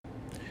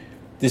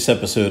This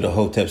episode of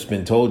Hotep's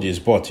Been Told You is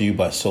brought to you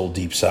by Soul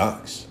Deep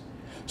Socks.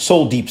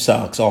 Soul Deep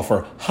Socks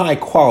offer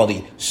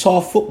high-quality,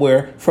 soft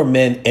footwear for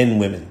men and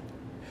women.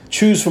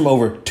 Choose from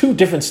over 2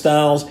 different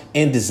styles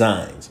and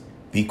designs.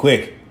 Be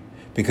quick,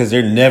 because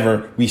they're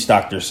never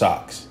restock their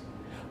socks.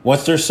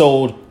 Once they're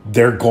sold,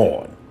 they're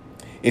gone.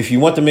 If you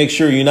want to make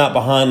sure you're not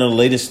behind on the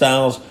latest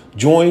styles,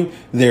 join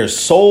their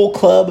Soul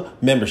Club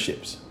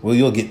memberships, where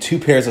you'll get 2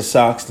 pairs of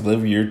socks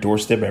delivered to your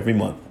doorstep every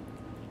month.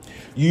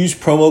 Use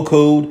promo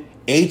code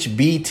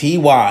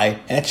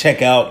HBTY at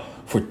checkout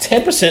for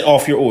 10%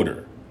 off your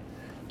order.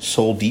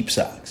 Soul Deep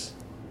Socks.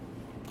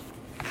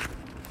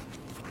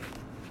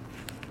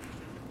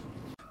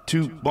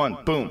 2, 1,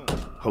 boom.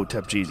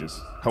 Hotep Jesus.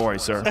 How are you,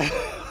 sir?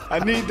 I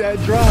need that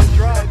drop.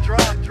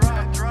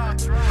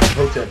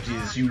 Hotep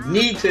Jesus, you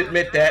need to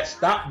admit that.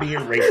 Stop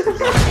being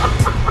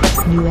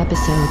racist. New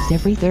episodes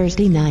every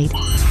Thursday night.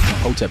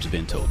 Hotep's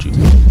Been Told You.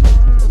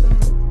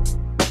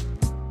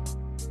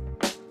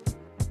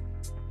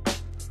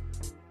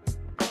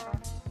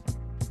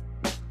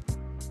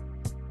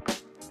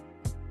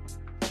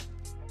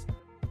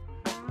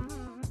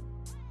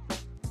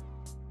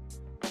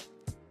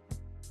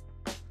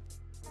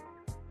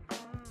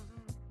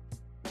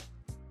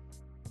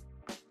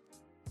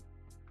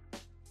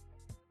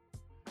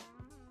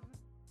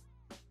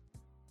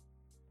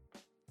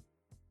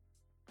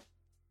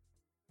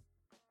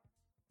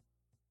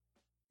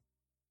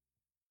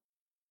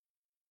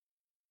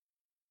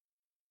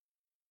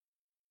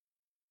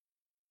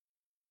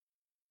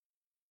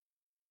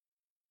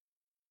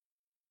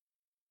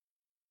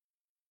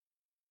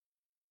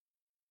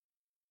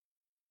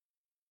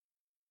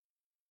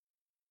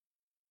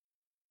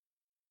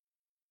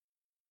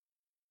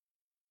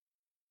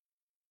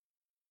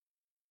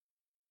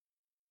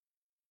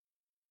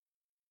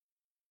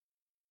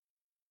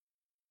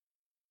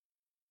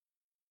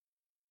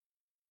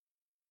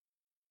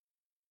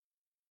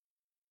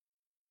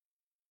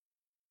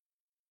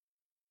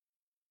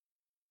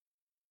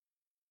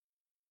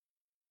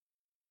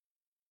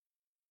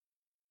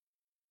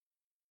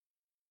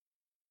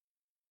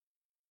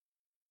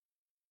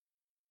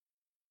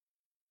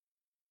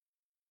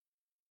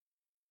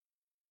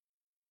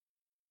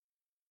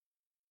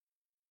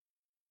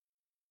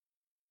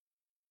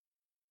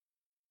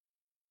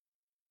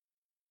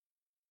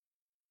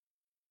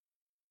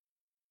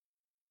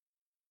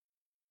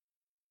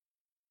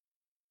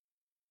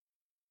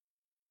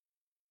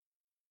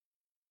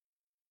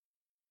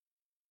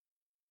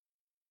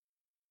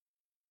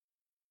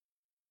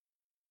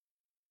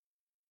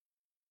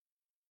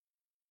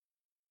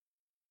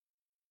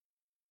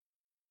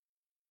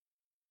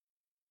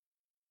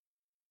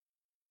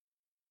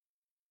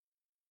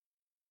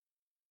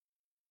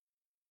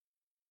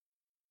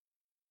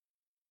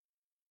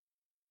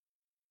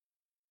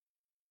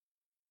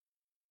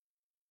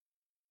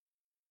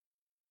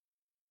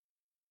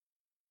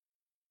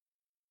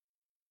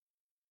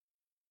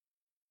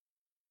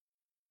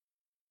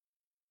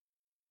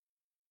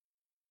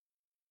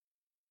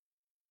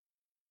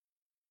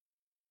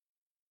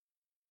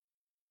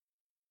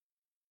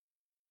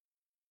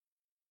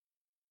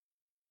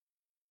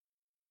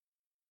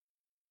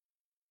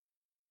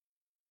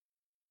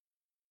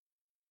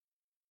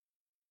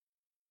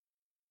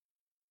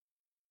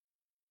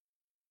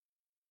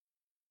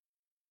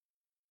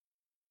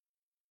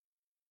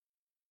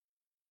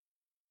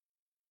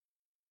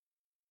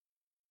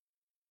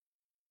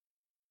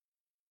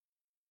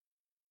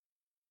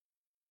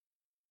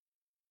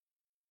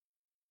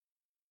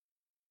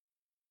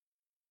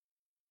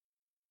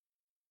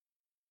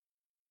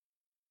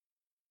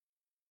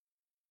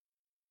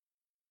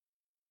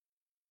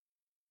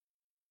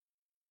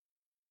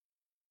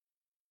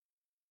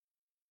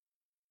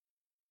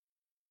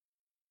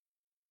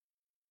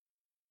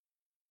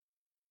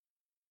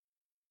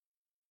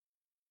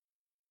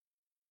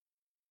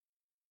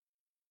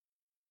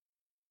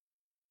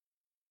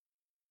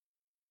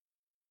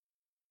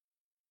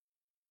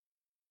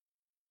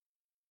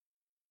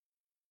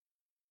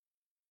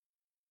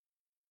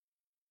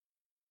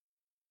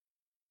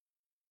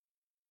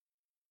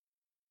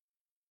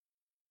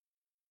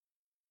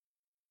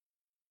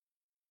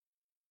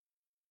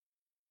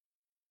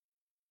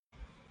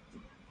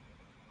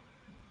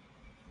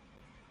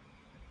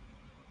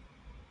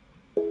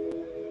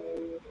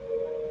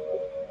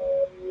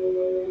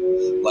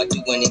 Why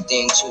do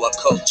anything to our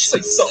coach? Say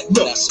something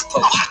like else.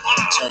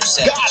 Turn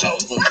savage on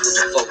room for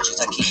the vultures.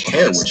 I keep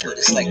care what your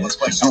opinion is.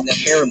 I don't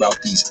care about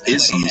these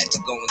issues. To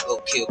go and go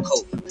kill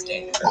COVID.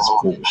 Damn. That's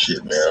cool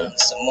shit, man.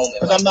 It's a moment.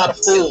 But I'm not a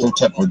fool.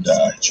 Hotep or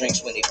die.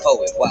 Drinks when they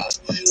poet. Why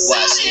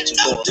snitch and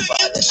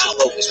glorify? That shit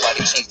bogus. Why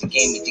they change the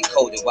game and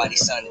decode it? Why they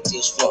sign the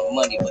deals for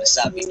money, but it's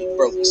obvious the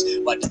brokers?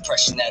 Why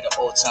depression at an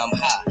all-time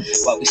high?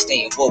 Why we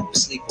staying woke but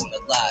sleep on the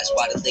lies?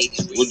 Why the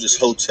ladies? What does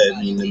Hotep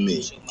mean to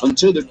me?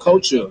 Until the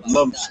culture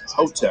loves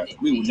Hotep,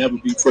 we will never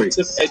be free.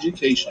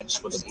 Education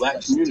for the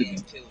black community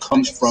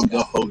comes from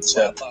the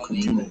Hotep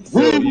community.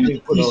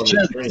 He's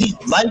just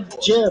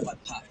like Jim.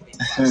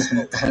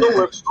 No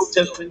works.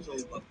 Hotep's Been Told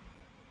You.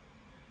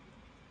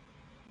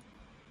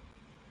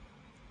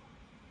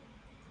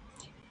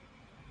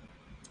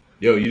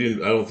 Yo, you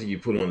didn't. I don't think you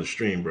put it on the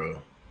stream,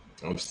 bro.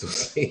 I'm still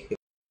saying.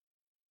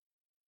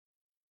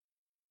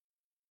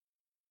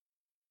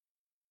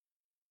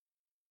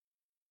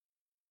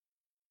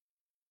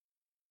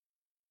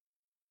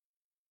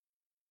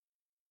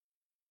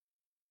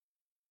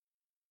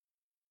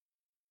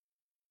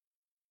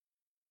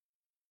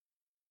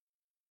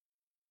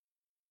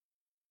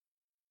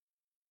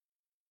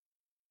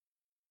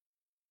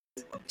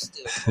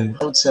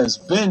 Hotep's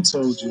been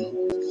told you.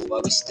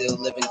 While we still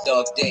live in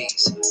dark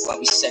days, while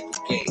we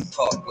segregate,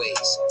 part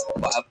ways.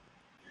 While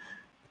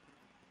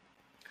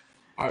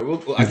All right,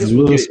 well, I guess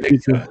we'll get it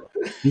next time.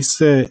 He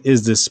said,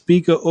 "Is the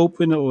speaker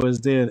open or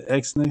is there an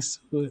X next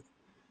to it?"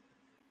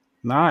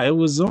 Nah, it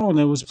was on.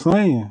 It was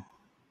playing.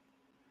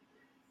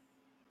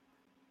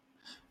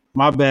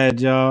 My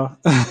bad, y'all.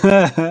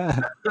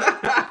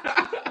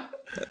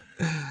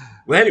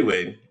 Well,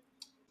 anyway,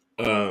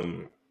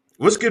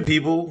 what's good,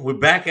 people? We're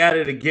back at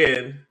it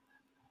again.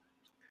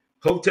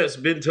 Hotep's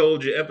Been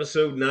Told You,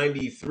 episode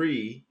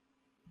 93.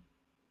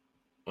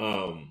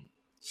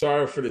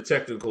 Sorry for the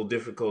technical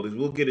difficulties.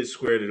 We'll get it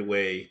squared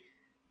away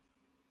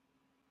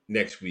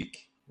next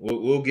week.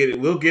 We'll get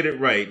it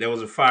right. That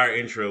was a fire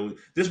intro.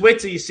 Just wait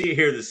till you see it,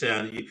 hear the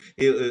sound.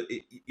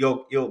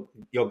 You'll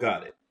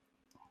got it.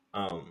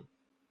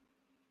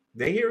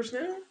 They hear us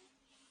now?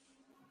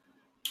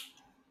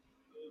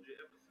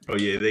 Oh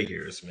yeah, they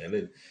hear us,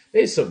 man.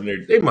 There's something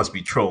there. They must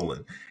be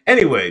trolling.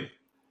 Anyway,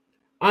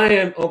 I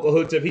am Uncle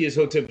Hotep. He is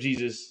Hotep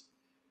Jesus.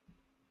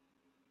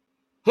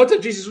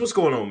 Hotep Jesus, what's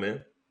going on,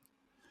 man?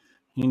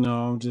 You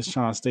know, I'm just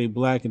trying to stay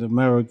black in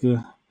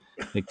America.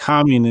 The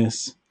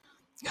communists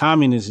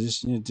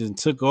just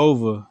took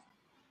over.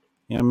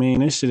 You know what I mean?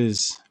 This shit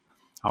is.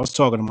 I was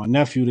talking to my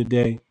nephew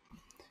today.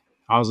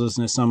 I was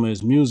listening to some of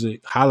his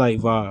music,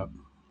 Highlight Vibe,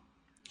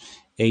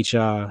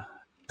 HILIGHT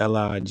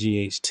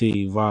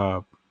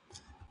Vibe,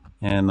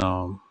 and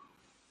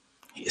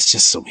it's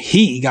just some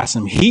heat. He got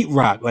some heat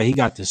rock. Like he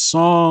got the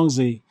songs,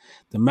 the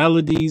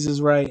melodies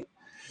is right,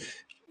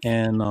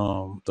 and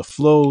the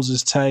flows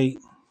is tight.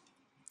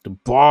 The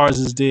bars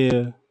is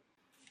there.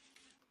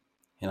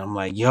 And I'm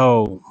like,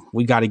 yo,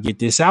 we got to get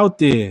this out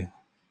there.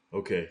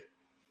 Okay.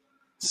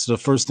 So the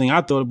first thing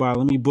I thought about,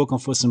 let me book them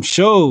for some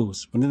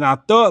shows. But then I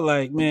thought,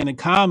 like, man, the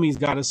commies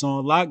got us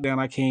on lockdown.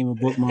 I can't even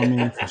book my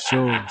man for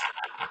shows.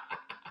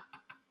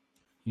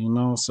 You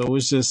know, so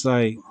it's just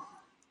like,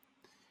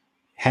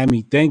 had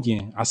me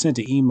thinking. I sent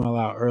the email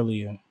out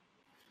earlier,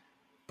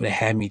 but it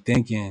had me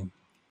thinking,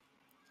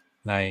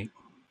 like,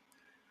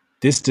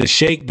 this the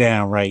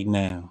shakedown right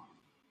now.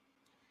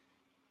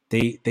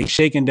 They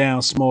shaking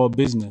down small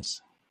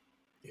business.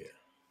 Yeah.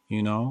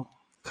 You know,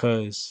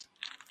 because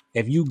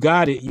if you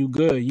got it, you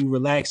good. You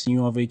relaxing,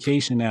 you on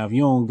vacation now. If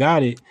you don't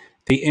got it,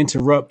 they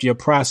interrupt your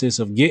process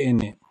of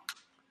getting it.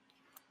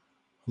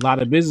 A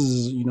lot of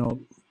businesses, you know,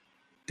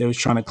 they was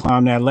trying to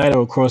climb that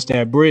ladder across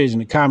that bridge,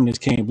 and the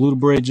communists came, blew the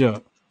bridge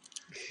up.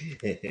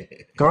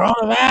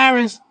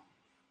 Coronavirus.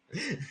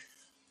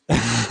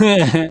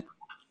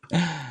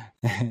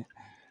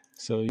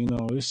 So, you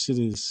know, this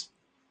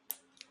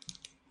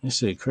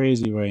shit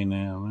crazy right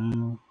now,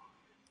 man.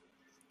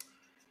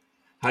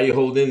 How you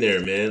hold in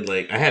there, man?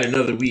 Like I had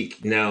another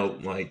week now.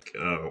 Like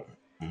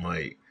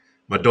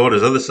my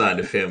daughter's other side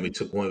of the family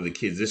took one of the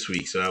kids this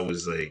week, so I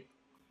was like,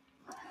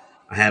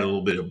 I had a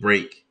little bit of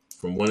break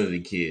from one of the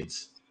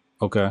kids.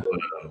 Okay. But,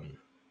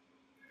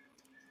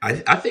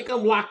 I think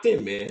I'm locked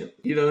in, man.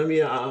 You know what I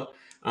mean? I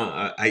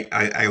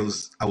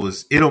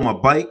was in on my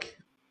bike.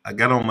 I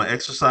got on my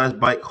exercise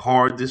bike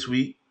hard this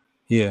week.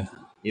 Yeah.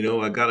 You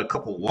know, I got a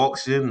couple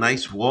walks in,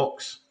 nice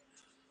walks.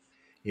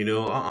 You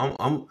know,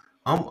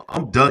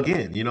 I'm dug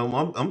in. You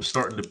know, I'm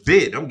starting to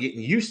bid. I'm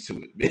getting used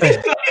to it,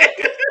 man.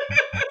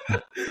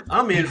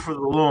 I'm in for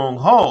the long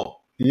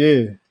haul.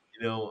 Yeah.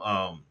 You know,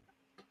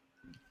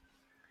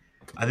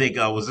 I think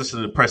I was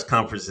listening to the press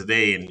conference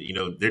today, and you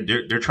know,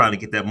 they're trying to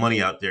get that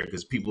money out there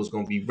because people's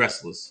going to be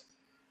restless.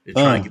 They're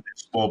trying to get that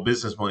small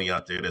business money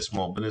out there, that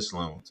small business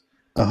loans.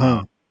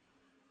 But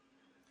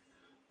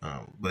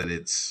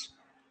it's,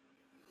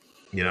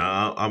 you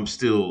know, I'm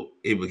still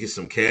able to get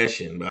some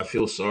cash in, but I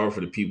feel sorry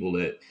for the people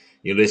that,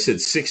 you know, they said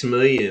 6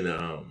 million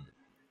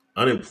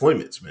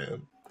unemployments,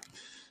 man.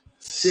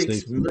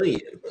 6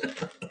 million.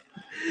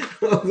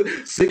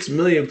 6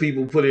 million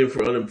people put in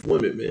for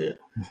unemployment,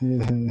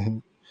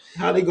 man.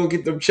 How they gonna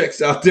get them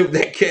checks out there,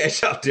 that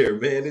cash out there,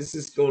 man? It's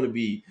just gonna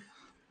be,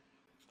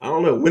 I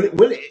don't know when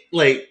it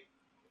like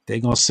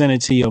they gonna send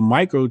it to your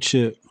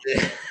microchip.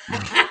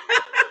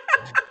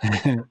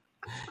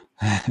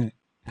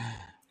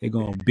 They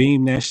gonna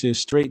beam that shit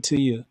straight to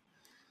your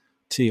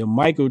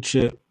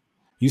microchip.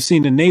 You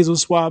seen the nasal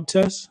swab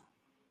test?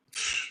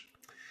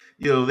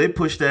 Yo, they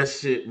pushed that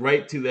shit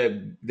right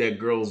to that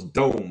girl's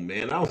dome,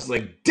 man. I was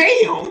like,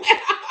 damn.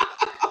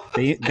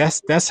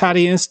 That's how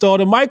they install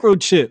the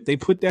microchip. They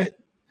put that,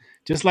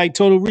 just like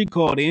Total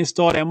Recall, they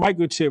install that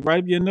microchip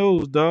right up your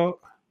nose, dog.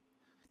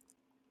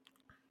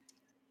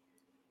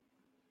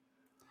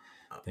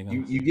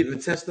 You getting the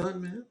test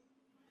done, man?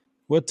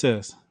 What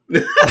test?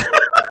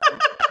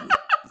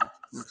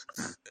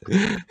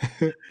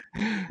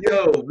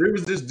 Yo, there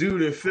was this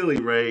dude in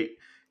Philly, right?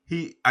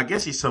 I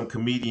guess he's some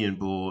comedian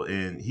bull,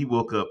 and he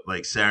woke up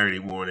like Saturday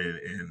morning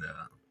and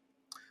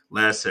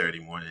last Saturday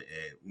morning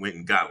and went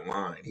and got in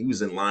line. He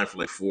was in line for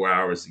like 4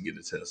 hours to get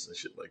a test and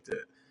shit like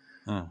that.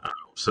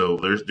 So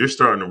they're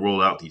starting to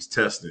roll out these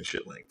tests and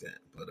shit like that.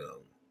 But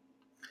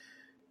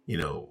you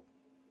know,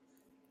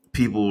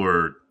 people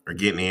are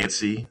getting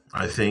antsy.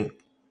 I think,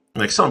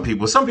 like some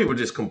people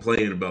just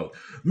complaining about,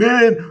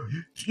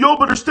 man, y'all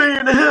better stay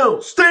in the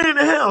house, stay in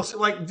the house.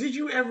 Like, did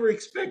you ever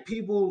expect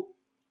people?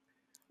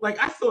 Like,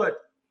 I thought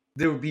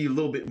there would be a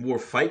little bit more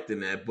fight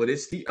than that, but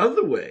it's the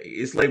other way.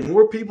 It's like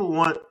more people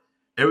want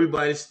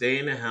everybody to stay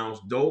in the house,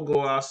 don't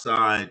go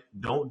outside,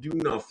 don't do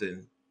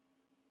nothing.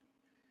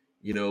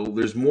 You know,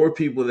 there's more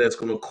people that's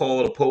going to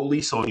call the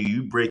police on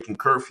you breaking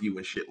curfew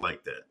and shit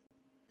like that.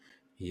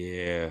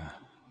 Yeah.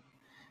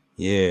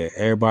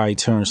 Everybody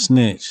turn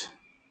snitch.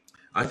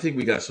 I think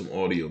we got some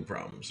audio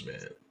problems,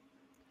 man.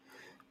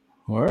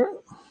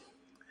 What?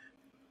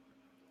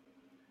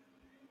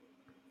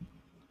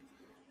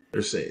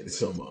 They're saying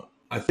some.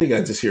 I think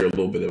I just hear a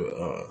little bit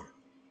of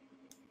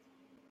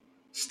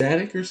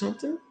static or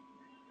something.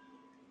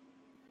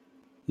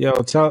 Yo,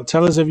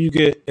 tell us if you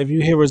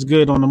hear us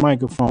good on the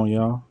microphone,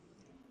 y'all.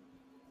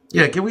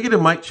 Yeah, can we get a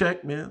mic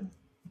check, man?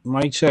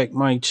 Mic check.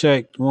 1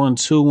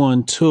 2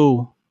 1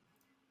 2.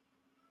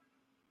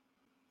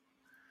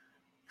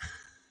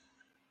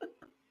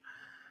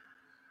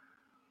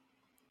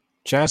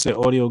 Chat said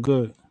audio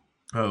good.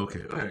 Oh,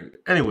 okay. All right.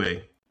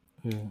 Anyway,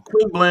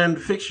 Queen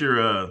Blend, fix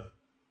your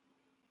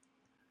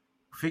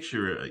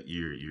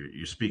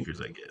speakers,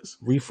 I guess.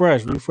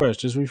 Refresh.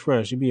 Just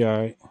refresh. You'll be all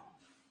right.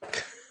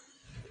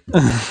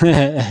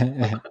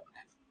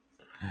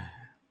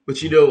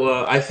 But you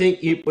know, I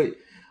think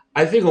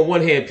on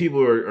one hand,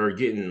 people are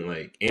getting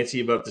like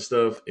antsy about the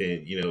stuff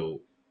and, you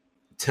know,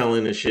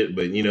 telling and shit.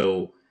 But, you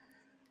know,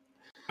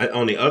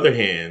 on the other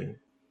hand,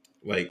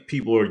 like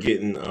people are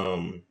getting,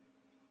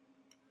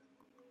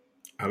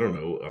 I don't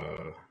know,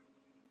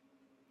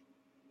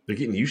 they're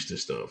getting used to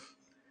stuff.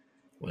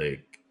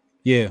 Like,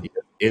 yeah, you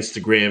know,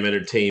 Instagram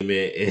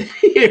entertainment and,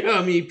 you know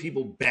what I mean?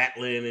 People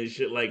battling and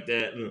shit like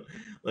that. And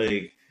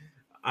like,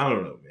 I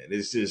don't know, man.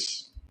 It's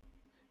just.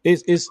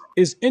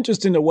 It's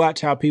interesting to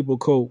watch how people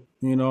cope,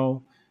 you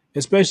know,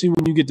 especially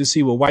when you get to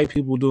see what white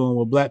people do and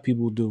what black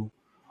people do.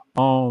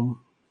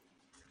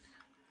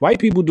 White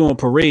people doing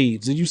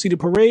parades. Did you see the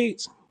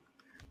parades?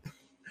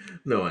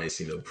 No, I ain't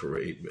seen no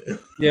parade, man.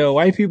 Yeah,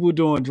 white people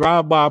doing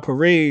drive-by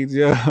parades.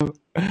 Yeah,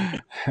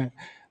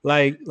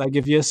 like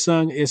if your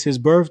son is his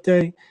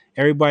birthday,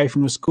 everybody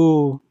from the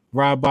school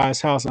ride by his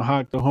house and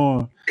honk the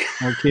horn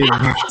on kids'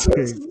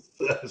 birthday.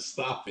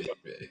 Stop it,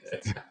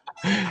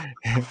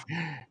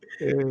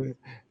 man.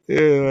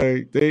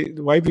 Like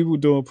white people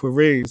doing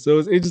parades. So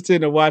it's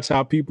interesting to watch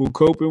how people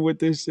coping with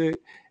this shit.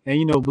 And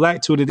you know,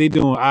 Black Twitter, they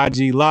doing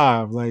IG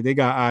live. Like they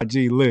got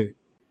IG lit.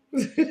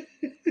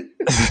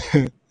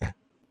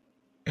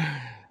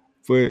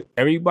 But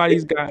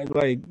everybody's got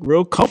like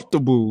real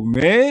comfortable,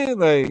 man.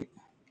 Like,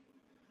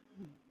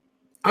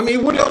 I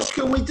mean, what else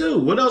can we do?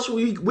 What else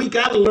we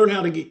got to learn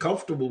how to get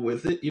comfortable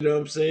with it. You know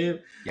what I'm saying?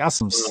 Y'all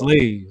some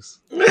slaves.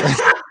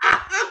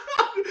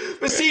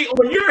 But see,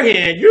 on your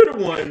hand, you're the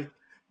one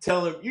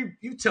telling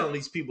you telling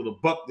these people to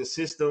buck the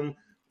system,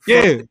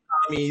 yeah, the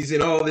commies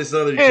and all this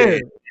other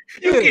shit.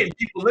 You're getting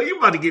people. You're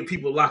about to get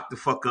people locked the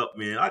fuck up,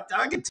 man.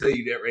 I can tell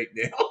you that right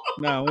now.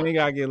 Nah, we ain't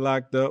gotta get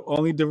locked up.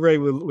 Only DeRay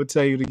would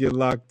tell you to get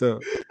locked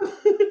up.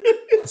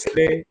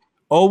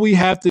 All we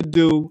have to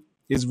do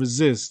is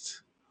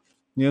resist.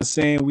 You know what I'm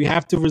saying? We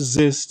have to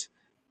resist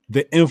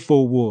the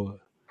info war,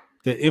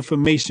 the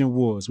information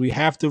wars. We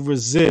have to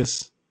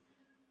resist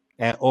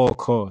at all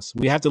costs.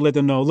 We have to let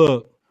them know,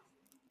 look,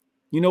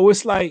 you know,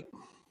 it's like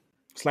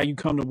you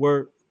come to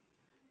work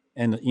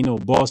and, you know,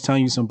 boss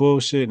telling you some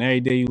bullshit and every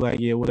day you like,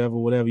 yeah, whatever.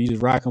 You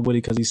just rocking with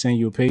it because he's sending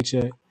you a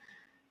paycheck,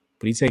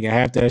 but he taking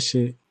half that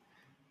shit.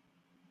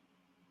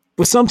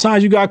 But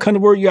sometimes you got to come to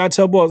work, you got to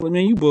tell boss, like,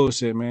 man, you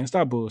bullshit, man.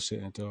 Stop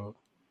bullshitting, dog.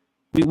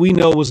 We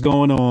know what's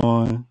going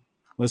on.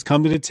 Let's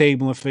come to the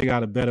table and figure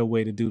out a better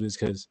way to do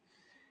this.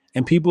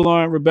 And people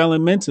aren't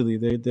rebelling mentally.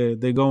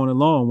 They're going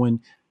along when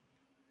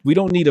we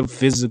don't need a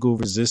physical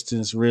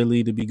resistance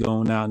really to be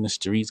going out in the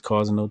streets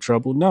causing no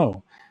trouble.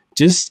 No,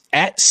 just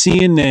at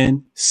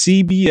CNN,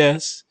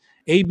 CBS,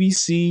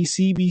 ABC,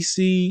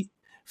 CBC,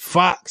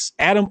 Fox,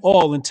 add them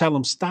all and tell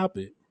them stop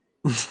it.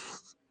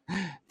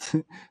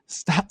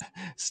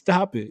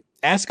 Stop it.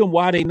 Ask them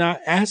why they not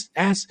ask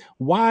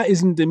why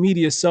isn't the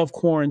media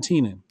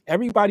self-quarantining?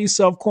 Everybody's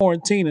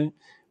self-quarantining,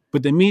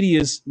 but the media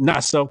is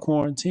not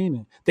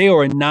self-quarantining. They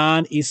are a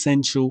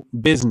non-essential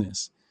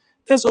business.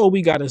 That's all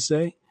we got to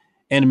say.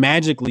 And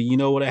magically, you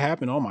know what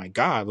happened? Oh my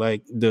God,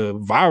 like the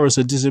virus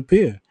would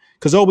disappear.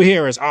 Because over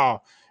here is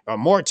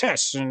more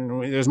tests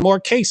and there's more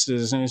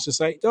cases. And it's just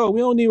like, we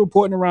don't need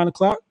reporting around the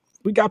clock.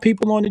 We got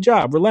people on the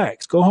job.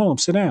 Relax. Go home.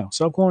 Sit down.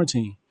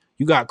 Self-quarantine.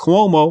 You got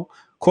Cuomo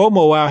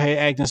out here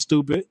acting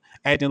stupid,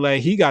 acting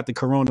like he got the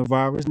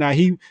coronavirus. Now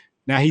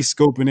he's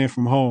scoping in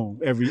from home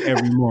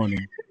every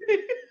morning.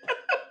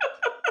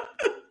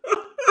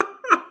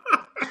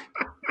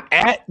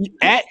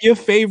 at your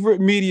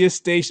favorite media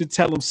station,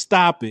 tell them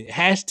stop it.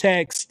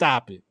 Hashtag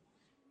stop it.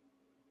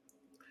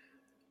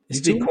 You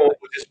think Cuomo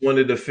just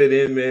wanted to fit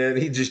in, man?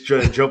 He just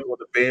trying to jump on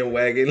the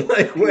bandwagon.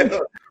 Like,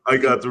 well, I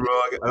got the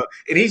wrong.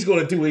 And he's going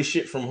to do his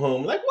shit from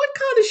home. Like, what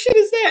kind of shit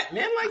is that,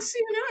 man? Like, see,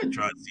 man, I ain't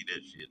trying to see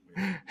that shit,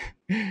 man.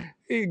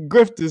 He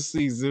grifter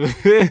season.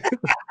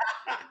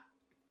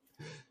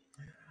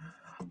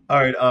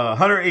 All right,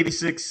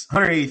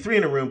 183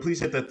 in the room. Please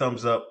hit that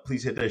thumbs up.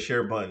 Please hit that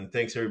share button.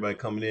 Thanks, everybody,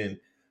 coming in.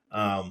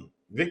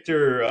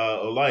 Victor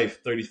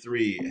Life,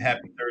 33.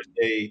 Happy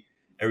Thursday.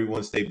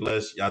 Everyone stay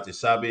blessed. Yate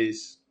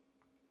Sabes.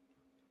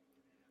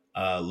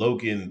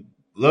 Logan,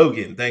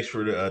 thanks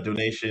for the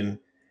donation.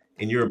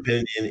 In your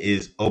opinion,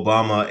 is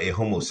Obama a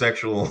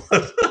homosexual?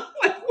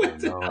 What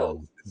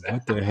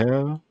the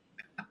hell?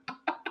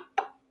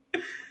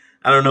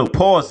 I don't know.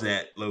 Pause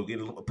that,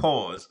 Logan.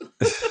 Pause.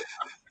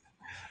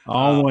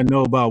 I don't want to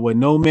know about what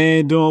no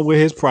man doing with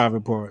his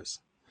private parts.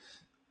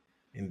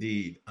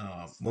 Indeed.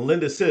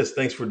 Melinda says,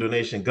 thanks for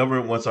donation.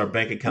 Government wants our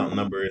bank account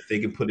number. If they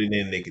can put it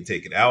in, they can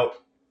take it out.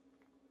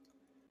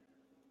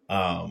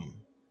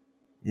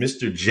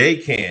 Mr. J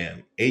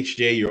Cam,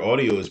 HJ, your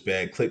audio is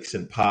bad. Clicks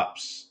and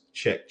pops.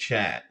 Check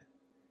chat.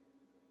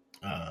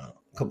 A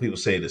couple people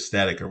say the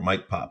static or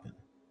mic popping.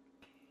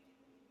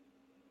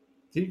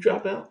 Did you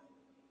drop out?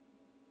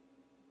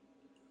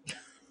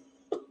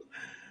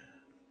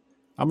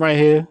 I'm right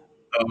here.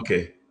 Oh,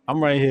 okay.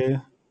 I'm right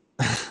here.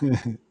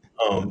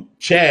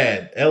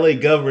 Chad, LA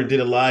governor did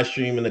a live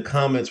stream and the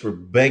comments were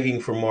begging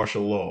for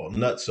martial law.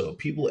 Nutso.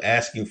 People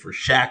asking for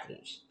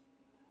shackles.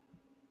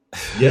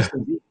 Yes,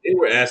 they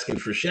were asking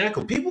for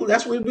shackles. People,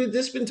 that's what we've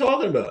just been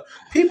talking about.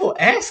 People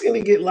asking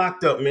to get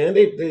locked up, man.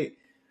 They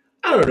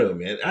I don't know,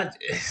 man.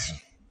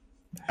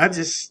 I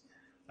just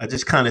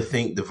kind of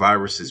think the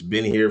virus has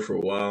been here for a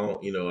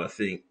while. You know, I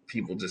think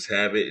people just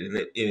have it,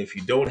 and if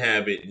you don't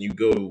have it, and you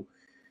go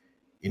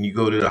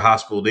to the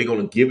hospital, they're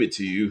gonna give it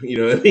to you. You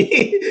know what I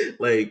mean?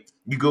 Like,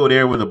 you go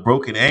there with a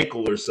broken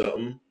ankle or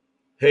something.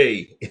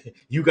 Hey,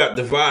 you got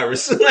the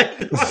virus.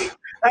 like,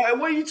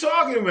 what are you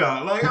talking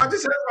about? Like, I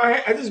just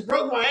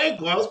broke my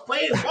ankle. I was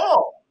playing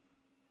ball.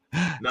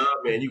 Nah,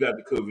 man, you got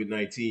the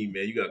COVID-19,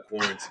 man. You got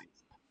quarantine.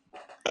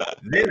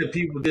 Then the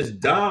people just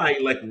die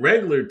like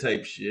regular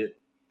type shit.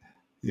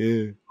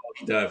 Yeah. Oh,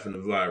 he died from the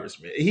virus,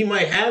 man. He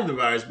might have the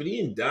virus, but he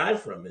didn't die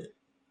from it.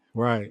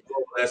 Right.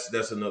 Oh,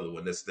 that's another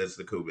one. That's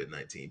the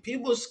COVID-19.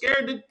 People are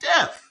scared to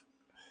death.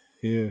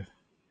 Yeah.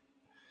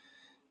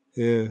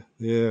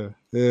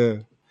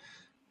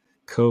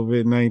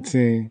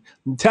 COVID-19.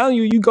 I'm telling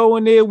you, you go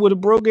in there with a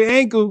broken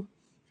ankle.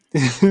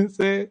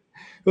 Say,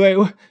 like,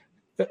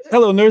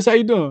 hello, nurse, how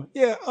you doing?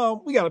 Yeah,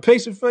 we got a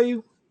patient for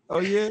you. Oh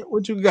yeah,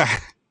 what you got?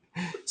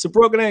 It's a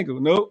broken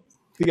ankle. Nope,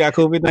 he got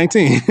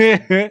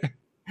COVID-19.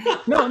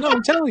 No,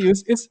 I'm telling you,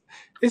 it's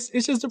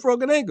just a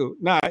broken ankle.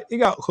 Nah, he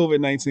got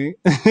COVID-19.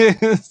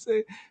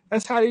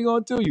 That's how they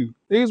gonna do you.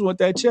 They just want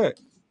that check.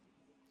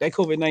 That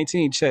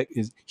COVID-19 check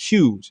is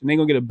huge, and they're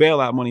gonna get a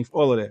bailout money for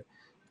all of that.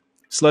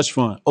 Slush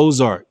fund,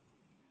 Ozark.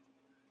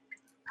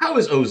 How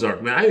is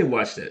Ozark, man? I didn't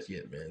watch that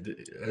yet, man.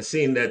 I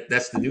seen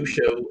that's the new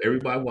show.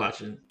 Everybody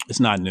watching. It's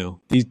not new.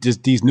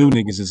 These new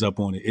niggas is up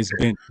on it. It's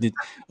been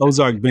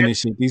Ozark been and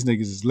shit. These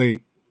niggas is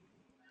late.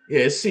 Yeah,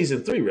 it's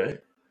season 3, right?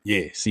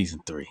 Yeah,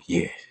 season 3.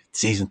 Yeah,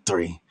 season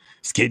 3.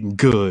 It's getting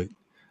good.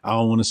 I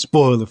don't want to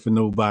spoil it for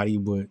nobody,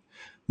 but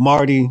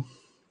Marty,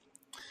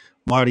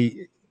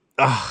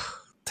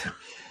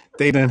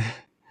 they done.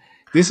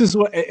 This is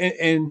what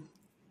and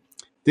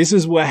this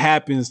is what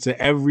happens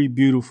to every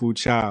beautiful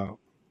child.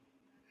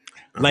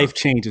 Life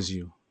changes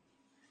you.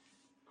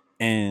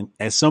 And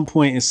at some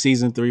point in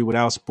season 3,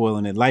 without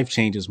spoiling it, life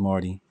changes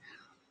Marty.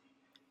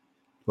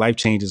 Life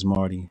changes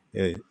Marty.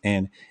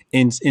 And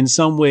in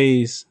some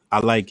ways,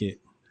 I like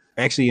it.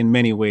 Actually, in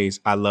many ways,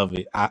 I love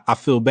it. I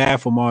feel bad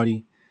for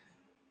Marty.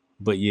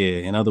 But yeah,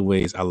 in other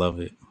ways, I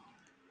love it.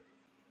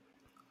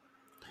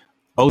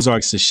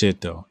 Ozark's the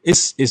shit, though.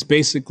 It's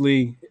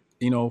basically,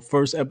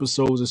 first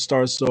episodes, it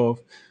starts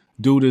off,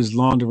 dude is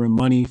laundering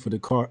money for the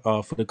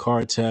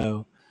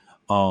cartel.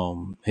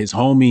 His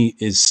homie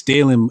is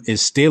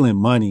stealing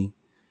money.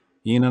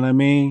 You know what I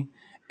mean?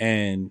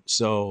 And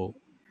so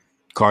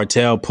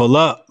cartel pull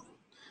up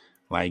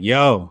like,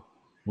 yo,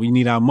 we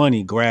need our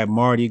money. Grab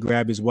Marty,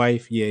 grab his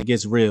wife. Yeah, it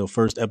gets real.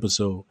 First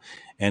episode.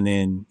 And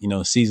then,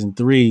 season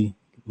 3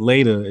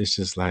 later, it's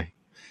just like,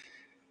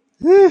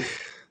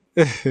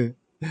 it's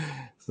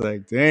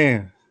like,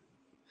 damn.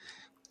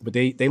 But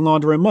they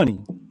laundering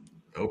money.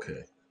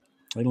 Okay.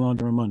 They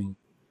laundering money.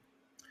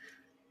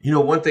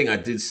 One thing I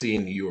did see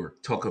in New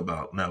York, talk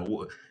about now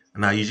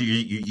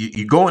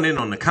you're going in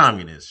on the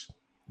communists.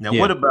 Now,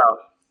 What about,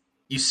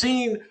 you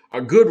seen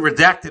our good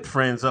redacted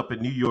friends up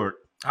in New York?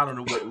 I don't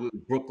know what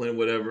Brooklyn,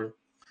 whatever.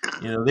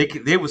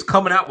 They was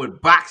coming out with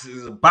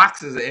boxes of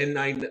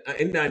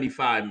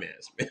N95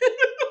 masks.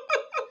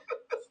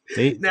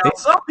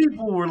 Some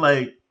people were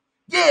like,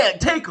 yeah,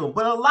 take them.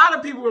 But a lot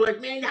of people were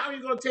like, man, how are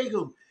you going to take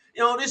them?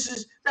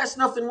 That's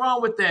nothing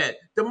wrong with that.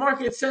 The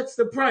market sets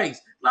the price.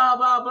 Blah,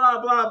 blah,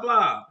 blah, blah,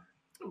 blah.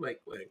 I'm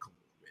like, man, come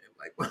on, man.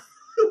 Like,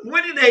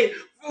 when did they?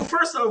 Well,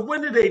 first off,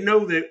 when did they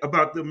know that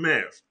about the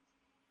masks?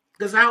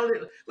 Because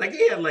like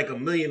he had like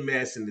 1 million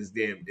masks in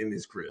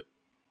his crib.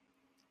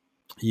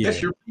 Yeah.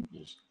 That's your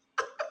people's.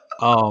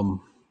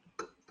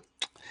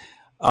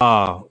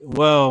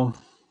 Well,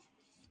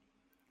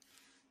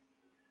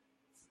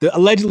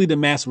 allegedly the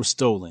masks were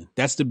stolen.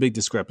 That's the big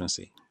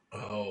discrepancy.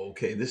 Oh,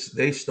 okay.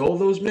 They stole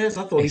those masks?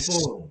 I thought he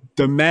stole them.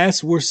 The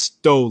masks were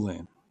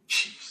stolen.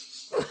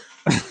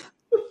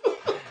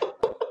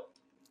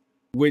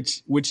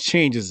 which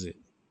changes it,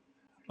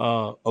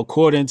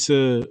 according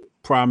to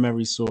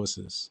primary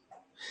sources.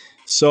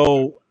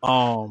 So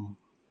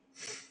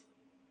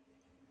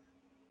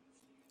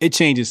it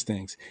changes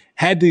things.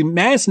 Had the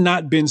mask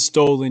not been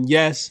stolen,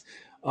 yes,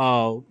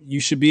 you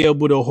should be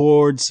able to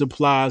hoard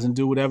supplies and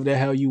do whatever the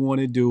hell you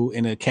want to do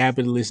in a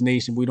capitalist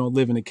nation. We don't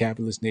live in a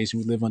capitalist nation.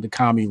 We live under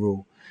commie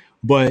rule.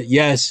 But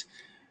yes,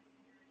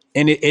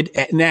 and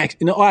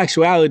in all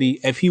actuality,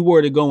 if he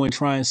were to go and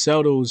try and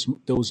sell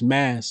those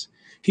masks,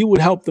 he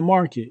would help the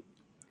market.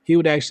 He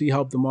would actually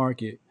help the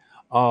market.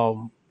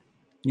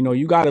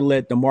 You got to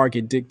let the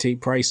market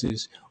dictate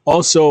prices.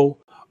 Also,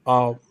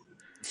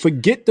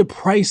 forget the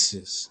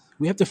prices.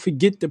 We have to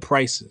forget the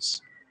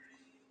prices.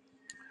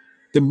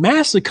 The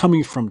masks are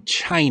coming from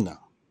China.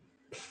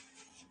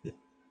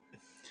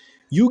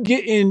 You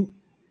getting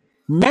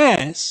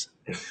masks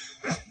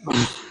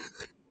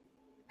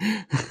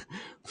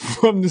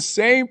from the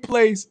same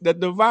place that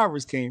the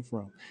virus came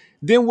from.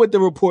 Then what the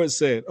report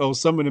said,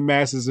 some of the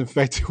masks is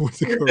infected with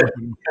the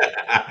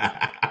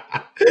corona.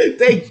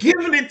 They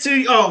giving it to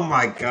you. Oh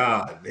my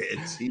God, man.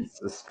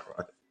 Jesus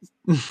Christ.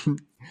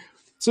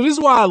 So this is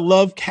why I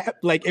love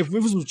if it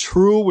was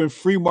true and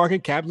free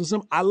market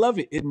capitalism, I love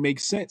it. It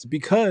makes sense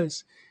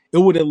because it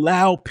would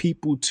allow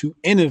people to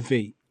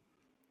innovate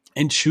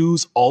and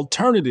choose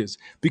alternatives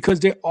because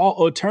they're all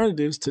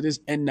alternatives to this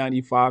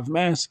N95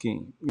 mask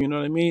scheme. You know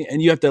what I mean?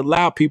 And you have to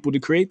allow people to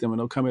create them and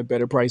they'll come at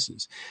better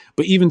prices.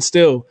 But even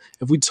still,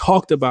 if we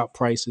talked about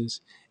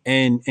prices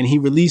and he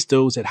released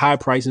those at high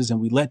prices and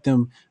we let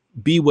them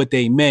be what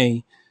they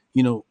may,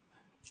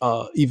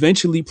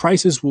 eventually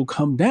prices will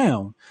come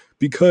down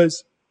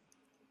because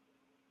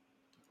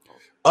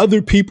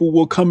other people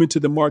will come into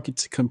the market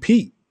to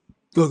compete.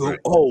 They'll go,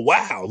 oh,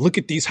 wow, look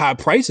at these high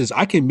prices.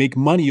 I can make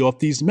money off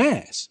these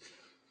masks.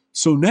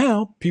 So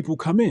now people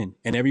come in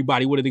and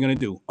everybody, what are they going to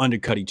do?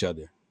 Undercut each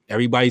other.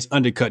 Everybody's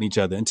undercutting each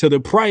other until the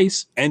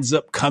price ends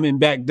up coming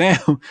back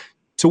down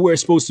to where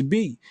it's supposed to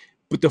be.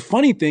 But the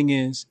funny thing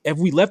is, if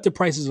we left the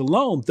prices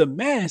alone, the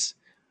masks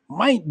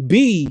might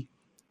be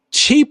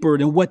cheaper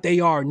than what they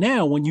are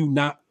now when you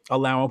not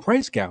allowing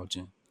price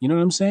gouging. You know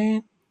what I'm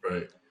saying?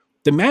 Right.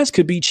 The masks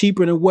could be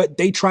cheaper than what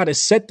they try to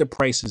set the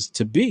prices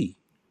to be.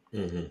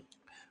 Mm-hmm.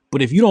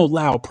 But if you don't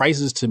allow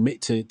prices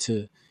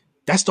to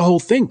that's the whole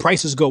thing.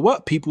 Prices go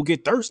up. People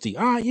get thirsty.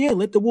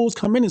 Let the wolves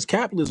come in as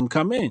capitalism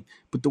come in.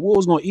 But the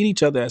wolves going to eat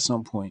each other at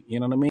some point. You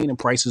know what I mean? And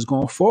prices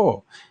going to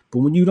fall. But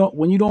when you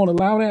don't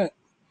allow that,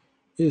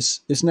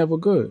 it's never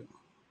good.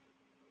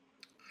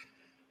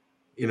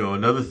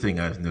 Another thing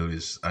I've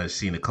noticed, I've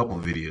seen a couple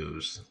of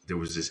videos. There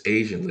was this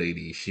Asian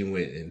lady. She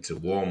went into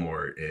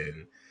Walmart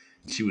and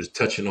she was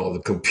touching all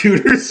the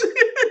computers.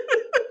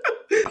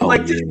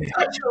 Just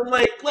touching them,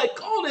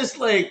 like all this,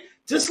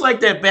 just like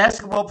that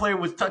basketball player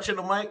was touching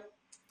the mic.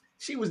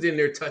 She was in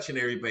there touching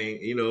everything.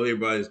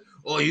 Everybody's,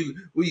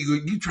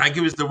 you trying to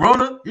give us the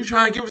Rona? You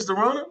trying to give us the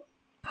Rona?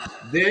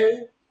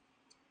 Then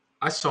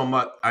I saw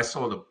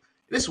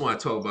this one I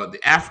talk about,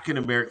 the African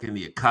American,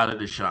 the Akata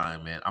to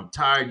shine, man. I'm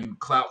tired of you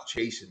clout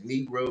chasing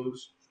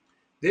Negroes.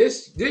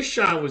 This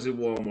shine was at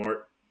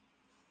Walmart.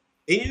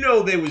 And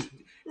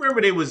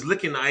they was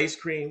licking the ice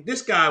cream.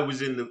 This guy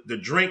was in the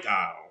drink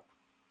aisle.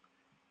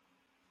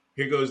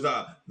 Here goes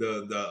the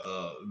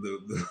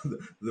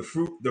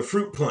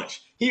fruit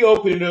punch. He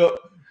opened it up.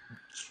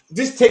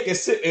 Just take a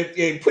sip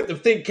and put the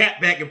thin cap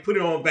back and put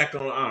it back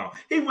on the aisle.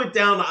 He went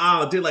down the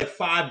aisle, did like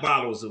 5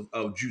 bottles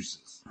of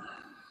juices.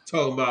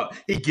 Talking about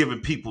he giving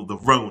people the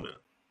Rona.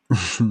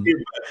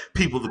 Giving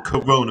people the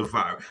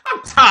coronavirus.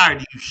 I'm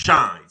tired of you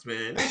shines,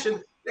 man.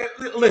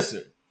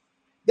 Listen,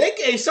 they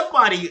gave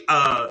somebody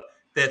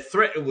that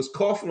threat was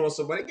coughing on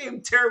somebody. They gave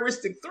him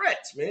terroristic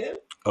threats, man.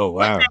 Oh,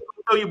 wow.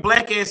 Throw your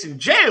black ass in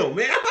jail,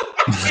 man.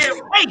 I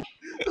can't wait.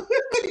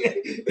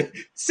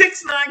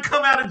 6ix9ine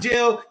come out of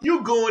jail.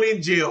 You going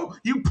in jail.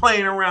 You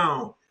playing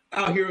around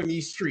out here in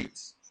these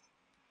streets.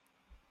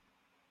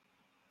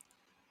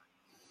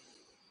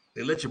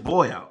 They let your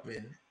boy out,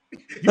 man.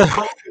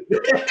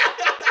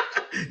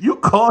 You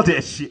called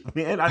that shit,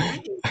 man. I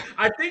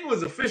think it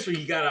was official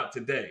he got out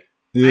today.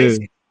 Yeah. I ain't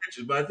seen the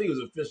pictures, but I think it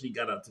was official he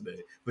got out today.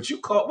 But you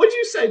called. What'd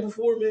you say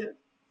before, man?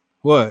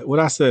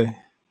 What'd I say?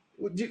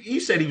 You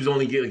said he was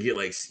only going to get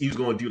he was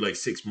going to do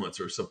 6 months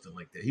or something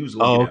like that. He was.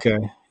 Okay.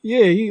 Out.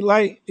 Yeah, he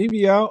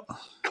be out.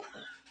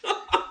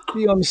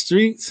 He on the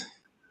streets.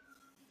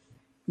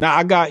 Now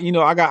I got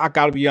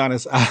to be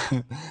honest.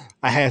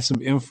 I had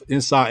some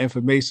inside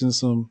information,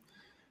 some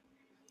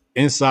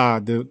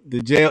inside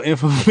the jail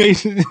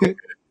information.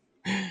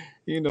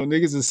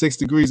 Niggas is 6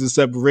 degrees of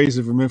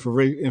separation from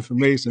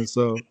information.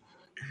 So,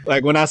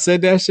 like, when I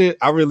said that shit,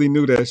 I really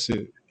knew that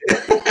shit.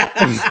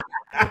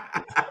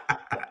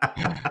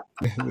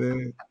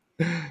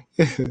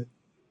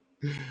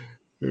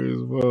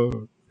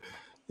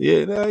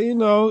 Yeah,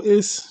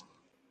 it's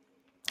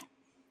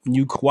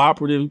you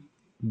cooperative,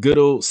 good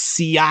old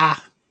CI.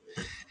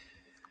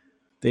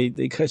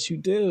 They cut you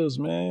deals,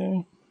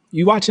 man.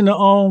 You watching the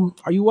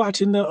Are you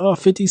watching the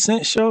 50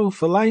 Cent show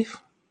for life?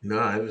 No,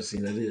 I haven't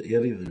seen that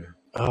yet either.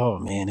 Oh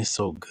man, it's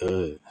so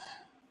good.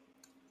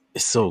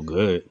 It's so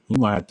good. You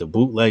might have to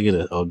bootleg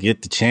it or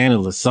get the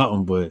channel or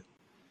something, but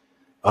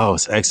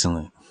it's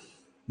excellent.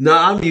 No,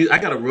 I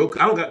got a Roku.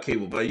 I don't got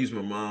cable, but I use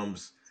my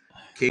mom's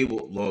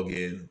cable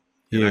login,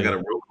 and I got a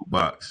Roku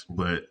box.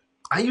 But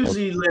I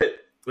usually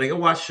I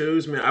watch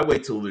shows, man. I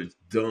wait till it's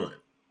done.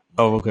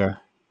 Oh, okay.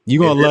 You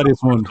gonna love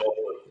this one?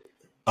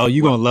 Oh,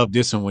 you gonna love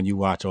this one when you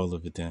watch all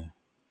of it then?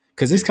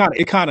 Because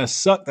it kind of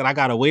sucked that I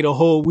gotta wait a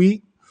whole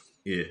week.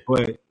 Yeah,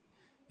 but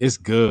it's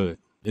good.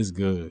 It's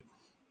good.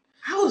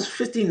 How is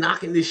 50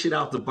 knocking this shit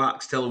out the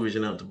box,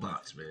 television out the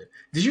box, man?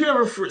 Did you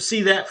ever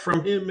see that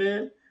from him,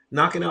 man?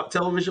 Knocking out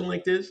television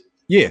like this?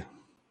 Yeah.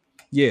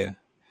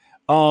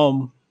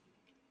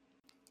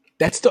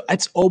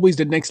 That's always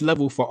the next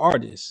level for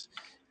artists.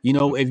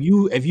 If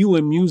you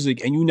in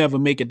music and you never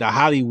make it to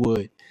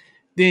Hollywood,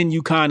 then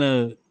you kind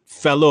of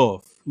fell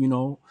off.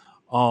 Queen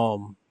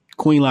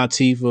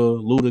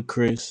Latifah,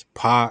 Ludacris,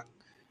 Pac.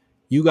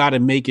 You got to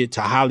make it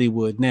to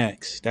Hollywood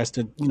next. That's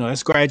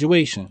that's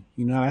graduation.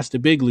 That's the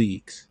big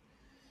leagues.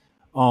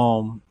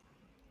 And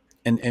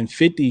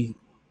 50,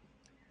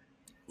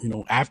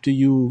 after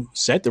you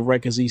set the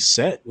records he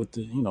set with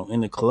the, in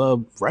the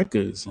club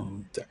records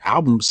and the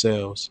album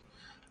sales,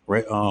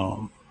 right?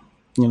 You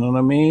know what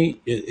I mean?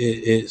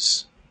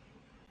 It's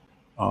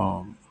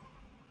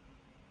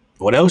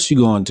what else you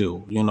gonna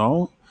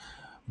do?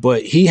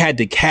 But he had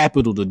the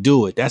capital to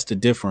do it. That's the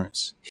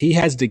difference. He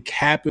has the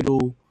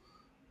capital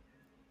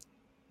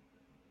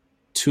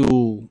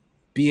to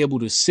be able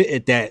to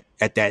sit at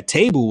that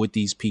table with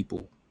these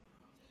people.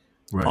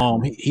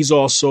 Right. He's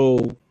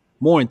also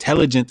more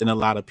intelligent than a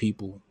lot of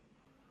people.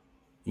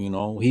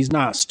 He's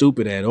not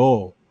stupid at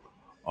all.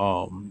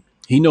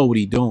 He know what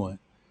he's doing.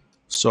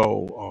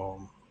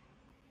 So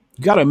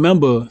you got to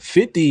remember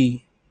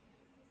 50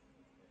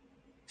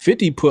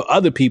 put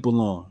other people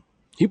on.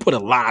 He put a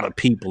lot of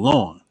people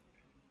on.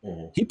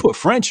 Mm-hmm. He put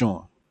French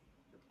on.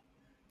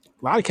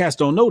 A lot of cats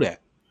don't know that.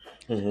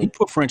 Mm-hmm. He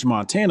put French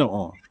Montana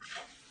on.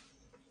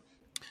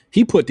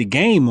 He put the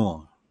game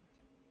on.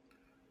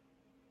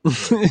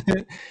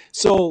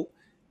 So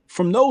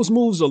from those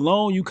moves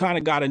alone, you kind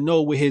of got to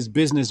know what his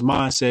business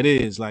mindset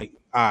is. Like,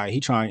 all right, he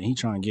trying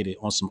to get it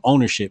on some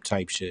ownership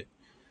type shit.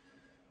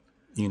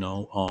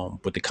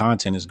 But the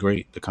content is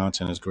great.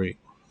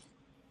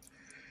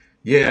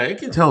 Yeah, I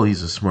can tell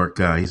he's a smart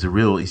guy. He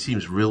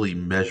seems really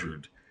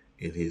measured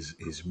in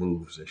his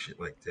moves and shit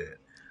like that.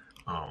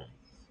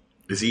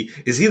 Is he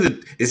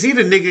the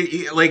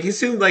nigga? Like, he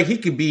seems like he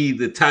could be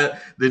the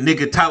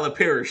nigga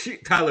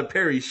Tyler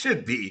Perry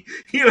should be.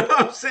 You know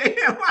what I'm saying?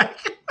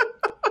 Like,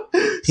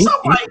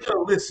 somebody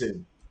go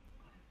listen.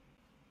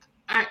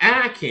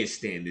 I can't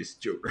stand this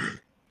joke.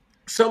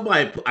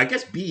 Somebody, I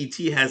guess BET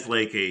has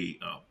like a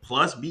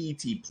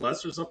BET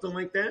Plus or something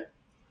like that.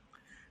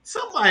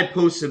 Somebody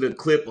posted a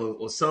clip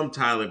of some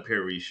Tyler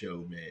Perry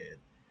show, man.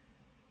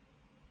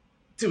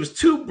 There was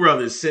two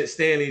brothers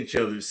standing each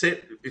other,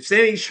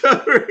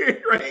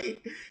 right?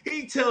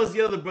 He tells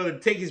the other brother to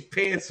take his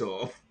pants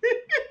off.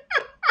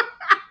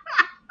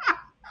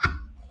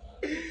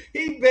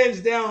 He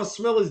bends down,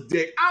 smell his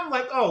dick. I'm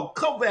like, oh,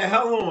 come the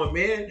hell on,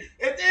 man.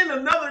 And then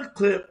another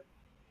clip,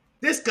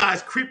 this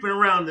guy's creeping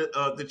around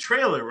the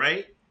trailer,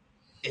 right?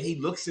 And he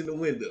looks in the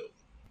window.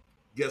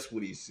 Guess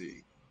what he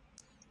sees?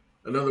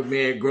 Another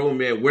man, grown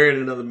man,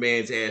 wearing another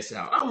man's ass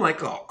out. I'm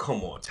like, oh,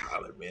 come on,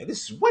 Tyler, man.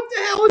 What the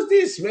hell is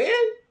this, man?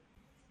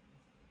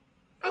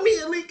 I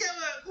mean, we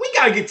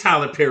gotta get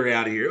Tyler Perry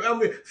out of here. I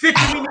mean, 50,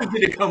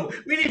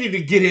 we needed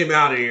to get him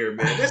out of here,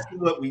 man. That's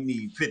what we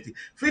need. 50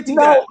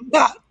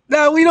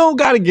 No, we don't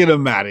gotta get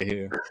him out of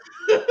here.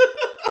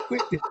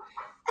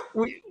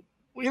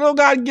 we don't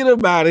gotta get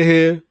him out of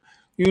here.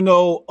 You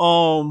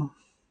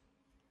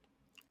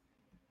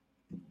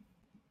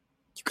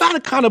gotta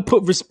kind of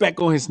put respect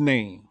on his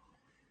name.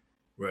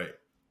 Right.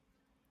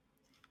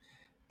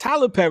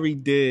 Tyler Perry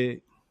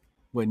did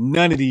what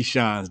none of these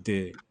Shines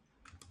did.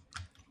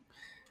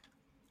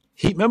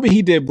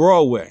 He did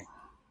Broadway.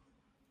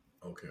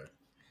 Okay.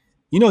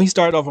 He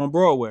started off on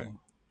Broadway.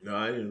 No,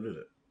 I didn't know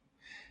that.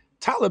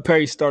 Tyler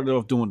Perry started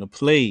off doing the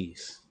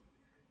plays.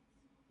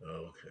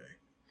 Okay.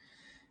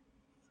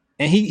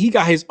 And he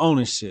got his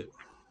ownership.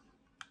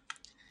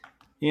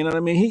 You know what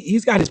I mean?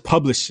 He's got his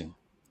publishing.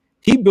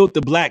 He built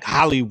the Black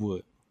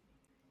Hollywood.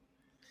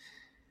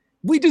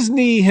 We just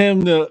need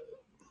him to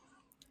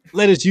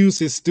let us use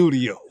his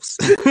studios.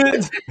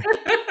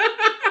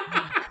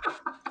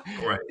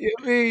 Right. You know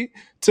what I mean?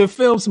 To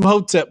film some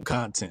Hotep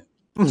content.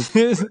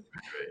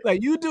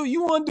 Like you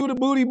want to do the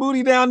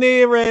booty down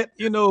there at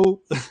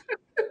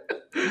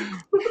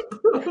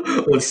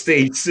On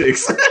stage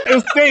 6.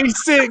 stage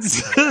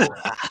 6. You know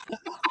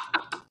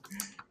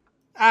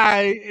what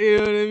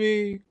I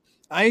mean?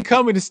 I ain't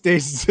coming to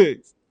stage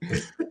 6.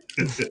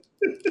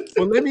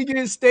 Well, let me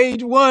get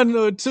stage 1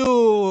 or 2,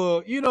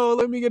 or,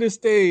 let me get a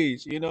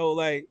stage,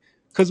 like,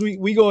 because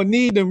we gonna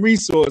need them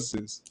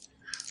resources.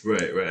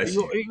 Right.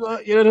 You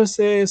know what I'm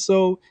saying?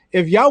 So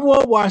if y'all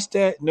want to watch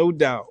that, no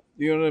doubt.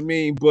 You know what I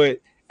mean? But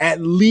at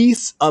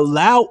least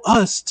allow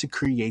us to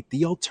create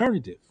the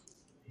alternative.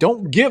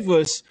 Don't give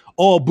us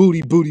all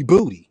booty.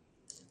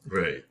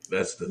 Right.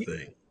 That's the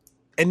thing.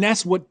 And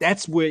that's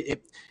where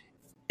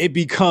it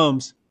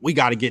becomes, we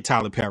got to get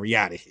Tyler Perry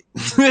out of here.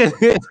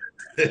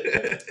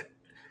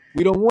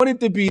 We don't want it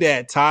to be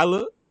that,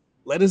 Tyler.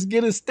 Let us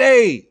get a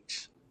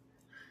stage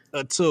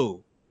or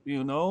two,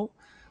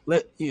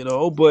 but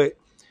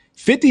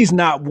 50's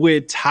not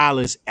where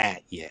Tyler's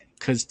at yet,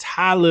 because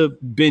Tyler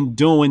been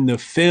doing the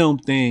film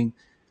thing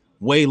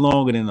way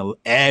longer than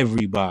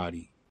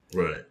everybody.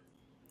 Right.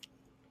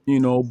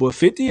 But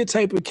 50 a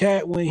type of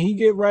cat, when he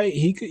get right,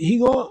 he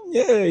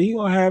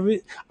gonna have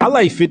it. I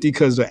like 50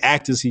 because the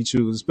actors he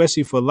chooses,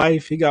 especially for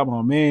Life. He got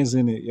my mans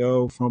in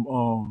it,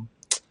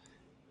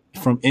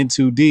 from In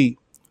Too Deep.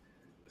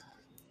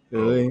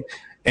 And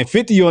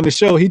 50 on the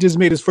show, he just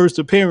made his first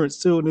appearance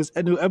too in this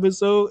new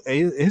episode.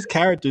 And his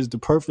character is the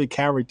perfect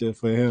character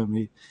for him.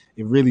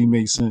 It really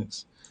makes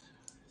sense.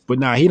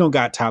 But he don't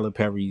got Tyler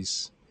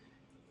Perry's.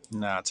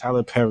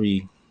 Tyler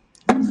Perry.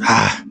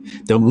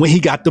 When he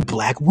got the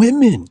black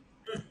women.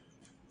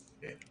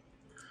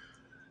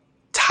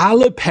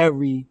 Tyler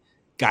Perry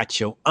got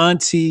your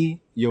auntie,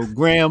 your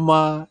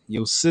grandma,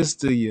 your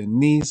sister, your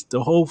niece,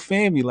 the whole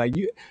family. Like,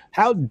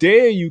 how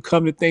dare you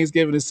come to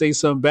Thanksgiving and say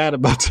something bad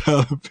about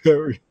Tyler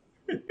Perry?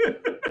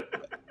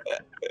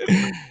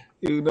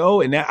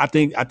 And I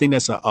think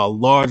that's a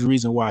large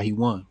reason why he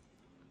won.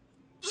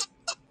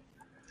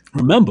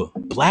 Remember,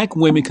 black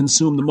women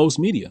consume the most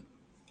media.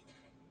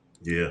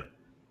 Yeah.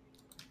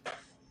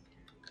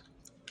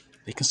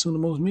 They consume the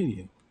most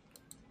media.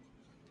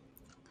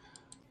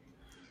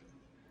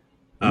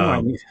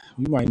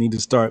 We might need to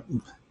start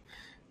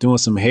doing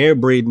some hair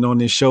braiding on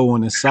this show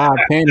on the side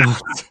panel.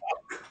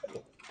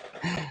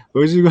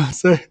 What you gonna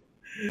say?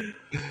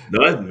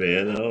 Nothing,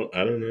 man.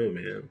 I don't know,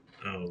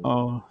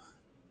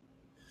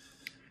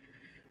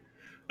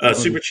 man.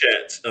 Super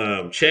chats.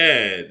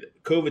 Chad,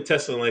 COVID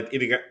testing like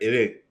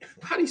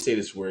how do you say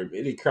this word?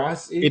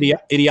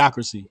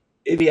 Idiocracy.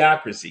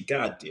 Idiocracy.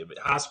 God damn it.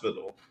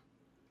 Hospital.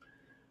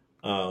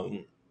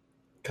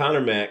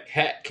 Connor Mack,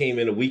 hat came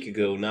in a week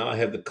ago. Now I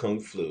have the Kung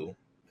flu.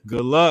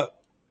 Good luck.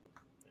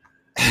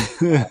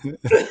 I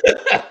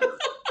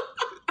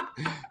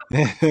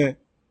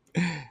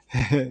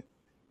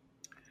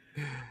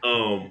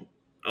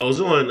was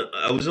on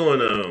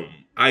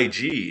IG,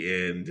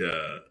 and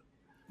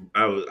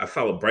I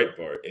followed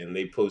Breitbart, and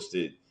they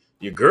posted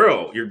your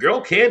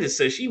girl Candace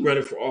says she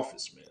running for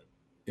office, man.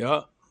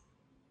 Yeah.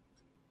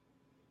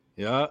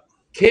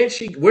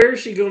 Where is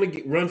she going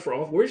to run for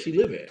office? Where does she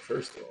live at?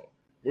 First of all,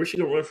 where's she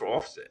going to run for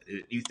office at?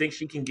 You think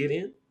she can get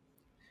in?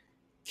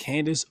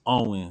 Candace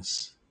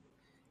Owens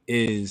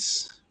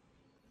is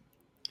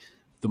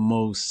the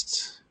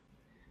most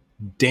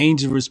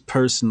dangerous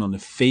person on the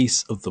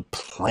face of the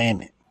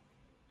planet.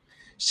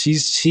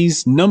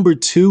 She's number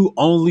 2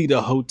 only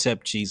to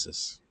Hotep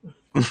Jesus.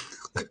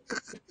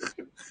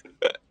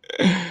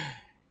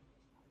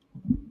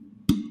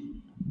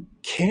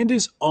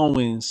 Candace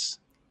Owens,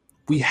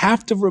 we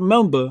have to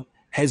remember,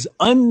 has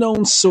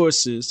unknown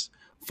sources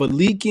for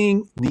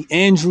leaking the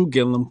Andrew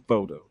Gillum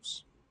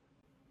photos.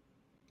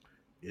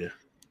 Yeah.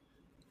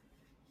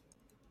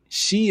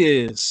 She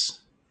is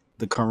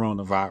the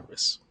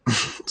coronavirus.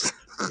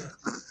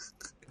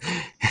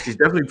 She's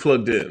definitely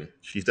plugged in.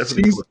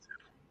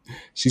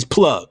 She's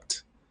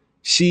plugged.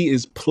 She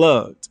is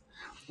plugged.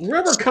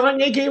 Remember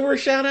Kanye gave her a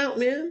shout out,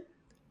 man?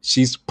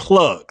 She's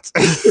plugged.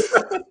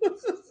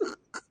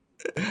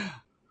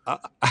 I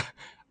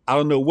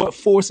don't know what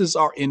forces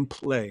are in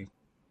play,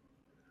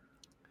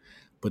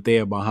 but they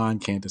are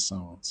behind Candace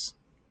Owens.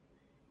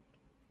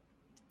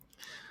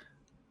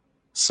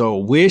 So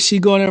where's she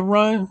going to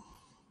run?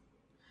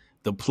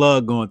 The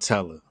plug going to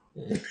tell her.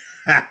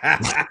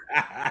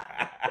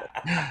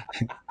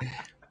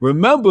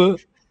 Remember,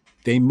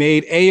 they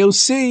made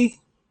AOC.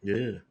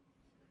 Yeah.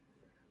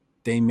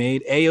 They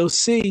made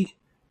AOC.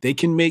 They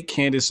can make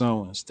Candace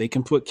Owens. They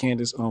can put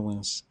Candace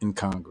Owens in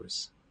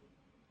Congress.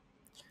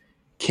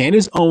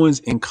 Candace Owens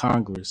in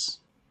Congress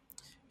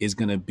is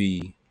going to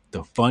be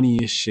the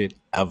funniest shit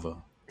ever.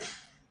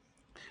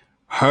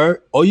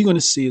 All you're going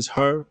to see is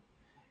her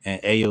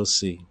and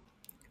AOC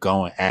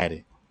going at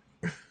it.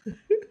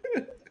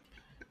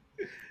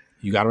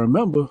 You got to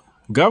remember,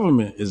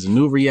 government is a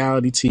new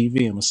reality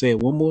TV. I'm going to say it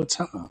one more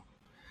time.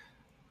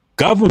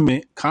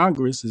 Government,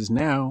 Congress is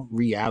now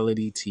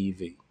reality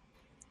TV.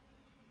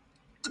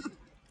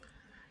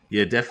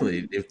 Yeah,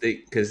 definitely.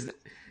 Because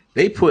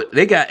They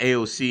got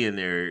AOC in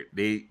there.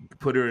 They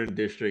put her in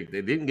district.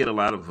 They didn't get a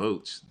lot of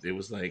votes. It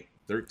was like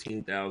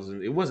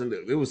 13,000. It wasn't.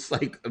 It was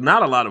like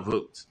not a lot of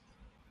votes,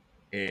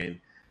 and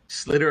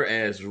slid her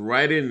ass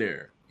right in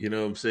there. You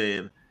know what I'm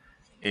saying?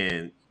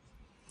 And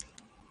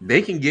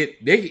they can get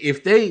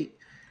if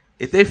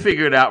they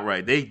figure it out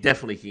right, they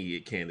definitely can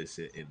get Candace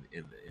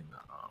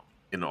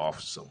in the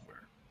office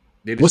somewhere.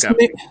 They just got to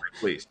pick the right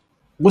place.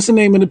 What's the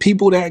name of the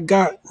people that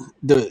got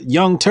the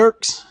Young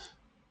Turks?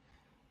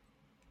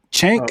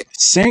 Sink?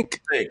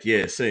 Sink,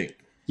 yeah, Sink.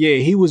 Yeah,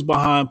 he was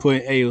behind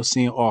putting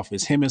AOC in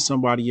office. Him and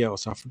somebody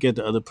else. I forget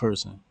the other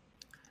person.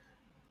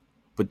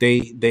 But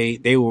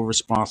they were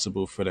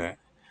responsible for that.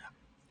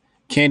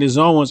 Candace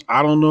Owens,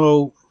 I don't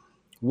know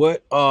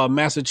what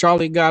Master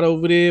Charlie got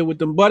over there with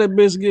them butter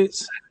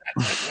biscuits.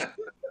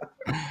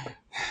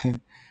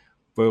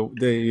 But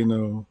they,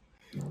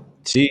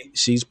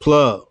 she's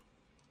plugged.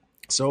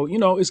 So,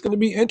 it's going to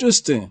be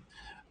interesting,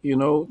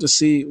 to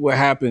see what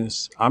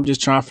happens. I'm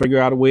just trying to figure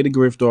out a way to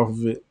grift off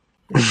of it.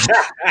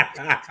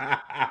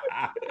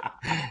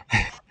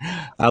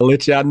 I'll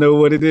let y'all know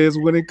what it is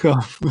when it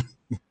comes.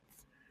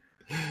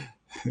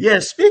 Yeah,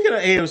 speaking of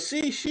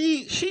AOC,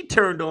 she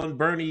turned on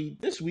Bernie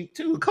this week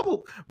too.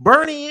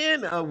 Bernie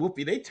and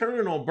Whoopi, they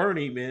turned on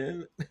Bernie,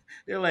 man.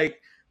 They're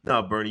like,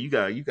 no, Bernie, you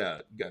got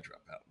drop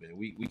out, man.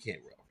 We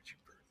can't rock with you,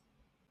 Bernie.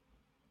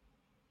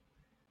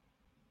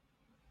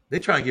 They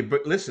try to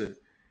get listen.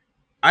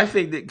 I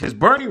think that because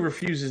Bernie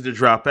refuses to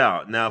drop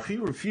out. Now, if he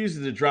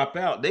refuses to drop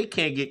out, they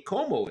can't get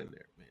Cuomo in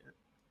there, man.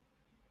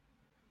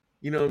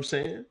 You know what I'm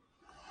saying?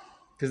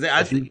 Because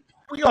I think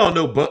we all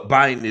know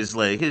Biden is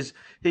like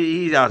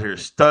he's out here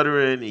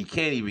stuttering. He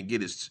can't even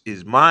get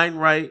his mind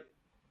right.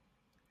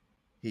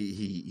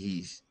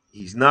 He's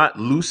not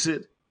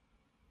lucid.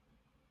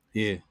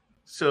 Yeah.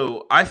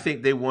 So I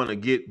think they want to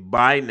get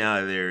Biden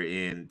out of there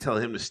and tell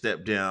him to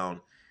step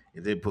down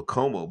and then put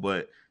Cuomo.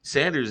 But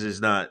Sanders is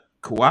not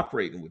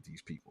cooperating with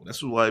these people.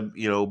 That's why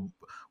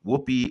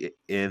Whoopi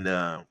and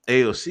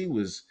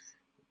AOC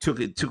took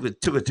it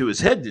to his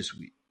head this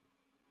week.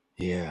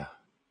 Yeah.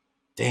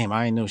 Damn,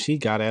 I didn't know she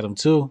got at him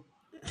too.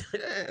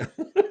 Yeah.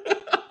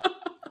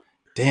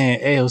 Damn,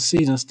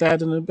 AOC done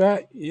stabbed in the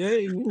back.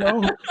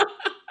 Yeah,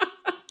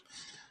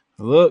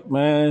 Look,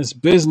 man, it's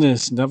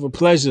business, never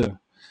pleasure.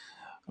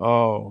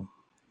 Oh,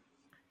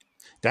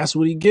 that's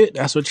what he get.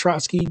 That's what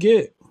Trotsky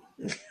get.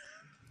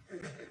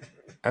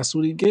 That's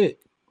what he get.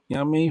 You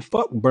know what I mean?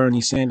 Fuck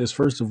Bernie Sanders,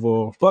 first of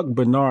all. Fuck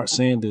Bernard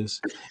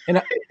Sanders.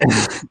 And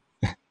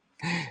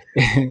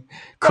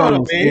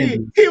no,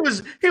 man, he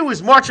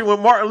was marching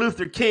with Martin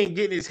Luther King,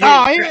 getting his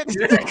head.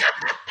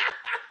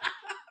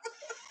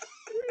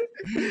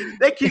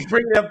 They keep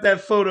bringing up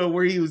that photo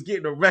where he was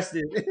getting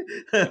arrested.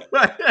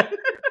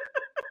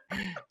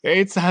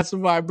 Every time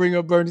somebody bring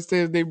up Bernie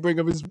Sanders, they bring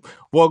up his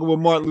walking with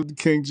Martin Luther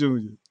King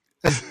Jr.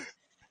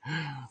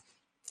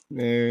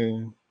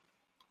 Man,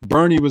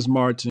 Bernie was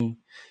marching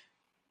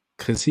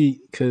because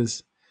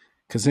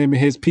him and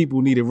his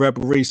people needed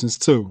reparations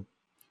too.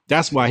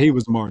 That's why he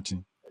was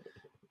marching.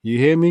 You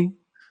hear me?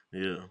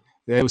 Yeah.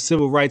 That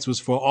civil rights was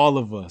for all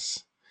of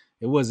us.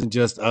 It wasn't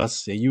just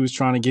us. And you was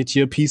trying to get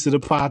you a piece of the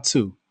pie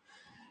too.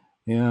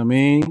 You know what I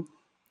mean?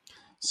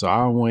 So I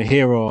don't want to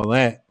hear all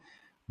that.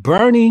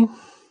 Bernie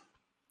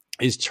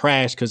is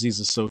trash because he's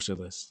a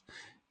socialist.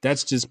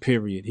 That's just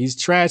period. He's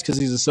trash because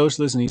he's a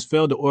socialist and he's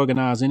failed to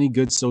organize any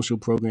good social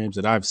programs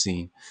that I've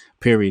seen,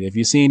 period. If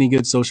you see any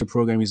good social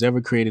program he's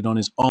ever created on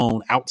his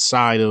own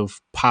outside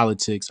of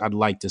politics, I'd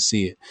like to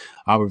see it.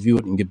 I'll review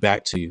it and get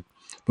back to you.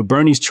 But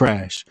Bernie's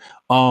trash.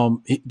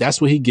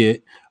 That's what he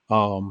get.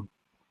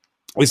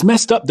 It's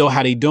messed up, though,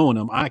 how they doing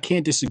him. I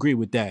can't disagree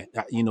with that.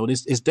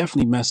 This it's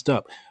definitely messed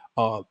up.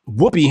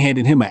 Whoopi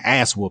handed him an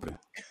ass whooping.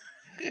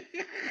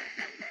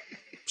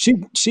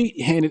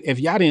 She handed, if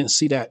y'all didn't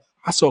see that,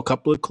 I saw a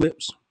couple of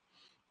clips.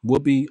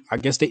 Whoopi, I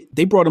guess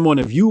they brought him on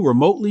a View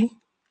remotely.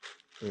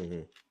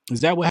 Mm-hmm.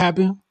 Is that what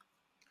happened?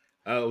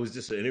 It was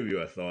just an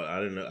interview, I thought. I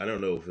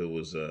don't know if it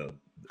was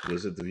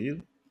it The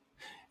View?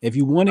 If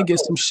you want to get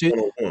some shit,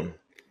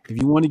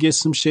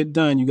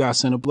 done, you gotta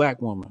send a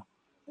black woman.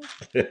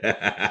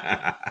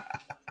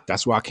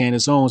 That's why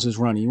Candace Owens is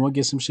running. You want to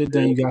get some shit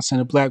done, you gotta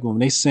send a black woman.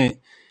 They sent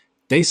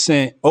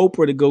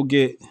Oprah to go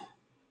get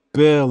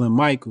Bill and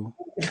Michael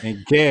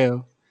and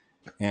Gail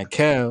and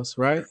Kels,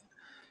 right?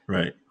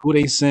 Right. Who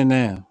they send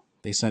now?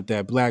 They sent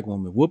that black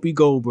woman, Whoopi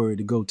Goldberg,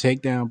 to go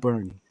take down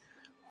Bernie.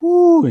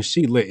 Woo, and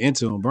she lit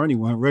into him. Bernie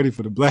wasn't ready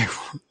for the black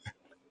woman.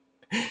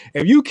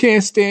 If you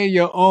can't stand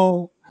your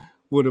own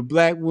with a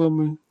black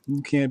woman,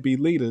 you can't be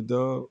leader,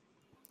 dog.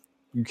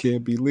 You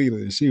can't be leader.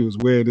 And she was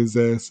wearing his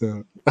ass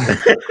out.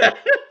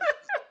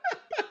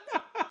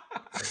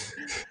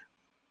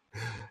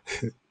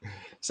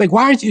 It's like,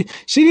 why aren't you?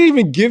 She didn't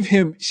even give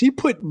him, she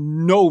put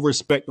no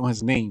respect on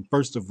his name,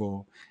 first of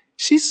all.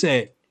 She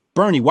said,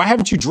 Bernie, why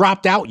haven't you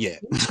dropped out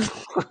yet?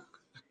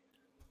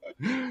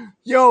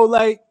 Yo,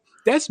 like,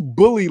 that's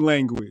bully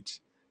language.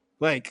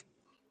 Like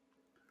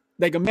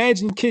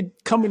imagine kid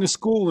coming to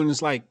school and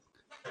it's like,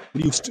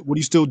 What are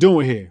you still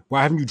doing here?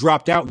 Why haven't you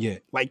dropped out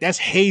yet? Like, that's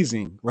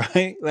hazing,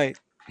 right? Like,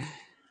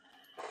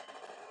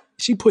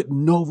 she put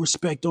no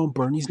respect on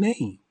Bernie's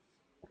name.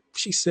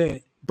 She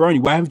said, Bernie,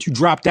 why haven't you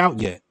dropped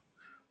out yet?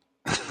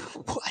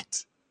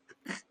 What?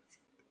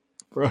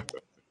 Bro.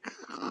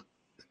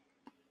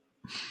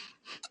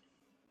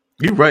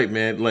 You're right,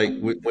 man. Like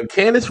when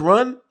Candace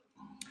run,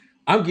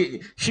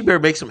 she better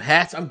make some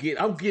hats. I'm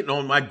getting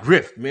on my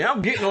grift, man.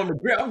 I'm getting on the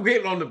grift. I'm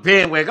getting on the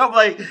bandwagon. I'm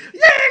like, yeah,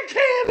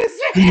 Candace,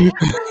 yeah.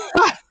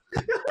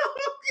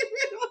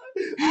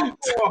 I'm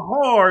going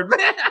hard,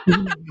 man.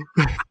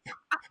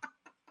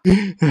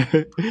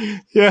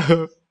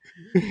 Yeah.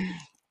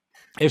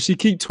 If she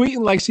keep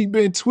tweeting like she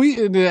been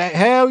tweeting,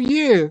 hell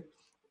yeah.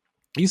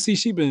 You see,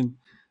 she been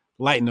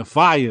lighting a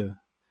fire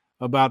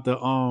about the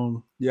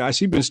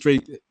she been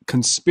straight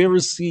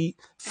conspiracy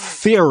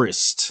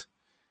theorist.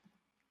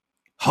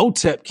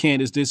 Hotep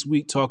Candace this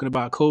week talking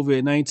about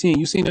COVID-19.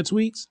 You seen her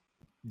tweets?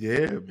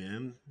 Yeah,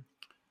 man.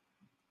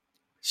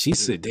 She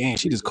said, damn,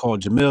 she just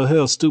called Jemele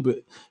Hill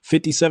stupid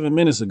 57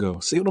 minutes ago.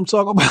 See what I'm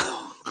talking about?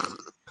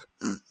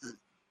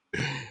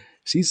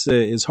 She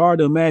said, it's hard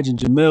to imagine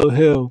Jemele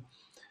Hill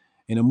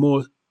in a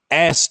more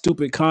ass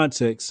stupid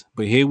context,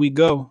 but here we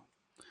go.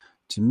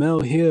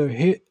 Jemele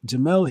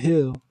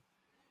Hill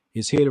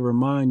is here to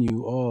remind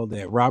you all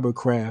that Robert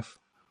Kraft,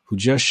 who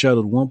just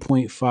shuttled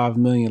 1.5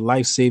 million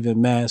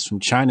life-saving masks from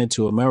China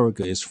to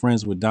America, is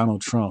friends with Donald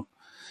Trump.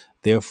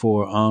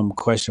 Therefore,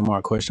 question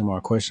mark.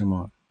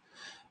 Jemele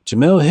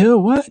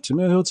Hill, what?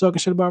 Jemele Hill talking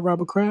shit about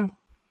Robert Kraft?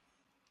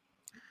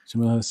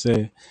 Jemele Hill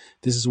said,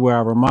 this is where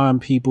I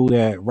remind people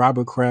that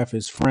Robert Kraft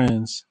is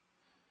friends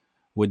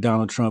with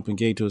Donald Trump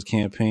engaged to his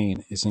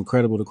campaign. It's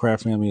incredible the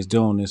Kraft family is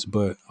doing this,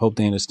 but hope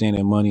they understand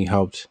that money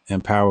helped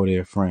empower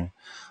their friend.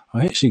 Oh,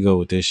 here she go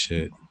with this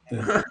shit.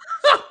 I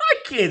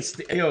can't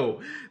stand. Yo,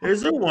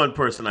 there's the one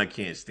person I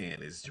can't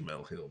stand is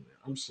Jemele Hill, man.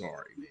 I'm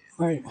sorry, man.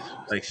 Right.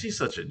 Like, she's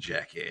such a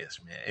jackass,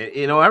 man.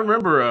 And, I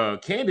remember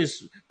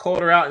Candace called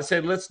her out and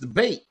said, let's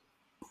debate.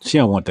 She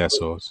don't want that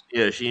sauce.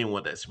 Yeah, she didn't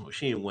want that smoke.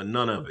 She didn't want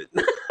none of it.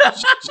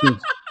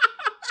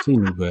 She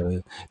knew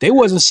better. They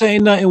wasn't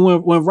saying nothing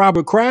when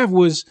Robert Kraft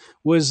was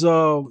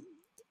out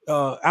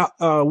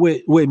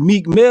with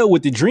Meek Mill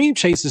with the Dream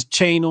Chasers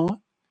chain on,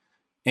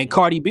 and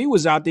Cardi B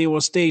was out there on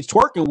stage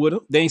twerking with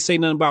him. They ain't say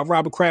nothing about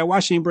Robert Kraft. Why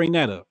she didn't bring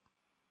that up?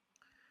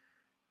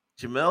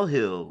 Jemele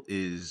Hill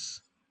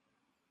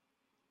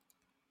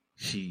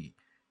she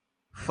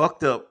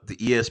fucked up the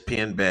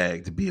ESPN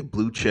bag to be a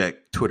blue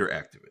check Twitter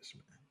activist,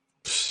 man.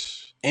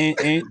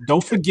 And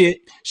don't forget,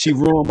 she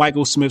ruined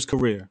Michael Smith's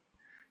career.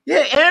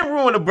 Yeah, and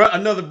ruined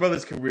another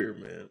brother's career,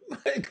 man.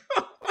 Like,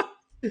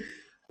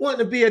 wanting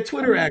to be a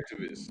Twitter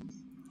activist.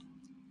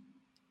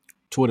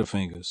 Twitter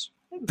fingers.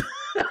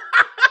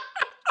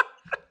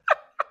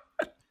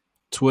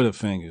 Twitter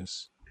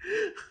fingers.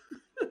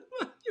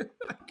 I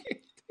can't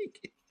take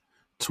it.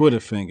 Twitter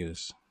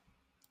fingers.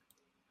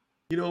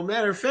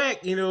 Matter of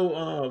fact,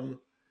 even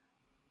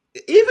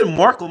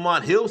Mark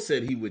Lamont Hill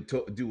said he would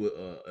do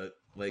a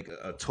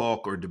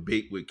talk or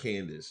debate with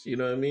Candace. You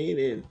know what I mean?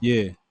 And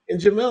yeah. And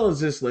Jemele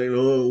is just like, oh,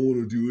 I don't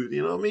want to do it.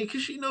 You know what I mean?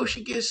 Because she knows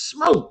she gets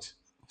smoked.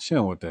 She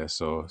don't want that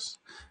sauce.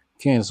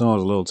 Candace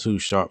Owens a little too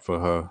sharp for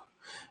her.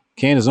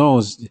 Candace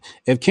Owens,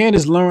 if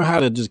Candace learned how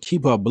to just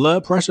keep her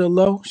blood pressure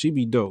low, she'd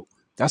be dope.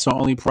 That's her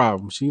only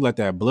problem. She let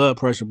that blood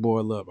pressure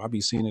boil up. I be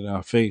seeing it in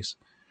her face.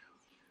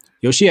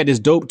 Yo, she had this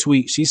dope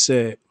tweet. She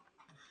said,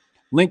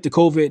 link to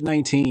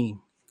COVID-19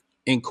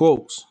 in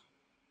quotes.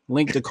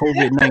 Link to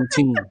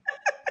COVID-19.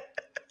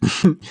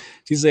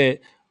 She said,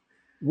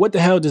 what the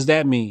hell does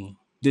that mean?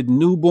 Did the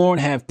newborn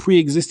have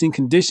pre-existing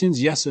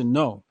conditions? Yes or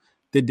no?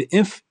 Did the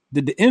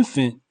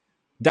infant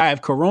die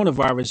of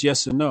coronavirus?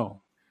 Yes or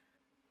no?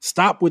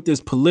 Stop with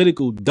this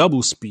political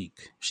doublespeak.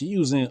 She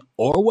using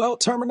Orwell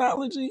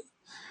terminology.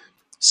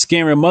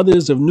 Scaring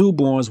mothers of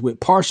newborns with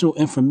partial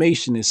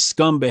information is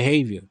scum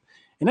behavior.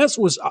 And that's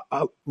what's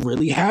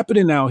really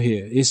happening out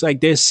here. It's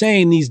like they're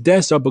saying these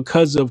deaths are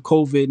because of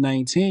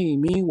COVID-19.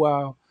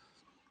 Meanwhile,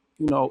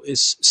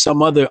 it's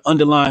some other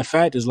underlying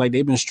factors, like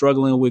they've been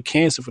struggling with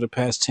cancer for the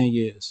past 10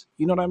 years.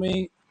 You know what I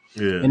mean?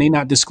 Yeah. And they're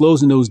not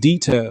disclosing those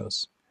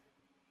details.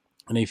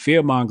 And they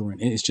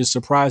fear-mongering. And it's just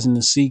surprising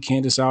to see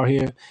Candace out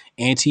here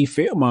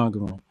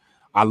anti-fear-mongering.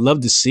 I love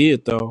to see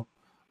it, though.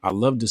 I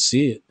love to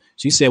see it.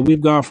 She said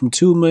we've gone from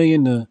 2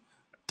 million to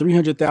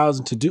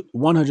 300,000 to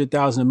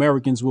 100,000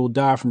 Americans will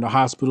die from the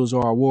hospitals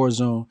or a war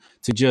zone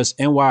to just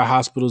NY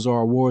hospitals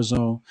or a war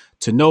zone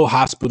to no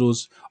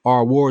hospitals or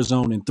a war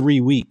zone in 3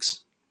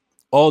 weeks.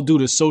 All due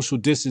to social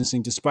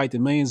distancing, despite the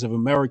millions of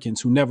Americans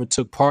who never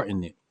took part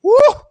in it. Woo!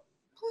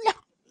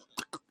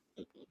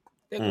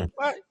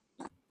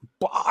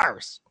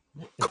 Bars.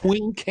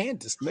 Queen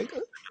Candace, nigga.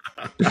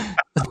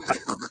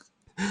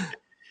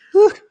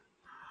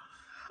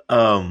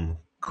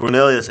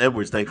 Cornelius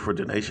Edwards, thank you for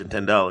donation,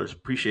 $10.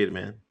 Appreciate it,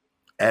 man.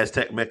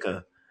 Aztec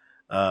Mecca,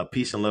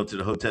 peace and love to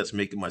the Hoteps,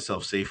 making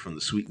myself safe from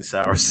the sweet and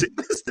sour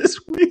sickness this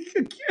week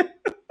again.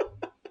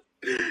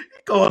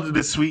 called it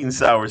the sweet and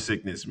sour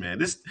sickness, man.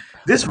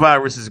 This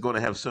virus is going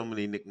to have so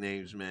many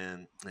nicknames,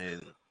 man.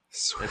 And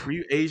for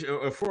you Asian,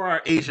 or for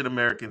our Asian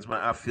Americans,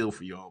 man, I feel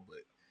for y'all, but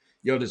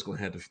y'all just going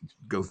to have to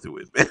go through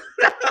it, man.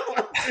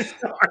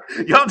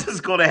 Y'all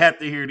just going to have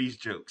to hear these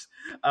jokes.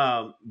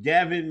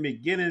 Gavin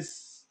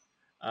McGinnis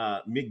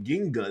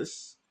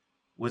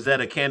was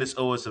at a Candace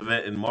Owens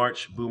event in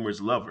March.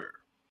 Boomers love her.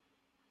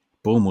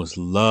 Boomers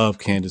love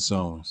Candace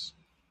Owens.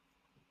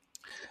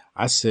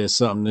 I said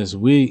something this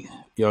week,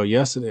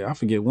 yesterday. I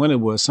forget when it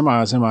was. Somebody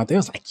was out there. I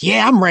was like,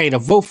 yeah, I'm ready to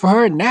vote for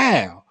her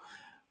now.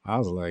 I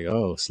was like,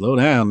 oh, slow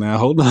down now.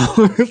 Hold on.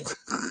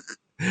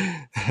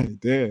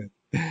 Damn.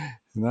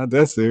 Not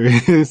that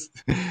serious.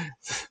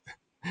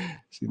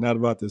 She's not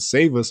about to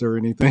save us or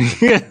anything.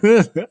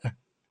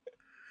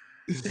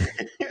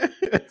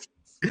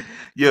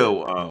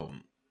 Yo,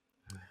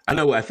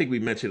 I think we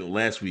mentioned it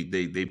last week.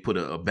 They put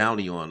a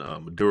bounty on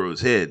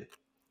Maduro's head.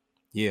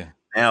 Yeah.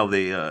 Now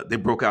they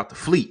broke out the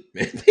fleet.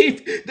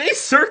 they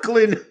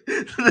circling.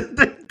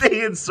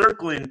 They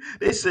encircling.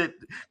 They said,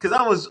 because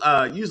I was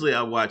usually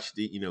I watch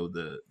the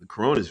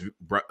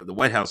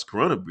White House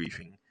Corona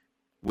briefing,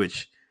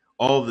 which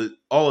all of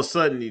a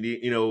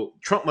sudden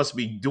Trump must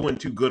be doing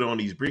too good on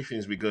these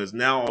briefings, because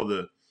now all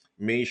the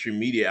mainstream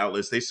media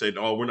outlets, they said,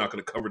 oh, we're not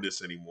going to cover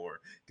this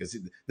anymore because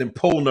them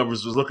poll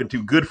numbers was looking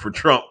too good for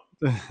Trump.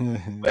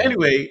 But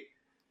anyway,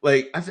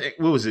 like, I think,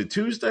 what was it,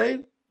 Tuesday?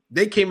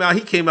 He came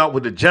out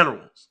with the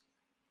generals.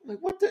 I'm like,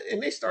 what the?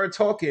 And they started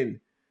talking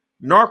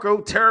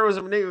narco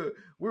terrorism.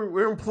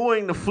 We're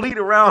employing the fleet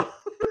around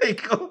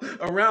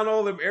around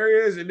all them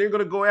areas, and they're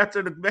going to go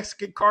after the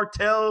Mexican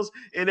cartels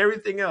and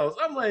everything else.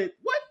 I'm like,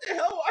 what the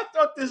hell? I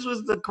thought this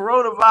was the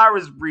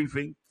coronavirus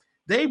briefing.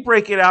 They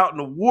break it out in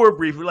the war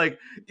briefing. Like,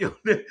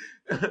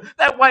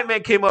 that white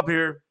man came up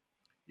here.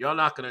 Y'all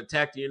not going to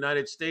attack the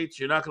United States.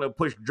 You're not going to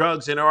push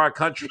drugs into our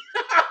country.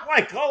 I'm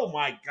like, oh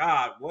my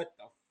God, what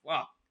the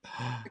fuck?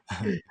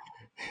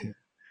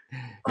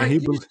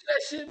 Like,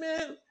 that shit,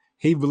 man.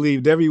 He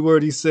believed every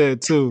word he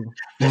said too.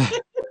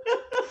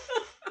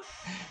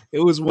 It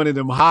was one of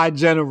them high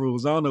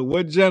generals. I don't know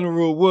what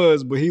general it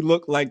was, but he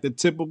looked like the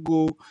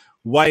typical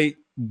white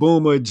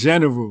boomer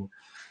general.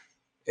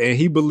 And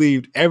he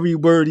believed every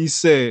word he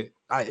said.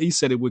 He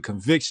said it with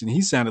conviction.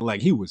 He sounded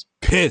like he was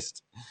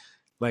pissed.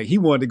 Like he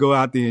wanted to go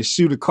out there and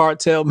shoot a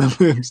cartel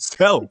member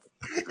himself.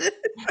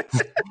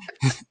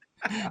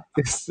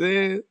 He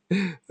said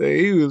that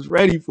he was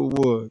ready for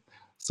war.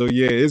 So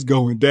yeah, it's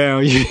going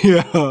down.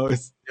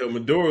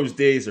 Maduro's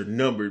days are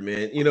numbered,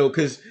 man.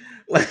 Because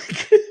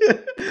like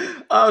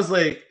I was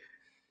like,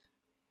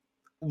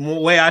 the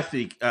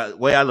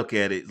way I look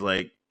at it,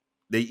 like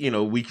they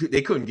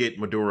couldn't get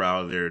Maduro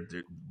out of there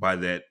by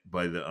the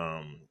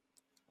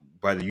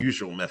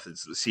usual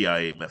methods, the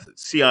CIA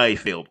methods. CIA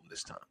failed them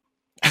this time.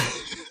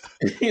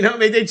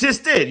 They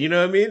just did.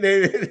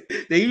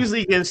 They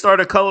usually can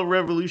start a color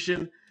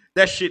revolution.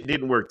 That shit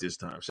didn't work this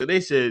time. So they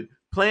said,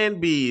 plan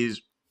B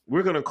is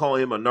we're going to call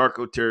him a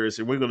narco terrorist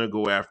and we're going to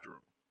go after him.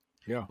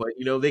 Yeah. But,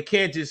 they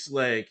can't just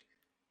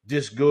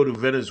go to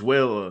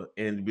Venezuela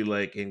and be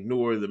like,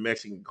 ignore the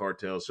Mexican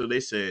cartel. So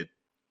they said,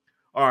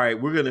 all right,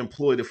 we're going to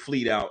employ the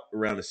fleet out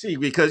around the sea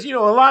because, a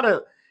lot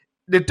of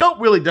the dope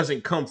really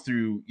doesn't come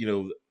through,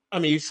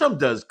 some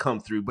does come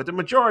through, but the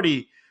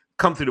majority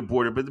come through the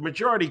border, but the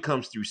majority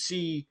comes through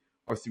sea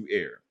or through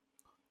air.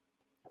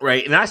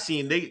 Right. And I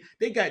seen they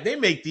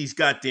make these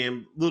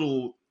goddamn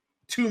little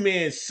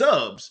 2-man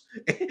subs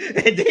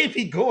and they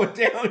be going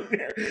down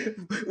there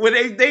when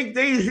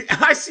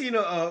I seen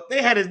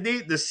they had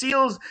the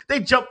SEALs, they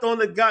jumped on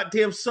the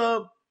goddamn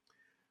sub,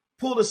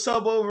 pulled the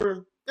sub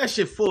over, that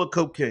shit full of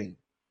cocaine.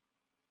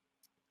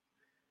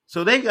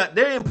 So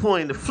they're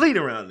employing the fleet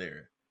around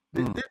there.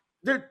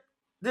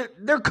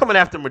 They're coming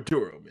after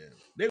Maduro, man.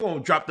 They're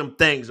gonna drop them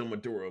things on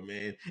Maduro,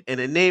 man, in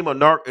the name of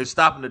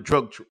stopping the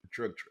drug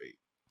trade.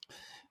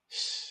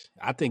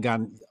 I think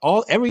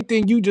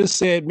everything you just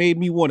said made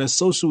me want to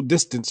social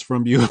distance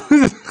from you.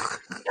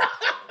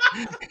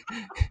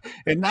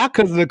 And not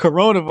because of the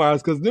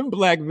coronavirus, because them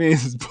black men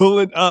is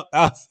pulling up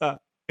outside.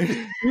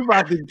 You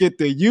about to get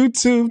the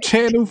YouTube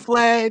channel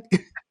flag.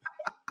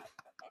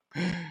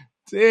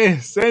 Yeah,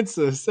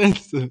 censor.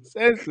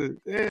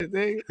 Yeah,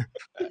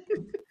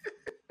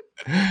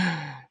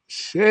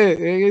 shit,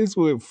 it's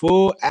with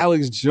full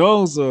Alex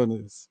Jones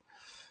on us.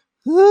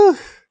 Whew.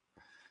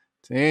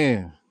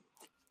 Damn.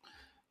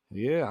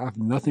 Yeah, I have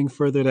nothing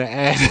further to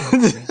add.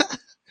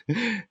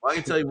 Well, I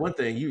can tell you one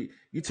thing. You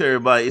tell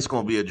everybody it's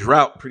going to be a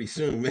drought pretty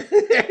soon, man.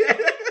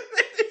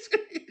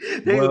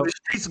 The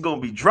streets are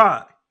going to be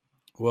dry.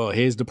 Well,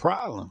 here's the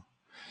problem.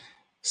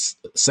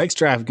 Sex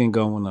trafficking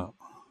going up.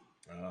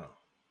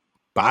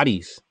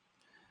 Bodies.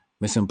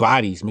 Missing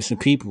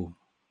people.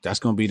 That's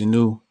going to be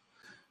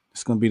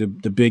it's going to be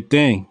the big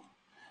thing.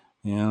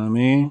 You know what I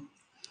mean?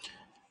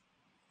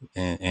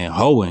 And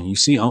hoeing. You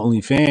see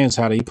OnlyFans,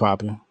 how they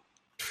popping.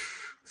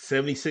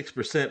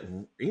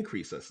 76%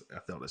 increase, I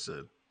thought I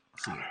said.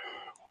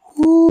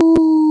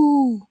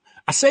 Ooh.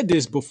 I said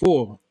this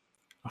before.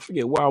 I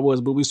forget where I was,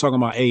 but we was talking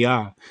about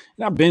AI.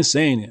 And I've been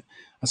saying it.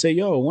 I say,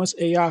 yo, once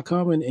AI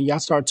come and y'all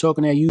start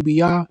talking at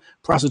UBI,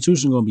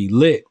 prostitution gonna be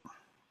lit.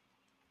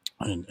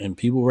 And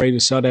people ready to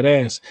sell that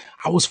ass.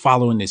 I was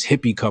following this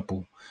hippie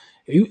couple.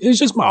 It's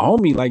just my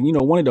homie, like,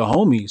 one of the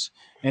homies.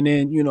 And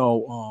then,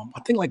 I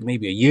think like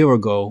maybe a year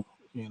ago,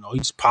 he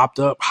just popped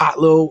up, hot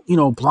little,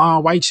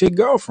 blonde white chick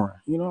girlfriend.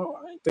 I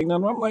ain't think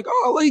nothing. I'm like,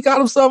 oh, look, he got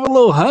himself a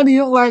little honey.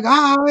 I'm like,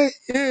 all right,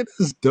 yeah, this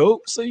is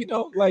dope. So,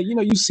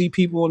 you see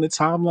people on the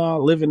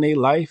timeline living their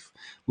life,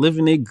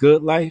 living their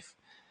good life.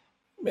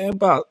 Man,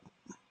 about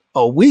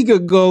a week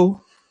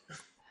ago,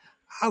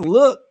 I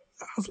was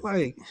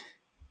like,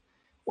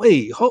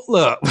 wait, hold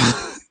up.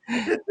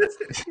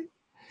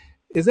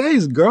 Is that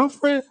his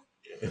girlfriend?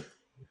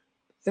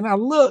 And I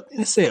looked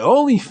and it said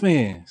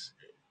OnlyFans.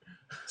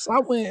 So I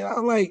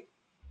was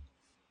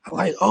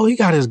like, oh, he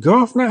got his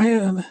girlfriend out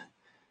here. And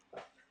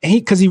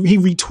because he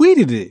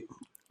retweeted it.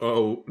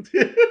 Oh,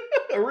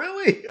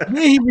 really?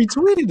 Yeah, he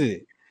retweeted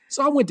it.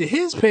 So I went to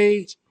his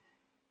page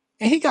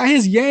and he got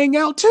his yang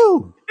out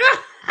too.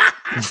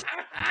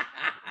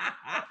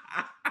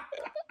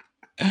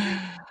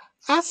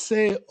 I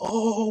said,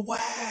 oh,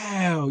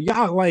 wow.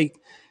 Y'all like,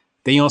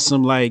 they on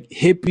some like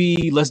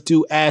hippie, let's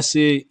do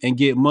acid and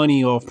get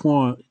money off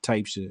porn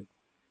type shit.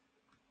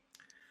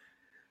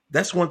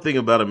 That's one thing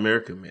about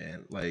America,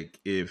 man. Like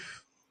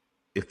if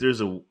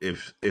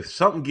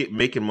something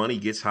making money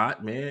gets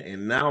hot, man,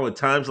 and now at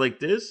times like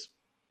this,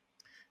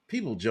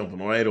 people jumping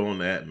right on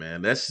that,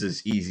 man. That's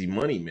just easy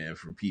money, man,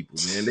 for people,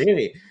 man.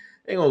 They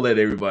ain't gonna let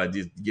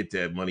everybody just get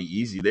that money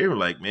easy. They were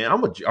like, man,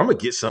 I'm gonna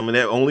get some of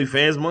that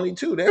OnlyFans money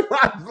too. They're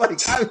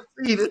like, I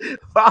see it. You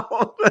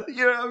know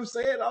what I'm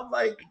saying? I'm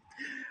like,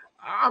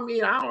 I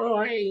mean, I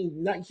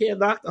don't know. Can't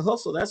knock the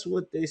hustle. That's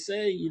what they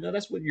say.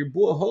 That's what your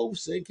boy Hov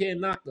said.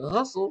 Can't knock the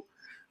hustle.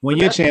 When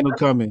your channel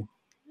coming?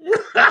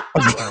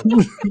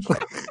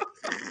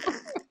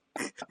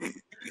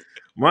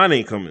 Mine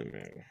ain't coming,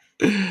 man.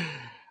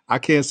 I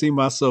can't see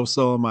myself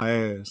sewing my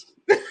ass.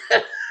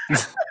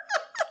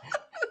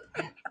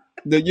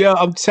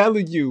 I'm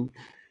telling you,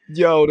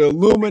 the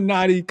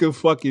Illuminati could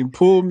fucking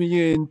pull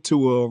me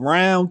into a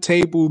round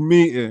table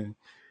meeting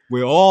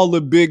with all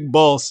the big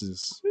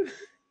bosses.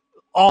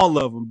 All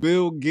of them.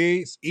 Bill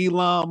Gates,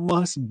 Elon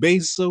Musk,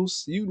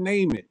 Bezos, you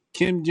name it.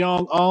 Kim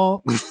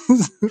Jong-un,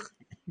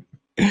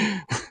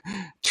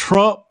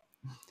 Trump.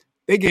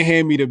 They can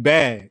hand me the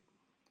bag.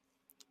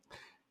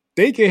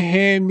 They can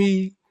hand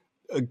me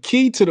a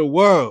key to the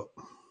world.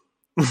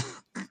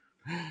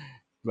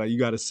 Like, you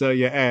got to sell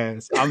your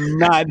ass. I'm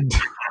not.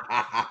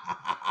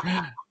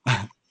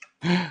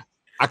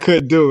 I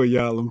couldn't do it,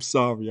 y'all. I'm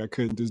sorry. I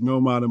couldn't. There's no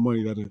amount of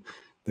money that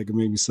could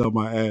make me sell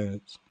my ass.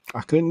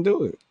 I couldn't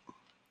do it.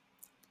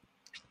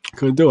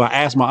 Couldn't do it.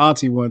 I asked my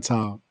auntie one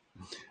time.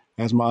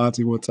 I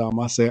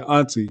said,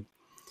 Auntie,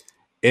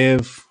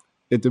 if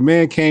the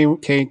man came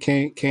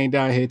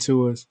down here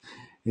to us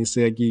and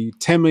said, give you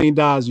 $10 million,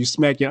 you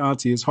smack your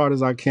auntie as hard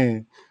as I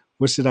can,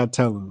 what should I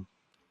tell him?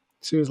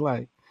 She was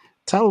like,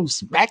 tell him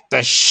smack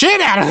the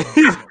shit out of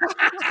him.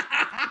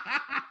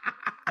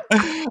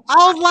 I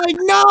was like,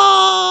 no,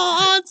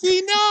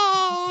 auntie,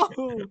 no.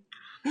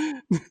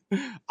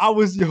 I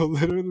was,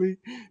 literally,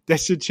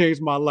 that shit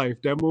changed my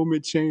life. That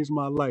moment changed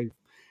my life.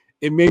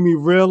 It made me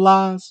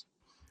realize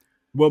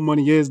what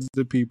money is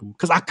to people.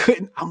 Because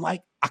I'm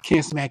like, I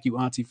can't smack you,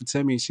 auntie, for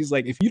 10 million. She's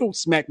like, if you don't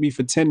smack me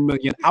for 10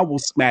 million, I will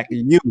smack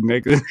you,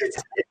 nigga.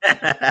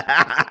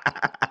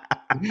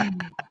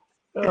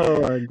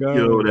 Oh my God.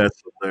 Yo,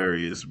 that's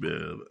hilarious,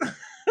 man.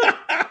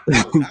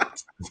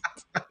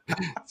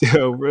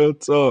 Yo, real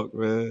talk,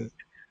 man.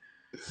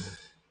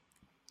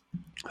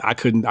 I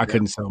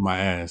couldn't sell my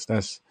ass.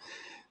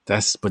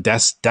 That's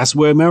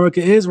where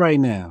America is right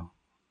now.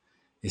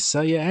 It's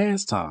sell your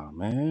ass time,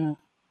 man.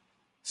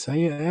 Sell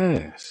your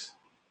ass.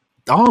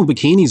 Thong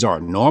bikinis are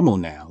normal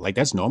now. Like,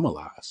 that's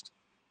normalized.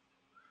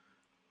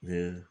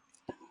 Yeah.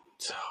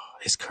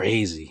 It's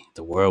crazy,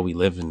 the world we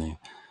live in.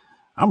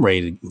 I'm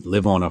ready to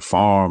live on a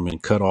farm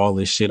and cut all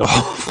this shit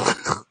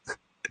off.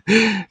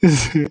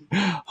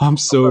 I'm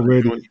so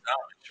ready.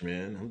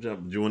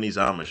 I'm joining these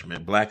Amish,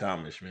 man. Black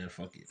Amish, man.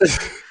 Fuck it.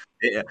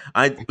 Yeah,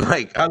 I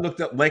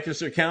looked up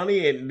Lancaster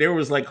County and there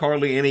was like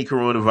hardly any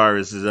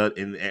coronaviruses out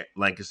in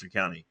Lancaster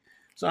County.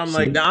 So I'm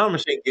like, the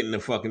Amish ain't getting the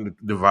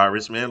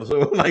virus, man.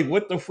 So I'm like,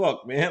 what the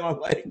fuck, man? I'm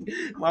like,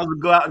 might as well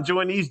go out and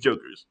join these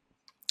jokers.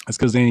 That's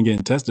because they ain't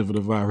getting tested for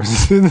the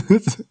virus.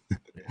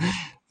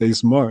 They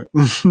smart.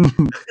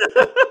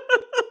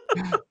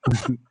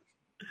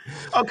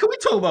 Oh, can we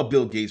talk about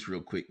Bill Gates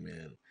real quick,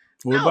 man?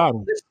 What about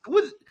him?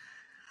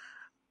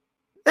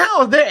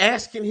 Now they're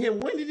asking him,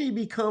 when did he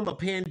become a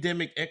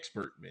pandemic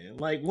expert, man?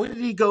 Like, when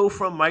did he go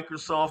from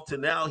Microsoft to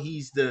now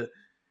he's the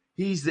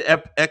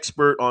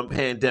expert on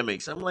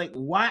pandemics? I'm like,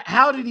 why?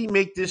 How did he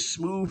make this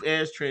smooth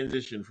ass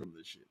transition from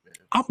this shit, man?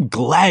 I'm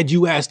glad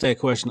you asked that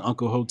question,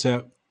 Uncle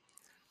Hotep,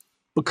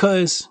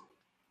 because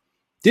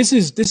this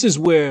is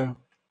where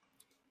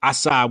I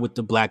side with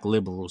the black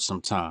liberals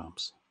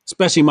sometimes,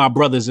 especially my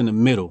brothers in the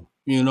middle.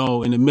 In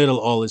the middle,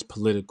 all is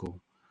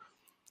political,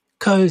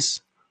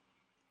 because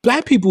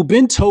Black people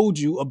been told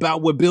you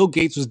about what Bill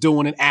Gates was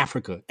doing in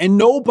Africa, and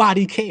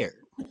nobody cared.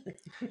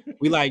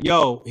 We like,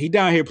 yo, he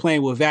down here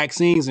playing with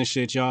vaccines and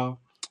shit, y'all.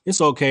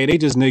 It's okay. They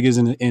just niggas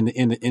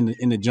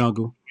in the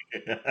jungle.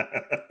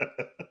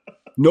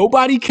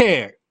 Nobody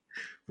cared.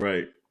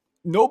 Right.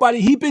 Nobody.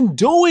 He been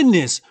doing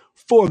this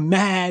for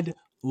mad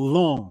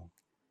long.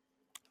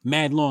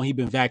 Mad long. He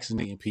been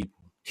vaccinating people.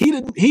 He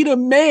the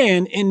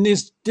man in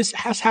this.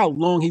 That's how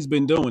long he's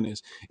been doing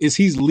this. Is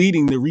he's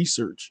leading the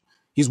research.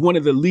 He's one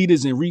of the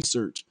leaders in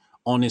research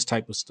on this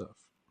type of stuff.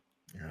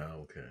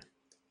 Oh, okay.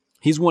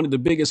 He's one of the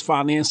biggest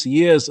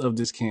financiers of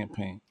this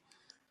campaign.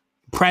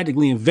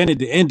 Practically invented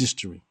the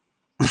industry.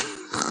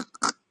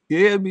 You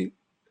hear me?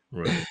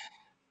 Right.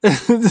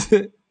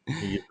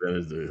 He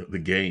invented the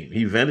game.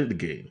 He invented the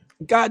game.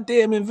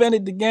 Goddamn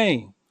invented the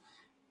game.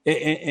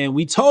 And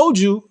we told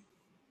you,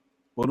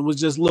 when it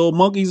was just little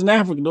monkeys in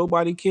Africa,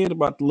 nobody cared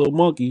about the little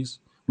monkeys.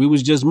 We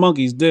was just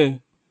monkeys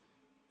then.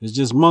 It's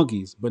just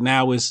monkeys. But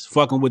now it's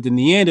fucking with the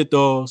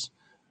Neanderthals.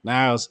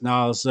 Now all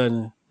of a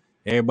sudden,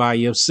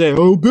 everybody upset.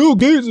 Oh, Bill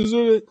Gates is in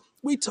it.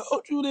 We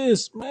told you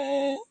this,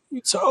 man. We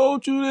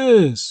told you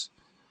this.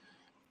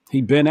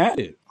 He been at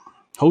it.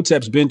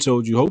 Hotep's been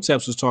told you.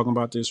 Hotep's was talking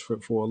about this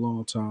for a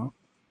long time.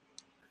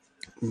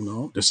 You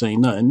know, this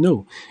ain't nothing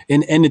new.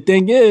 And the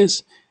thing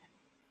is,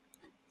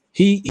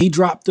 he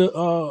dropped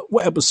the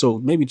what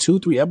episode? Maybe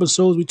 2-3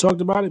 episodes we talked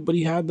about it, but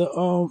he had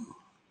the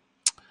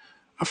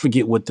I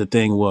forget what the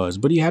thing was,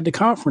 but he had the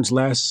conference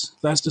last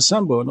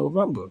December or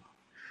November.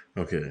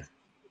 Okay.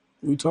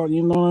 We talked,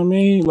 you know what I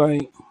mean?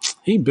 Like,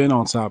 he been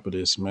on top of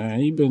this, man.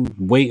 He been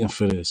waiting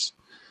for this.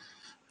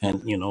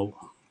 And, you know,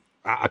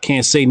 I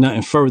can't say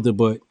nothing further,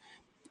 but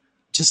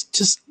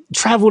just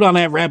travel down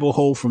that rabbit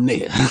hole from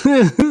there.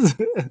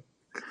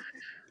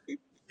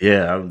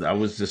 Yeah, I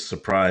was just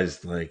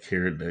surprised, like,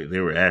 here they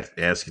were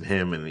asking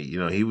him, and, you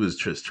know, he was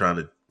just trying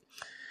to,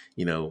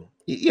 you know,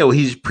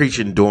 he's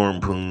preaching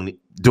doom porn.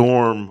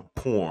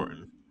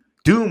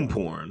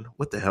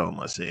 What the hell am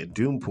I saying?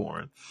 Doom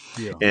porn.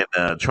 Yeah.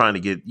 And trying to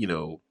get, you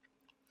know,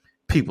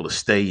 people to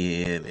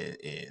stay in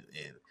and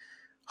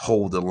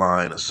hold the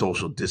line of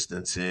social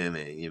distancing,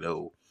 and you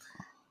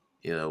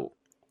know,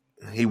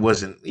 he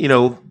wasn't, you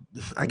know,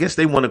 I guess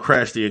they want to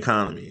crash the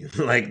economy,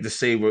 like to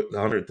save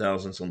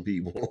 100,000 some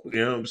people.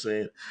 You know what I'm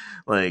saying?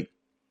 Like,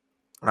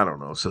 I don't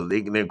know. So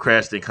they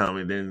crash the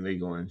economy, then they're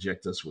going to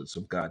inject us with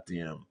some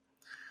goddamn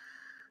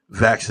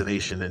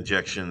vaccination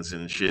injections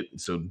and shit.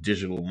 So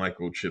digital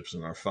microchips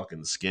in our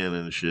fucking skin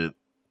and shit.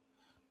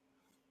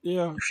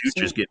 Yeah. The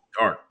future's getting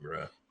dark,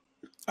 bro.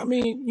 I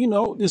mean, you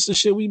know, this is the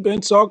shit we've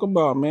been talking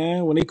about,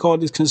 man. When they call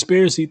these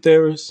conspiracy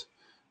theorists,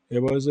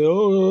 everybody say,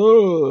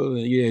 oh,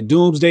 yeah,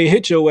 doomsday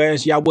hit your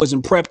ass. Y'all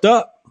wasn't prepped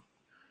up.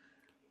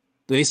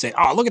 They say,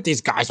 oh, look at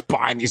these guys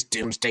buying these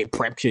doomsday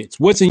prep kits.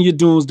 What's in your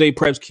doomsday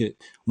prep kit?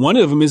 One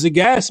of them is a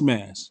gas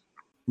mask.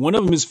 One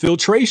of them is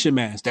filtration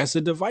mask. That's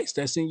a device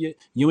that's in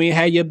you ain't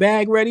had your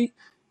bag ready.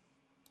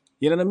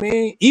 You know what I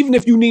mean? Even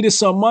if you needed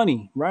some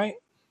money, right?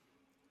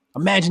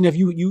 Imagine if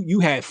you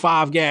had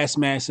 5 gas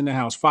masks in the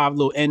house, 5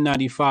 little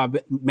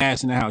N95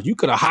 masks in the house. You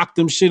could have hocked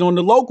them shit on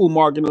the local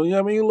market, you know what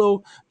I mean? A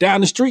little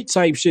down the street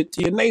type shit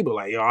to your neighbor.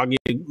 Like, yo, I'll get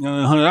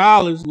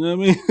 $100, you know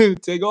what I mean?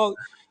 Take all,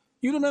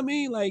 you know what I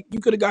mean? Like, you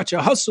could have got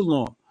your hustle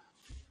on,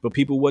 but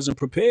people wasn't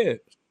prepared.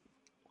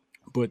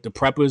 But the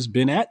preppers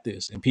been at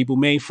this, and people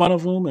made fun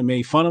of them and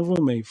made fun of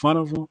them.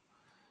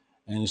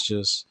 And it's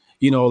just,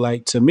 you know,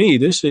 like, to me,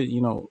 this shit, you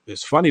know,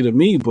 it's funny to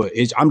me, but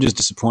I'm just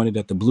disappointed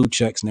that the blue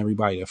checks and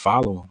everybody that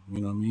follow them,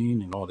 you know what I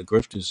mean? And all the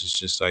grifters is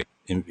just like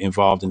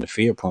involved in the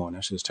fear porn.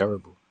 That's just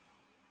terrible.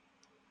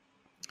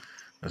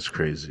 That's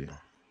crazy.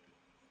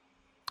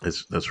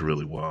 That's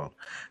really wild.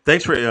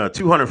 Thanks for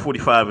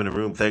 245 in the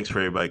room. Thanks for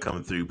everybody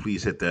coming through.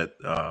 Please hit that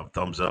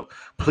thumbs up.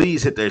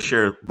 Please hit that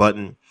share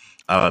button.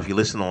 If you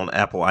listen on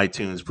Apple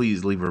iTunes,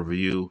 please leave a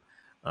review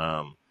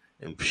and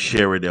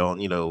share it on,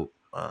 you know,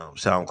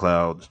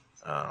 SoundCloud,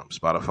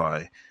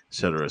 Spotify, et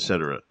cetera, et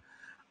cetera.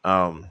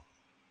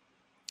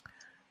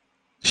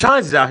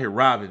 Shines is out here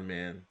robbing,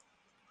 man.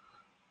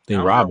 They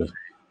robbing.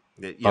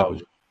 Yo.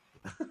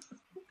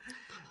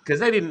 Because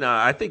they didn't,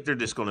 I think they're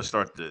just going to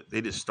start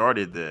they just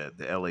started the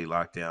LA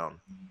lockdown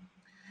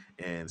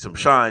and some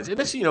Shines. And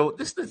this, you know,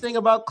 this is the thing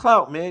about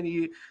clout, man.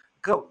 You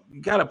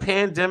got a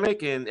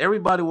pandemic and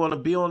everybody want to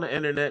be on the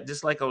internet,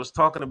 just like I was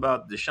talking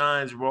about the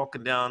Shines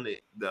walking down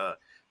the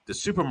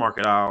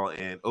supermarket aisle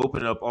and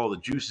opening up all the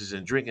juices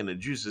and drinking the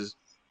juices.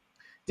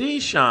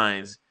 These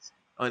Shines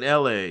on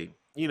LA,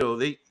 you know,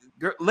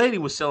 lady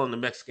was selling the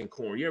Mexican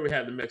corn. You ever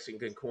had the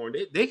Mexican corn?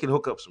 They can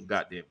hook up some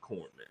goddamn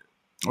corn,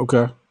 man.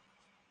 Okay.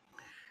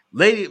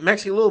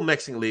 Little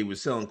Mexican lady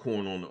was selling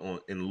corn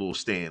in a little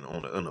stand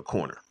on the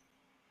corner.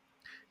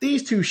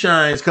 These two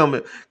Shines come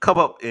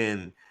up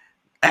and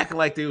acting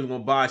like they was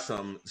gonna buy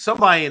something.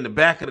 Somebody in the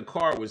back of the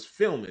car was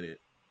filming it.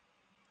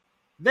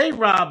 They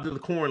robbed the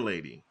corn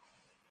lady.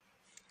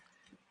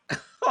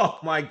 Oh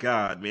my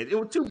God, man! It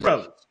were two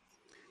brothers,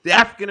 the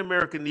African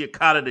American, the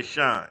Akata, the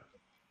Shine.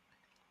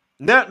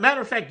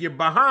 Matter of fact, you're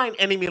behind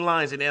enemy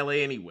lines in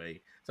LA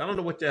anyway. So I don't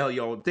know what the hell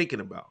y'all were thinking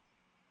about.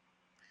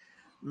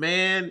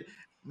 Man,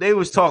 they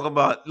was talking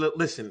about.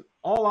 Listen,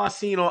 all I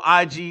seen on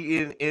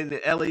IG in the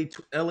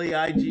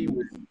LAIG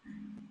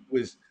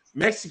was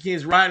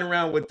Mexicans riding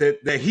around with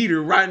the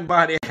heater riding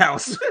by their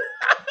house.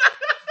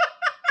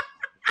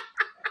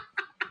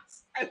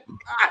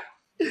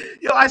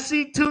 Yo, I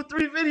see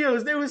 2-3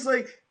 videos. They was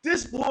like,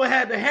 this boy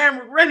had the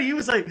hammer ready. He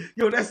was like,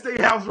 yo, that's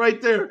their house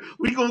right there.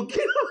 We gonna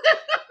kill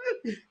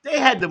him. They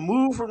had to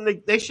move from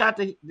they shot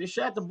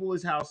the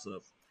boy's house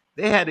up.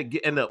 They had to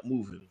end up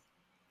moving.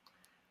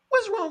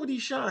 What's wrong with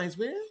these shines,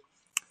 man?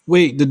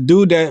 Wait, the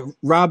dude that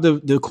robbed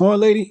the corn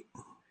lady?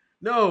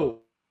 No.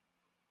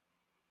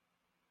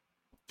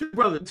 Two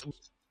brothers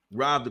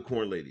robbed the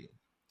corn lady.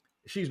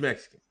 She's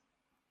Mexican.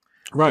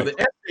 Right. So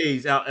the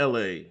essays out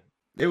LA,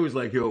 they was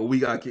like, yo, we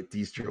gotta get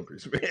these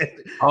jokers,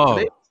 man. Oh.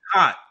 They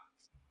hot.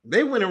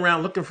 They went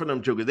around looking for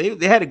them jokers.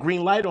 They had a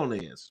green light on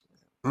their ass.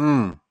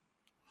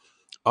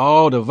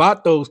 Oh, the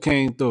Vatos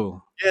came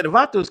through. Yeah, the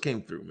Vatos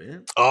came through,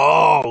 man.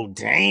 Oh,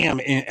 damn.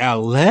 In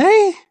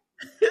LA?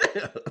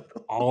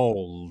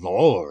 Oh,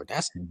 Lord.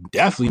 That's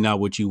definitely not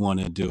what you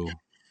want to do.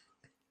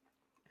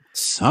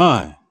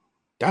 Son,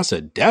 that's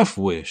a death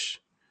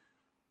wish.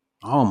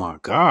 Oh, my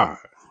God.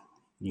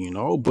 You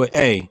know, but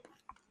hey,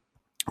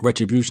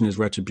 retribution is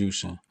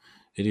retribution.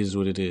 It is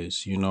what it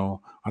is, you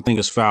know. I think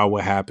it's foul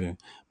what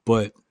happened.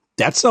 But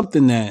that's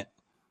something that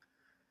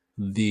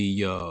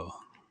the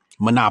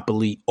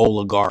monopoly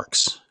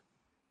oligarchs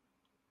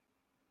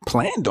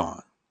planned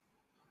on,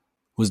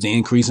 was the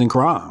increase in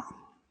crime.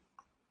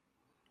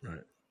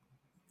 Right.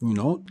 You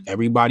know,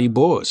 everybody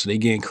bored, so they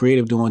getting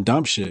creative doing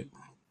dumb shit.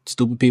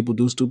 Stupid people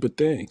do stupid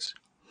things.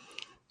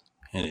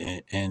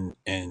 And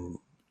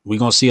we're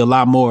gonna see a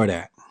lot more of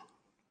that.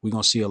 We're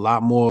gonna see a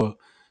lot more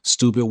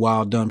stupid,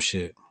 wild, dumb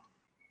shit.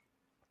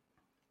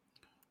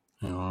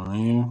 You know what I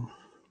mean?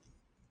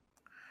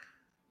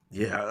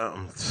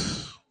 Yeah,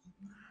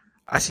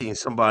 I seen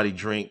somebody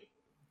drink.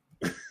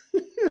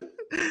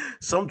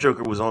 Some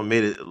joker was on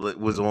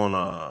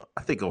I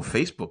think on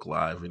Facebook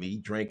Live, and he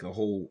drank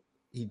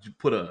he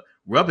put a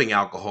rubbing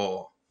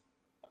alcohol.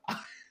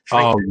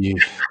 Oh yeah.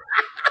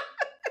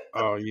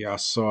 Oh yeah, I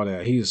saw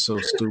that. He is so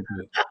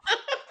stupid.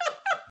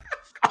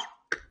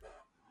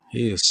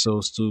 He is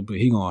so stupid.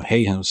 He gonna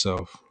hate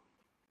himself.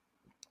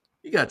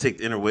 You gotta take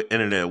the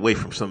internet away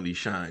from some of these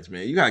shines,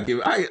 man. You gotta give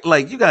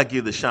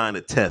the shine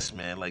a test,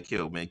 man. Like,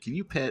 yo, man, can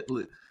you pass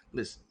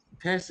this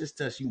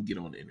test? You can get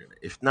on the internet.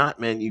 If not,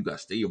 man, you gotta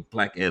stay your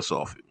black ass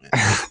off it, man.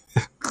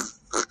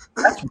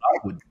 That's what I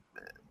would do,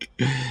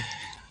 man.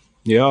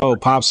 Yo,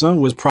 Pop Son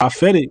was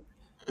prophetic,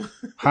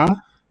 huh?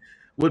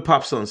 What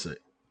Pop Son say?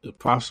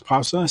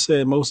 Pop Son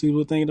said most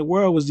people think the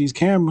world was these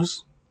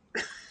cameras.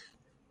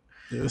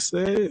 You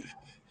said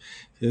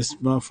this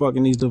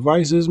motherfucking these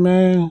devices,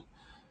 man.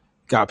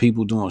 Got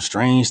people doing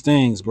strange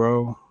things,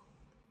 bro.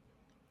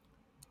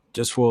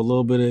 Just for a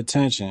little bit of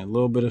attention, a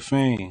little bit of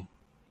fame.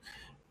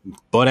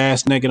 Butt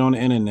ass naked on the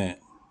internet.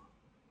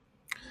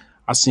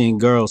 I seen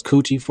girls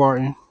coochie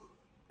farting.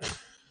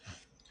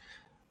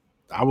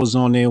 I was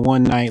on there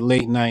one night,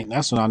 late night.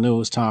 That's when I knew it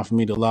was time for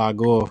me to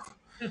log off.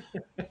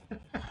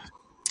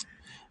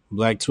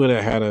 Black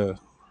Twitter had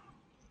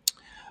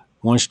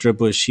one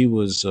stripper. She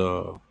was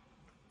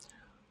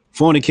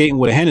fornicating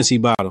with a Hennessy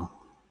bottle.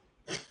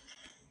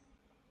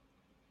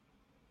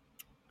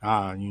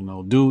 You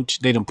know, dude,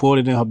 they done poured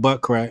it in her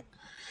butt crack.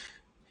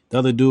 The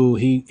other dude,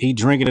 he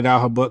drinking it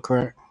out her butt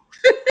crack.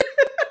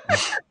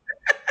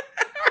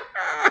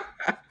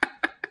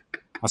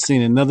 I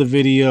seen another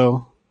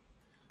video.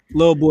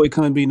 Little boy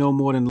couldn't be no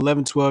more than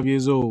 11, 12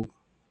 years old.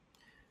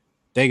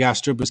 They got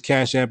strippers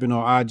cash apping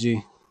on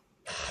IG.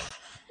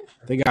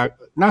 They got,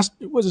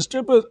 was it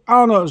strippers? I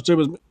don't know if it was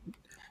strippers.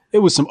 It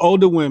was some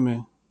older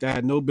women that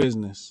had no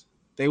business.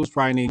 They was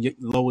probably in their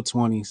lower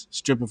 20s,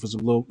 stripping for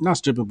some not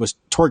stripping, but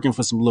twerking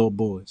for some little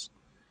boys.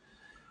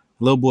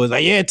 Little boys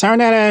like, yeah, turn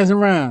that ass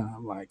around.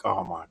 I'm like,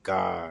 oh my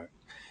God.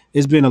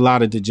 It's been a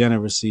lot of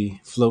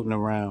degeneracy floating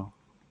around.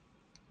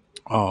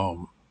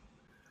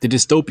 The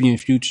dystopian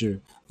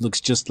future looks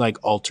just like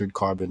Altered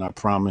Carbon, I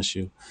promise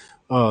you.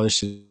 Oh, this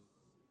shit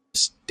is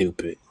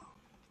stupid.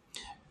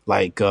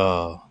 Like,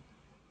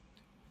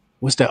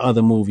 what's that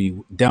other movie?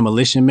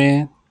 Demolition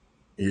Man?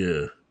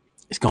 Yeah.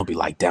 It's going to be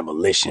like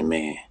Demolition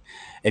Man.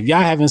 If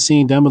y'all haven't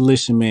seen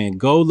Demolition Man,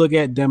 go look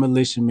at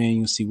Demolition Man.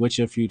 You'll see what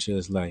your future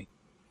is like.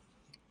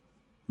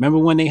 Remember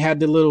when they had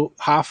the little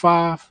high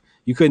five?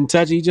 You couldn't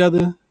touch each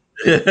other?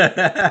 That's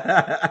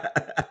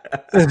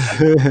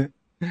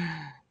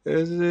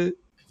it.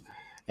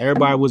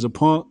 Everybody was a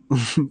punk.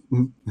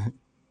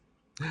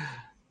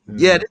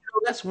 Yeah,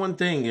 that's one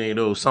thing. You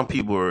know, some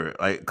people are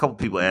like, a couple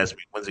people ask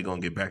me, when's it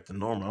going to get back to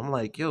normal? I'm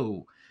like,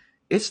 yo,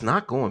 it's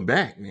not going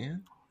back,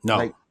 man. No.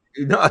 Like,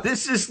 no,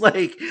 this is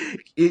like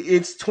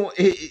before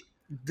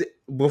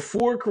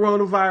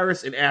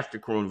coronavirus and after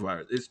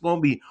coronavirus. It's going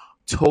to be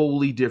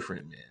totally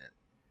different, man.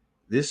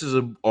 This is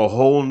a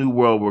whole new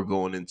world we're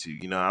going into.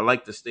 You know, I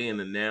like to stay in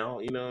the now.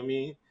 You know what I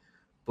mean?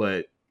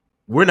 But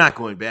we're not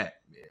going back,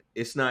 man.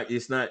 It's not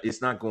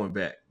going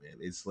back, man.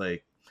 It's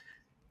like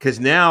Because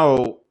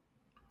now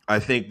I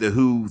think the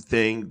WHO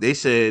thing, they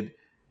said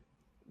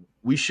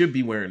we should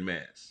be wearing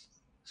masks.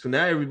 So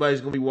now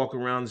everybody's gonna be walking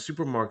around the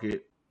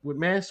supermarket with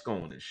masks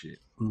on and shit.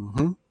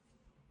 Mm-hmm.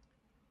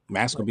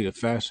 Mask will be the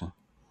fashion.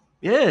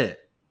 Yeah.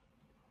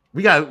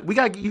 You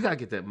gotta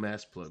get that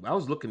mask plug. I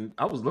was looking,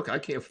 I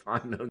can't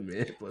find none,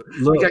 man. But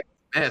Look, we got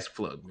mask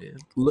plug, man.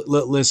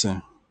 Look,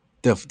 listen.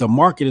 The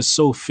market is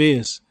so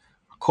fierce.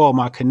 I called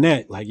my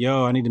connect, like,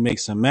 yo, I need to make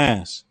some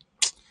masks.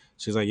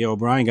 She's like, yo,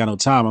 bro, I ain't got no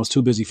time. I was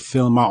too busy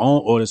fulfilling my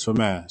own orders for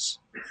masks.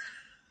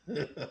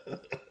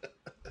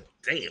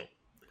 Damn.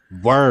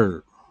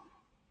 Word.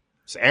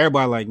 So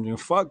everybody like,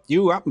 fuck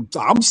you.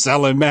 I'm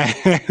selling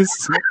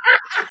masks.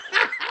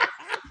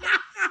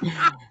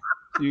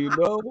 You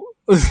know?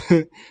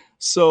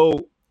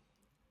 So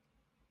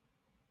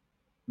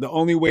the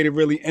only way to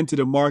really enter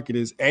the market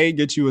is A,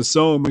 get you a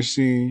sewing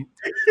machine.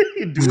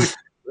 Do it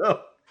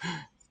yourself.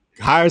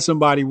 Hire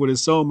somebody with a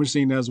sewing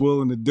machine that's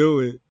willing to do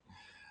it.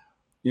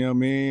 You know what I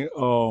mean?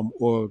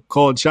 Or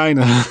call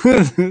China.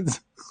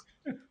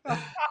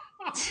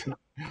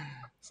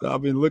 So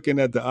I've been looking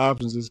at the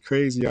options. It's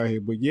crazy out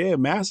here. But yeah,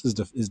 mask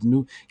is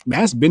new.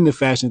 Mask been the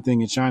fashion thing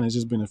in China. It's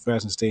just been a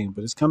fashion statement.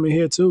 But it's coming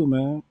here too,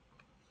 man.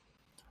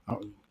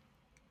 I'm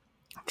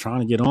trying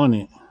to get on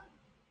it.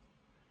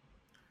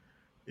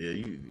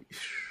 Yeah,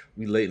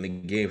 we late in the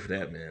game for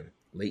that, man.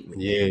 Late in the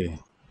game.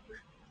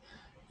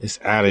 It's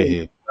out of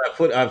here. I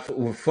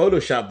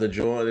photoshopped the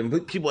joint,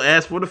 and people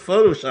ask for the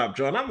Photoshop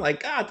joint. I'm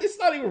like, God, this is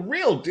not even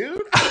real,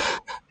 dude.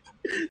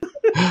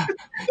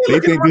 They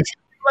think this.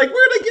 Like,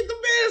 where'd I get the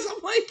mask?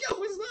 I'm like, yo,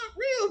 it's not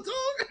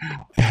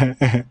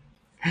real, dog.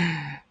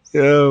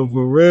 Yo,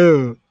 for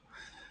real.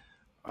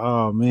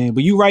 Oh man,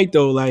 but you right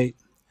though. Like,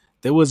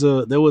 there was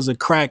a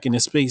crack in the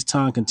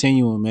space-time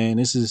continuum, man.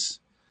 This is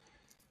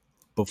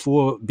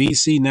before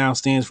BC now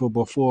stands for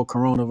before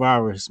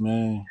coronavirus,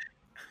 man.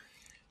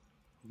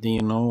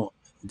 You know,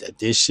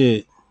 this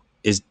shit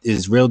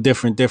is real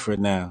different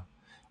now,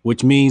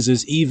 which means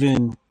it's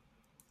even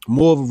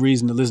more of a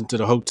reason to listen to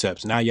the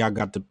Hoteps. Now y'all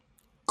got the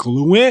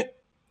clue in.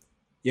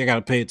 You got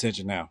to pay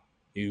attention now.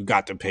 You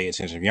got to pay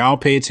attention. If y'all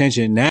don't pay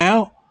attention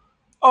now,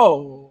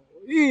 it's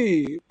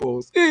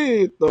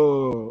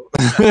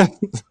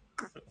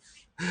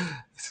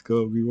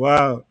gonna be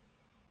wild.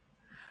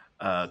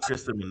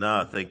 Kristen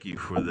Minaj, thank you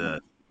for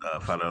the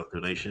final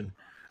donation.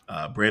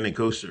 Brandon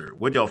Coaster,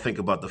 what y'all think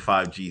about the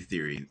 5G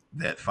theory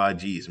that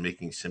 5G is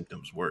making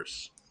symptoms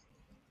worse?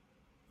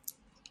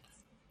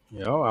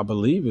 Yo, I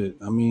believe it.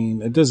 I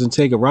mean, it doesn't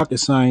take a rocket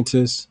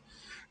scientist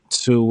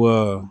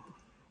to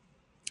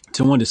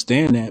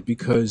understand that,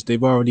 because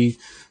they've already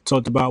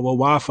talked about what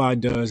Wi-Fi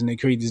does, and they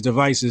create these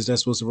devices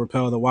that's supposed to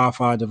repel the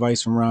Wi-Fi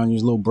device from around you,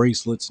 little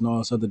bracelets and all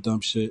this other dumb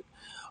shit.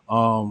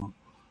 But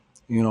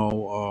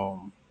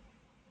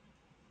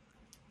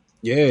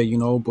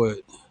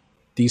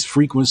these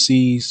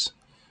frequencies,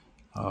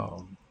 I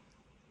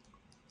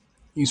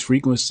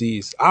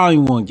don't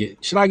even want to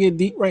get. Should I get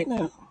deep right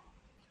now?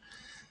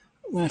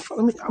 Man,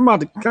 can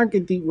I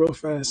get deep real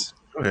fast?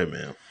 Go ahead,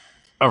 man.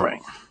 All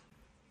right.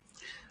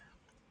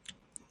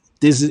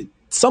 There's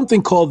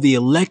something called the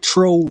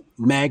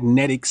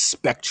electromagnetic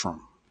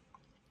spectrum.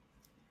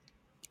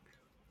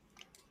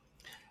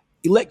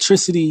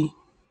 Electricity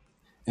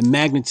and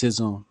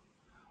magnetism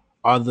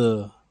are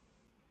the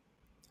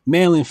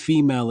male and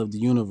female of the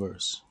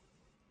universe.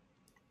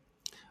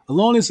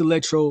 Along this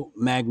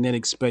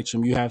electromagnetic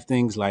spectrum, you have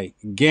things like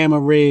gamma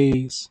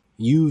rays,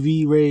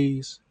 UV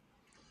rays.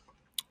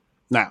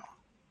 Now,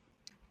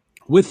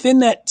 within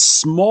that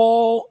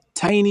small,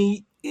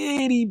 tiny,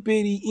 itty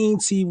bitty,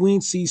 eensy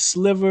weensy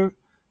sliver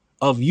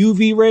of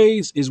UV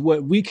rays is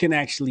what we can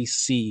actually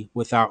see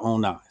with our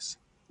own eyes.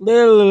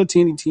 Little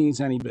teeny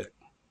tiny bit.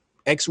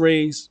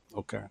 X-rays,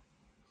 okay.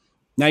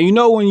 Now, you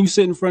know when you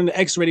sit in front of the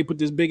X-ray, they put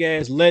this big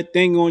ass lead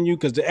thing on you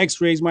because the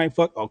X-rays might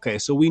fuck. Okay,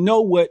 so we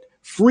know what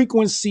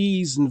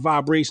frequencies and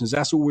vibrations,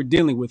 that's what we're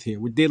dealing with here.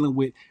 We're dealing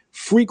with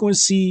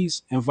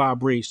frequencies and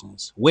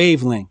vibrations,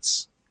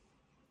 wavelengths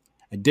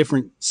at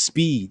different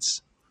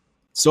speeds.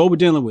 So what we're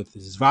dealing with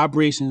is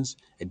vibrations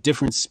at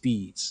different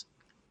speeds.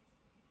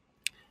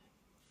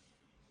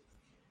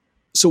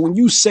 So when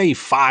you say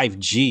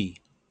 5G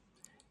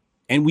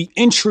and we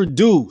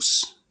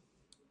introduce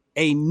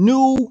a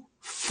new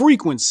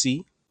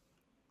frequency,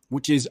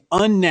 which is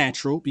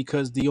unnatural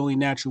because the only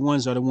natural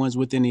ones are the ones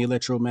within the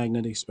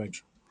electromagnetic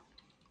spectrum.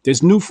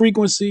 This new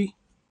frequency,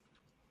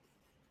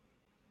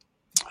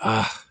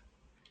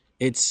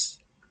 it's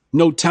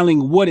no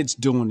telling what it's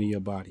doing to your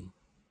body.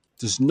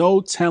 There's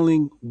no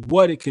telling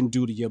what it can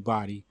do to your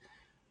body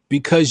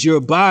because your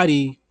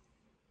body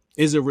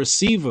is a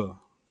receiver.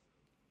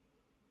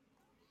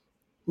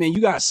 Man,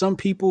 you got some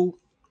people,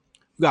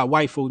 you got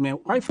white folks, man.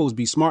 White folks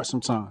be smart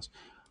sometimes.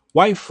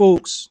 White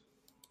folks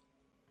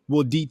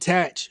will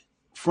detach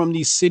from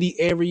these city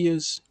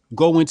areas,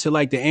 go into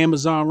like the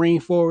Amazon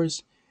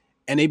rainforest,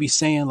 and they be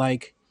saying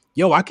like,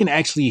 yo, I can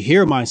actually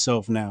hear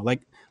myself now.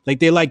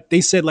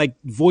 They said like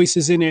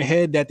voices in their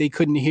head that they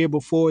couldn't hear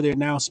before, they're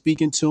now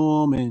speaking to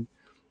them. And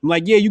I'm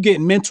like, yeah, you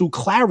get mental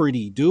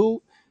clarity,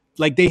 dude.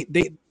 like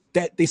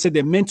they said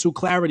their mental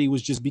clarity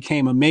was just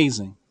became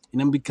amazing,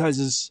 and then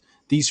because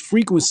these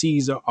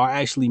frequencies are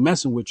actually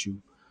messing with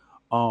you.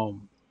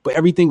 But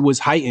everything was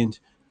heightened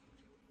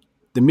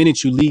the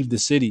minute you leave the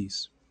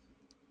cities.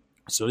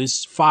 So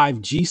this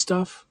 5G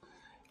stuff,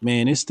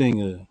 man, this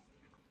thing,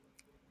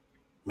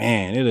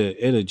 man,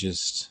 it'll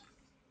just.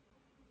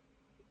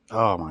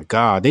 Oh my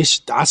God! I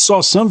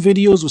saw some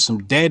videos with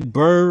some dead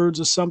birds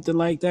or something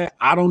like that.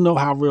 I don't know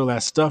how real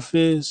that stuff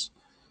is.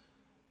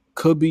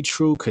 Could be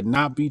true, could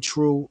not be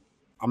true.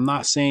 I'm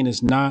not saying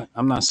it's not.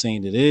 I'm not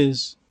saying it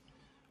is,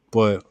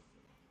 but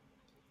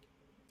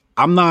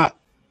I'm not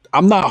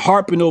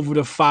harping over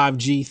the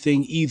 5G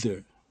thing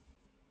either,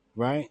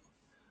 right?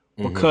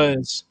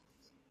 Because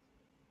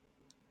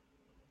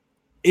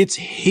it's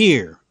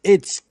here,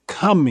 it's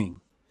coming.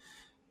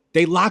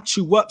 They locked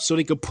you up so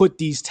they could put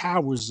these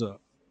towers up.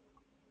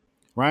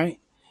 Right?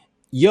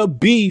 Your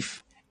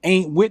beef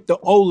ain't with the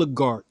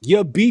oligarch.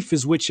 Your beef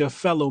is with your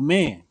fellow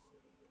man.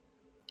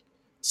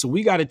 So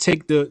we got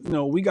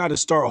to we got to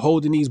start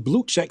holding these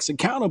blue checks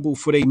accountable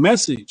for their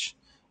message,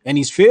 and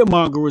these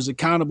fearmongers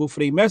accountable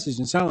for their message,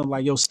 and tell them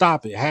like, yo,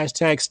 stop it.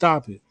 Hashtag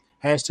stop it.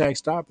 Hashtag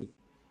stop it.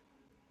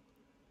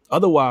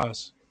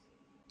 Otherwise,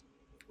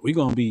 we're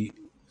going to be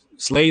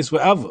slaves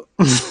forever.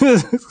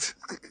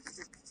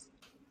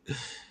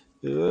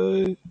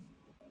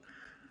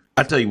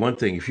 I tell you one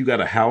thing: if you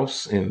got a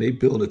house and they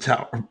build a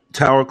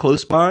tower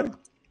close by,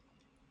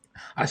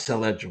 I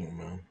sell that joint,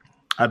 man.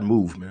 I'd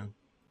move, man.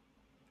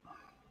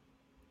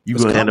 You're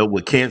gonna end up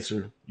with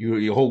cancer.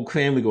 Your whole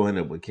family gonna end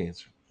up with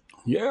cancer.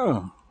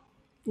 Yeah,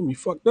 you be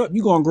fucked up.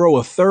 You gonna grow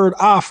a third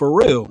eye for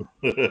real?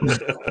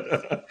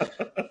 That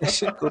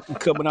shit gonna be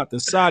coming out the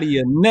side of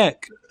your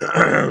neck.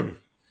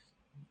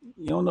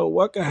 You don't know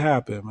what could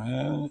happen,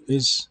 man.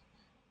 It's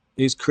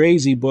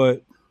crazy,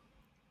 but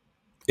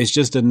it's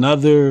just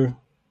another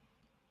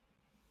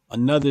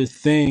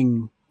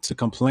thing to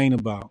complain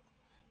about.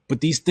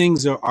 But these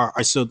things are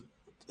so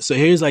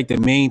here's like the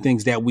main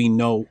things that we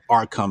know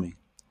are coming: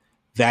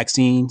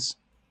 vaccines,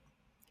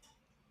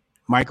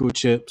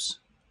 microchips,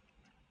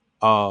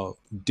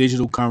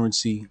 digital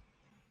currency,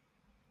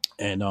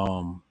 and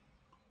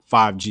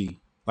 5G.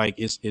 Like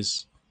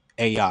it's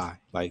AI.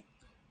 Like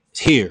it's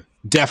here,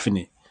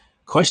 definite.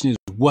 Question is,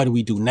 what do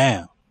we do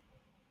now?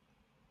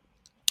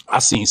 I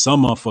seen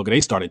some motherfucker,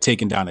 they started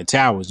taking down the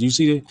towers. You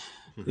see it?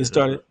 They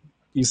started.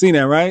 You seen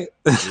that, right?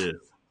 Yeah.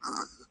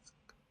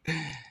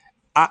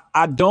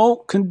 I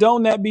don't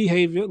condone that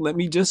behavior. Let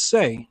me just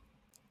say,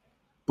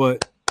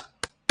 but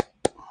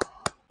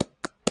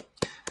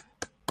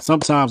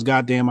sometimes,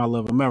 goddamn, I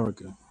love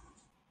America.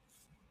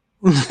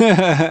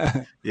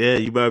 Yeah,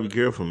 you better be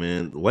careful,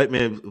 man. The white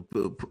man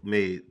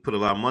may put a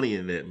lot of money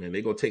in that, man.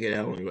 They gonna take it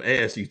out on your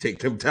ass. You take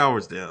them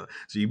towers down,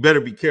 so you better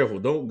be careful.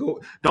 Don't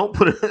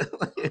put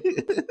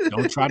it.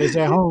 Don't try this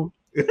at home.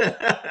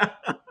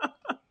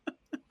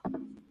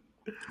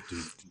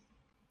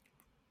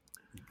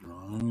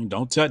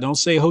 Don't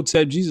say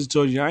Hotep Jesus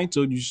told you. I ain't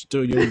told you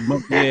to your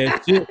monkey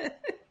ass shit.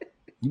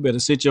 You better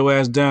sit your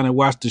ass down and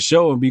watch the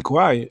show and be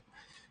quiet.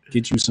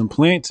 Get you some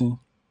planting.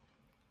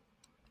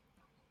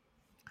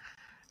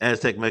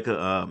 Aztec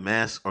Mecca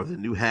masks are the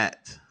new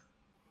hat.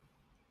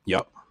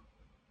 Yep.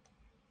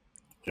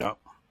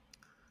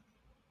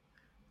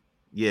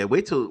 Yeah,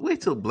 wait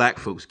till black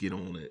folks get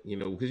on it,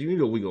 because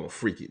we're gonna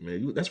freak it,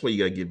 man. That's why you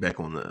gotta get back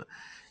on the.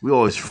 We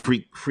always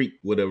freak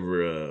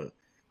whatever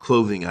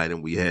clothing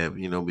item we have.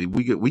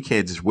 We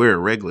can't just wear a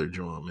regular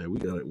drum, man. We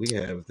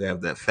have to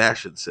have that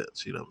fashion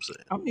sense. You know what I'm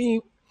saying? I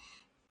mean,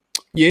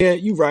 yeah,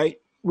 you're right.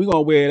 We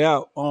gonna wear it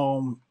out.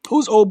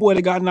 Who's old boy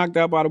that got knocked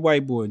out by the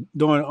white boy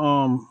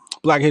during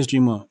Black History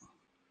Month?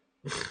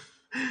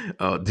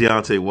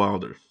 Deontay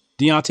Wilder.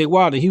 Deontay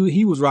Wilder.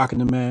 He was rocking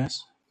the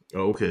mask.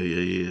 Oh, okay,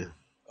 yeah.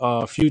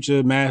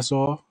 Future mask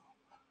off.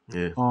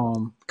 Yeah.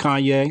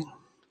 Kanye.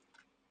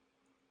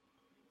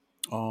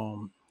 A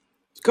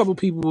couple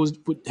people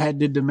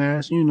did the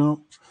mask.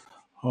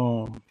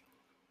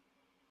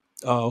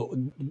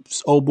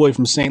 Old boy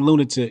from Saint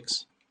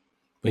Lunatics,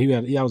 but he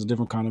was a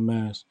different kind of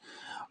mask.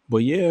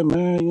 But yeah,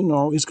 man,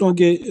 it's gonna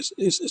get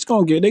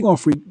they're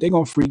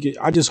gonna freak it.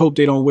 I just hope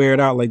they don't wear it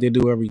out like they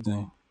do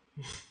everything.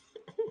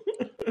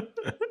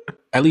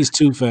 At least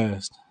too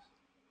fast.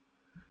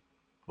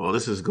 Well,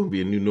 this is gonna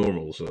be a new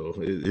normal, so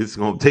it's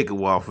gonna take a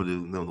while for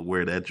them to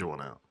wear that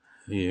joint out.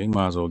 Yeah, you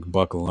might as well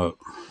buckle up.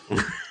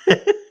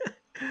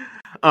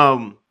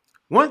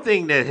 One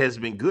thing that has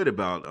been good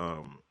about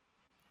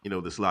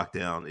this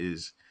lockdown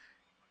is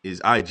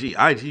IG.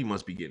 IG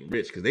must be getting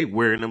rich because they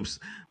wearing them.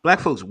 Black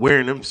folks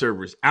wearing them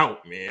servers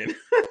out, man.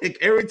 Like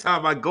every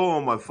time I go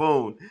on my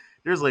phone,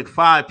 there's like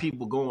 5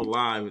 people going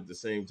live at the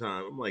same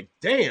time. I'm like,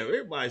 damn,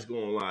 everybody's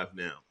going live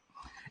now.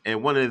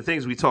 And one of the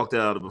things we talked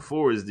about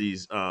before is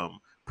these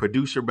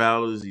producer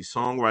battles, these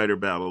songwriter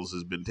battles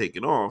has been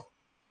taken off,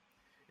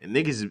 and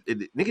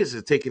niggas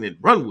are taking it,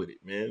 run with it,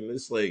 man.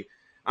 It's like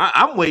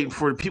I'm waiting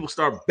for people to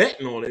start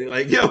betting on it.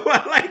 Like, yo,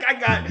 like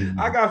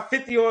I got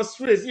 50 on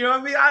Swiss. You know what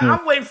I mean?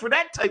 I'm waiting for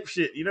that type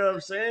shit. You know what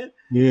I'm saying?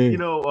 Yeah.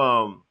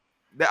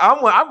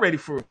 I'm ready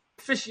for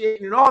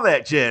officiating and all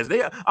that jazz.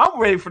 I'm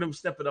ready for them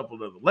stepping up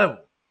another level.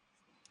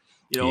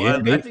 You know,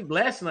 I think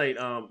last night,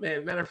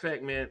 man, matter of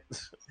fact, man,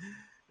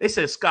 they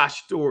said Scott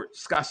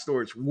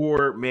Storch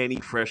wore Manny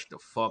Fresh the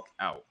fuck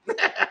out.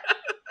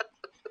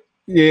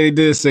 Yeah, they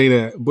did say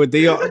that, but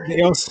they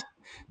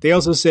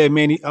also said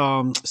Manny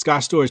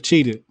Scott Storch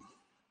cheated.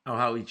 Oh,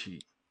 how he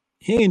cheat?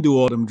 He didn't do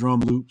all them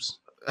drum loops.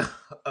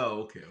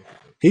 Oh, okay.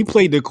 He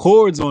played the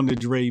chords on the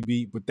Dre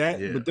beat, but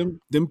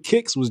them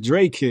kicks was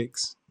Dre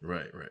kicks.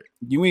 Right.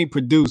 You ain't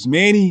produced.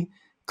 Manny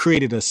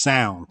created a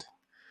sound.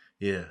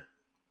 Yeah.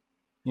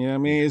 You know what I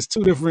mean? It's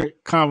two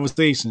different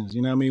conversations.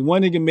 You know what I mean?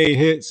 One nigga made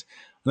hits,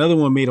 another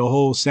one made a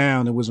whole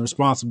sound and was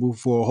responsible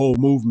for a whole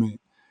movement.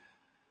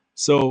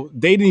 So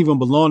they didn't even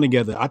belong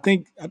together. I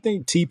think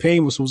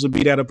T-Pain was supposed to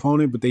be that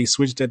opponent, but they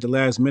switched at the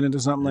last minute or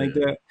something like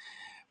that.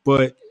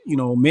 But, you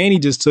know, Manny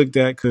just took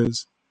that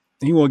because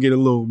he want to get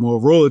a little more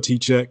royalty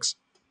checks.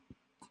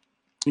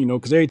 You know,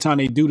 because every time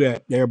they do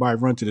that, everybody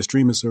run to the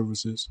streaming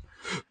services.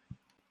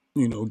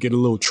 You know, get a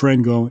little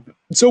trend going.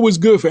 So it's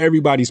good for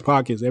everybody's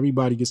pockets.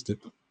 Everybody gets to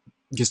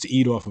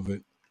eat off of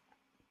it.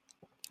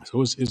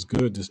 So it's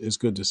good. It's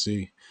good to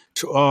see.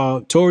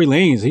 Tory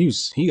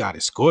Lanez, he got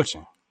it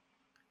scorching.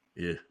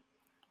 Yeah,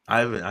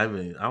 I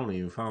don't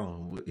even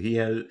follow him. He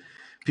had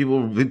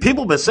people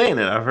been saying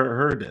that. I've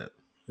heard that.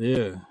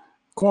 Yeah,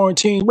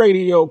 quarantine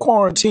radio.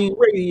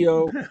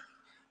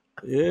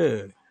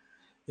 Yeah,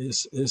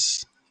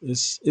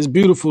 it's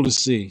beautiful to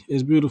see.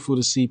 It's beautiful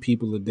to see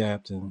people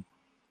adapt and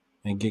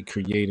get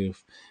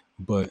creative.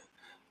 But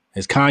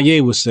as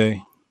Kanye would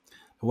say,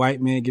 the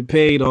white man get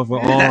paid off of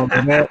all of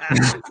that.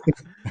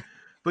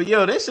 But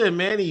yo, they said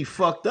Manny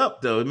fucked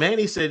up though.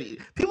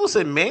 People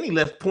said Manny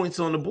left points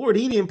on the board.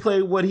 He didn't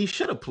play what he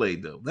should have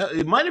played though.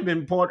 It might have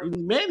been part of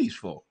Manny's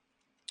fault.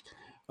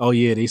 Oh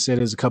yeah, they said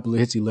there's a couple of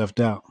hits he left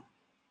out.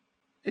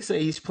 They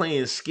say he's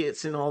playing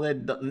skits and all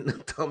that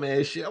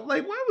dumbass shit. I'm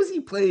like, why was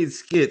he playing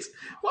skits?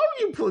 Why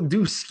would you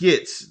do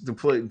skits to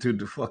play to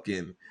the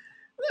fucking?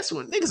 That's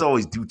what niggas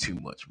always do too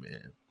much,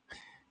 man.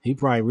 He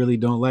probably really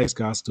don't like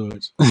Scott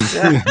Storch.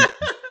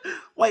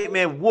 White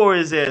man wore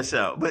his ass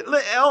out. But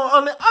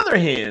on the other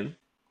hand,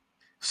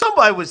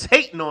 somebody was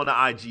hating on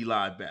the IG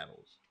Live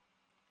battles.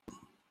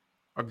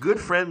 Our good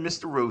friend,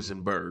 Mr.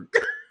 Rosenberg.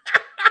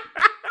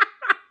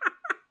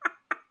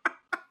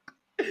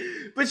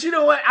 But you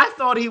know what? I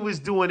thought he was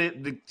doing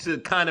it to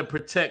kind of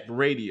protect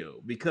radio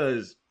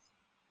because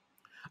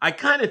I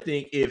kind of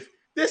think if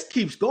this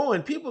keeps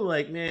going, people are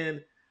like,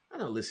 man, I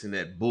don't listen to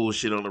that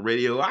bullshit on the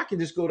radio. I can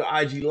just go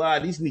to IG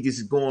Live. These niggas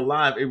is going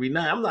live every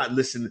night. I'm not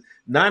listening.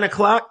 9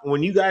 o'clock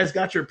when you guys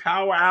got your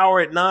power hour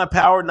at 9,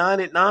 power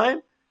 9 at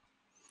 9.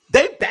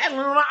 They battling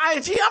on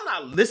IG. I'm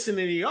not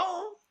listening to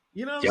y'all.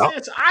 You know what I'm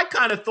saying? So I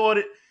kind of thought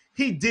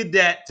he did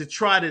that to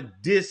try to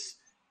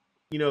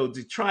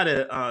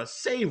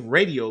save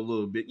radio a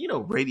little bit. You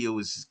know, radio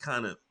is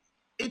kind of,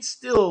 it's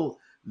still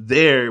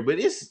there, but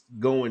it's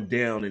going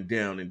down and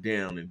down and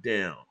down and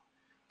down.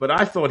 But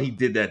I thought he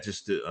did that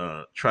just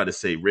to try to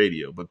save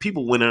radio. But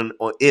people went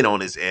in on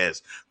his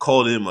ass,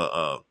 called him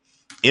a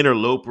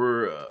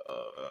interloper,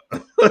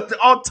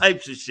 all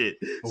types of shit.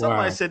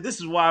 Somebody said,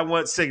 this is why I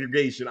want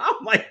segregation.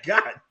 I'm like,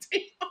 God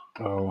damn.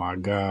 Oh, my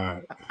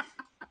God.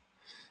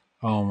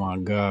 Oh, my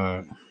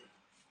God.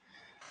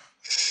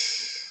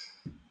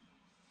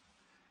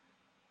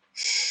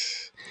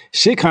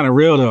 Shit kind of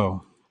real,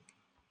 though.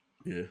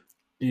 Yeah.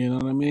 You know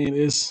what I mean?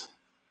 It's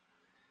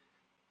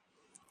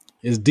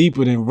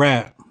deeper than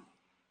rap.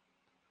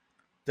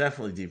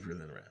 Definitely deeper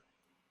than rap.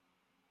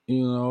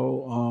 You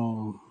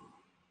know,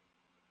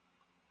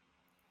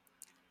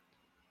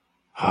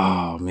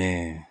 oh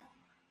man.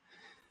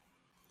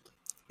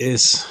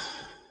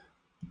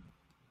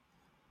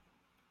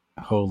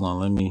 Hold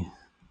on,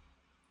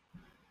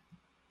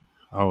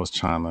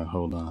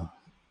 hold on.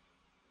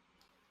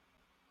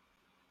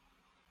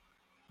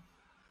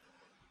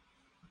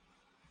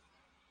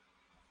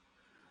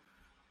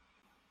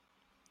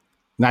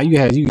 Now you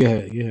had.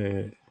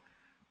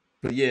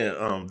 But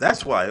yeah,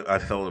 that's why I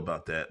felt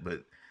about that.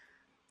 But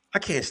I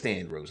can't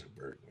stand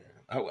Rosenberg,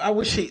 man. I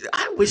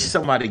wish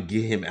somebody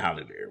get him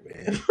out of there,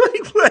 man.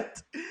 Like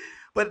what?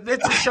 But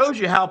that just shows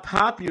you how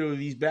popular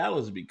these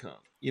battles become,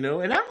 you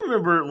know. And I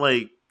remember,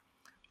 like,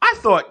 I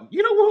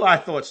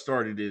thought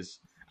started this.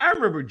 I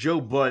remember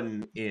Joe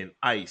Budden and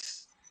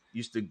Ice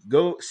used to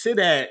go sit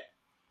at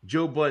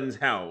Joe Budden's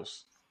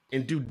house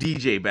and do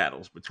DJ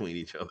battles between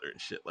each other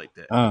and shit like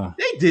that.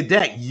 They did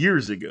that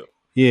years ago.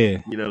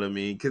 Yeah. You know what I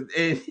mean?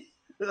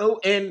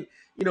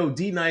 And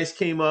D Nice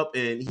came up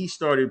and he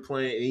started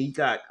playing and he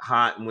got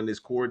hot when this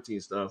quarantine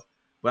stuff.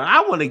 But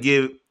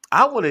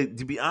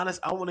to be honest,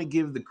 I want to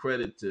give the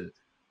credit to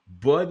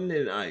Budden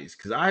and Ice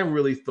because I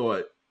really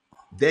thought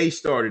they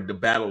started the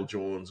battle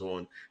Jones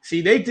on.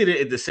 See, they did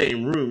it in the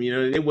same room, you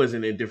know, it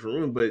wasn't in a different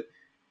room, but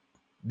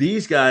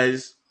these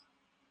guys,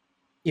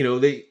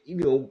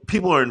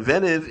 people are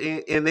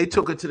inventive and they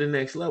took it to the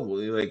next level.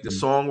 Like the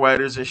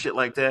songwriters and shit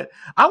like that.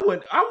 I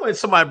want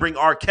somebody to bring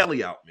R.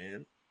 Kelly out,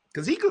 man.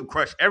 Because he could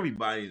crush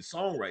everybody in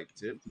songwriting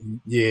tip.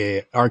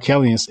 Yeah, R.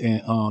 Kelly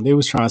and they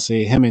was trying to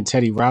say him and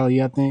Teddy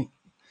Riley. I think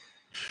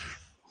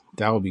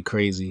that would be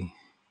crazy.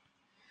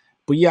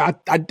 But yeah,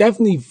 I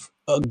definitely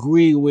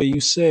agree with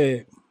you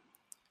said.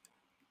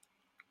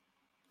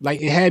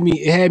 Like it had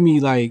me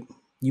like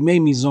you made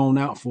me zone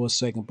out for a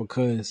second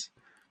because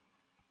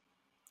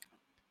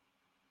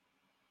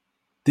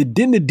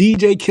didn't the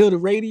DJ kill the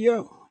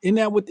radio? Isn't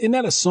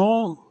that a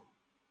song?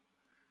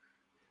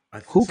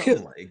 Who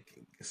killed?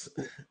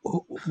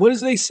 What does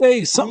they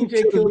say? Something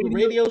DJ killed the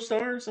radio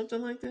star or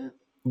something like that?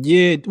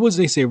 Yeah, what does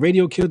they say?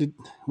 Radio killed it.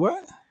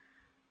 What?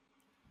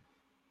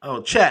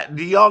 Oh, chat.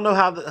 Do y'all know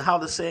how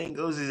the saying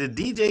goes? Is it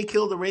DJ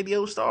killed the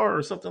radio star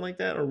or something like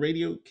that? Or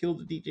radio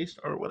killed the DJ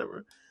star or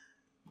whatever?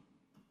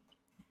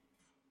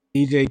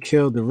 DJ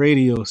killed the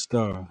radio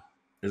star.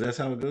 Is that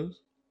how it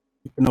goes?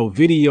 No,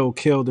 video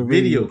killed the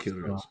radio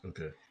killed star.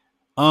 Okay.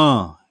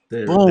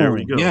 Boom. There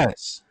we go.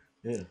 Yes.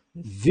 Yeah.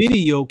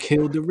 Video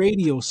killed the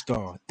radio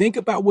star. Think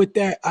about what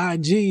that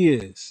IG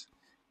is.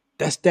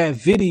 That's that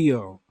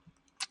video.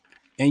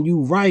 And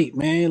you right,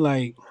 man.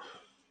 Like,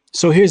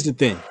 so here's the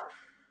thing.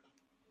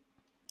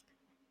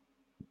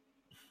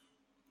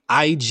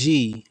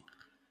 IG,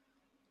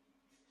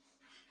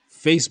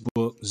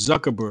 Facebook,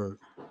 Zuckerberg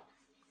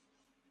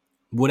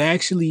would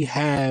actually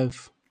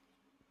have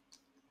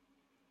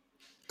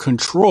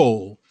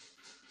control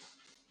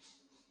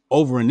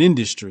over an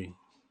industry,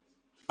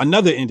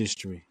 another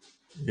industry.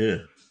 Yeah.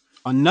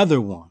 Another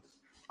one.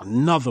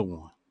 Another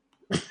one.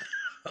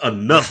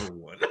 Another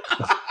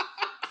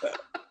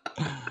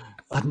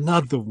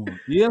one.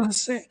 You know what I'm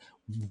saying?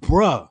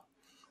 Bruh.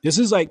 This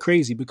is like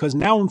crazy because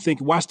now I'm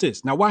thinking, watch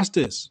this. Now watch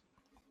this.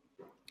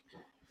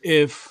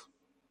 If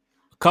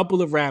a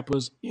couple of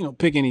rappers,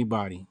 pick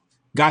anybody,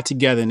 got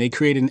together and they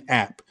created an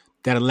app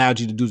that allowed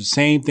you to do the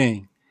same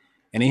thing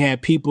and they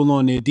had people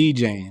on there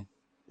DJing,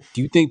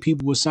 do you think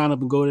people would sign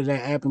up and go to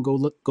that app and go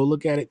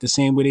look at it the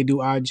same way they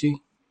do IG?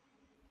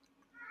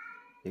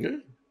 Yeah.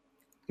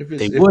 If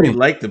they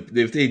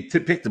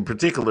pick the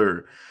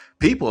particular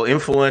people,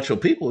 influential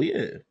people,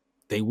 yeah.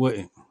 They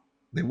wouldn't.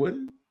 They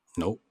wouldn't?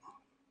 Nope.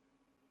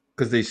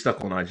 Because they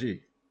stuck on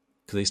IG.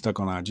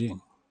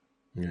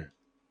 Yeah.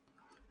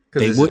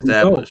 They wouldn't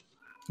go.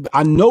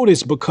 I know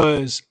this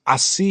because I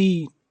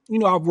see,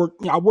 I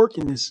work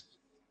in this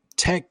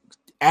tech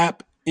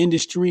app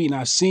industry, and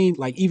I seen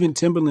like even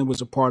Timberland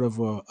was a part of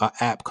a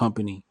app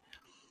company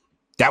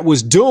that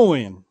was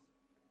doing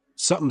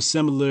something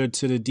similar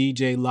to the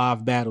DJ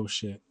live battle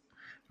shit.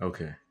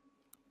 Okay.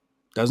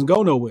 Doesn't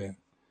go nowhere.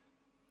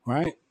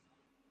 Right?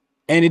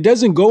 And it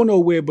doesn't go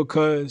nowhere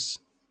because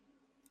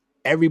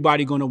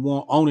everybody gonna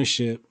want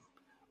ownership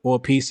or a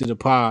piece of the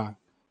pie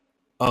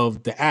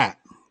of the app.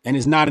 And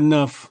it's not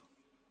enough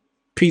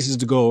pieces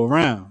to go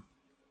around.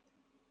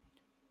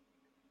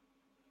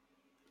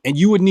 And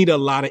you would need a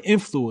lot of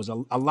influence,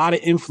 a lot of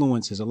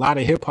influences, a lot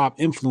of hip hop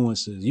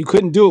influences. You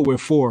couldn't do it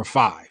with 4 or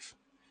 5.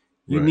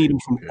 You need them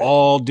from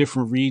all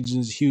different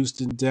regions: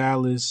 Houston,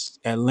 Dallas,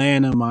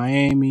 Atlanta,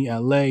 Miami,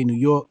 LA, New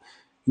York.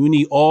 You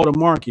need all the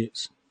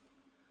markets.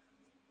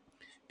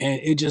 And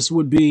it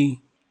would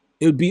be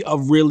a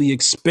really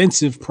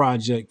expensive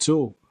project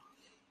too.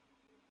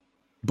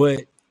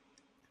 But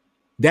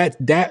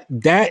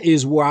that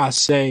is where I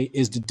say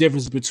is the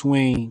difference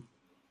between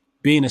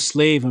being a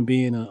slave and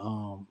being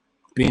a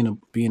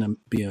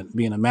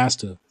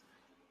master.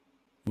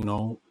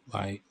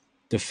 Like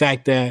the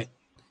fact that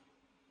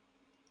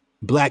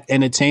Black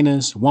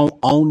entertainers won't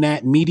own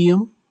that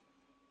medium,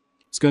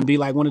 it's going to be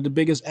like one of the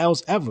biggest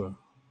L's ever.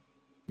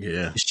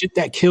 Yeah. The shit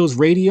that kills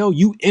radio,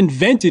 you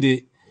invented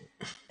it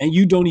and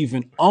you don't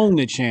even own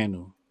the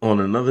channel. On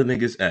another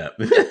nigga's app.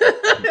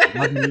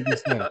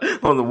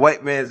 On the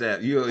white man's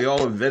app. You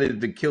all invented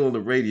to kill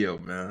the radio,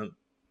 man.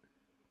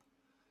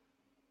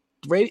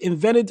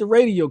 Invented the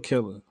radio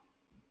killer.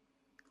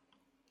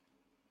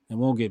 And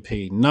won't get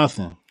paid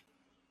nothing.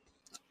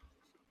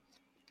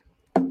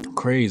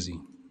 Crazy.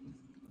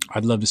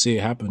 I'd love to see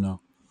it happen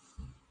though.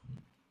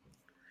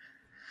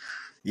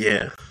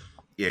 Yeah.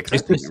 Yeah.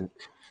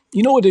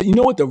 You know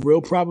what the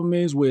real problem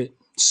is with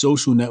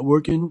social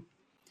networking?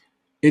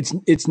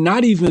 It's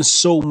not even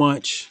so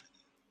much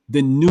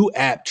the new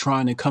app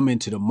trying to come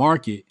into the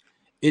market.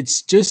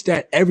 It's just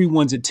that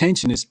everyone's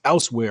attention is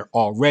elsewhere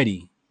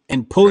already,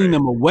 and pulling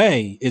them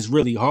away is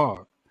really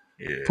hard.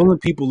 Yeah. Pulling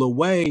people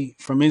away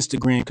from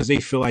Instagram because they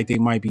feel like they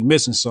might be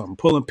missing something.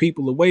 Pulling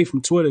people away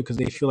from Twitter because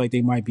they feel like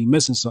they might be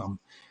missing something.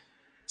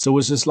 So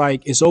it's just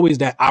like, it's always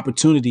that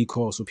opportunity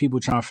cost. So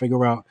people trying to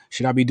figure out,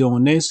 should I be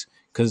doing this?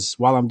 Because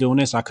while I'm doing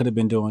this, I could have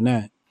been doing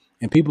that.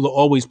 And people are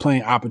always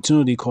playing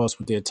opportunity cost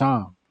with their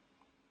time.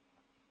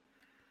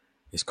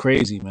 It's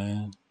crazy,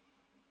 man.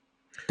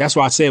 That's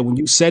why I said, when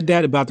you said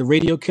that about the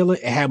radio killer,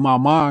 it had my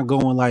mind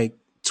going like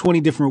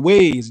 20 different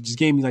ways. It just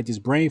gave me like this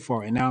brain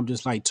fart. And now I'm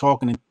just like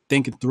talking and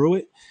thinking through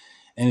it.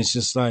 And it's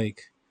just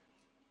like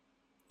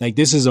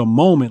this is a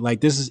moment.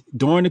 Like this is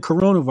during the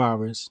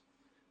coronavirus.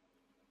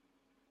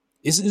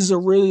 This is a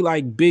really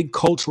like big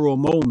cultural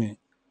moment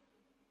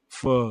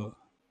for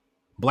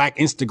Black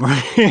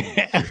Instagram.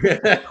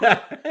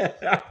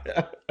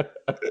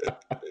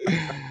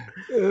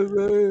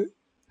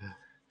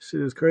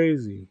 Shit is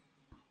crazy.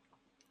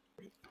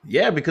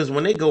 Yeah, because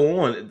when they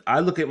go on, I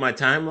look at my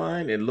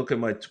timeline and look at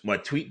my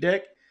tweet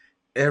deck.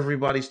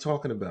 Everybody's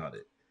talking about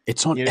it.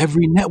 It's on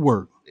every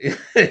network.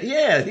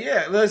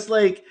 yeah. That's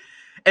like,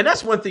 and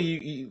that's one thing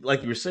you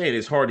like you were saying.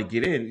 It's hard to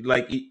get in.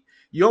 Like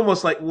you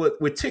almost like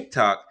with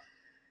TikTok,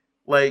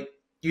 like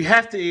you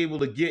have to be able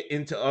to get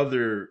into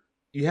other.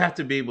 You have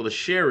to be able to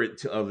share it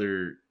to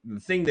other. The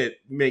thing that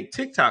make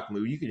TikTok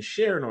move, you can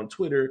share it on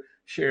Twitter,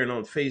 share it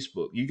on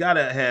Facebook. You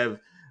gotta have,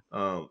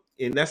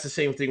 and that's the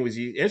same thing with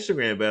the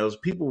Instagram battles.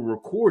 People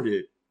record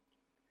it,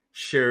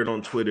 share it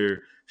on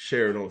Twitter,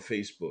 share it on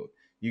Facebook.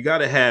 You got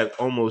to have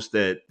almost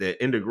that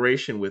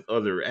integration with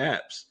other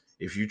apps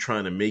if you're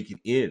trying to make it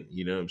in.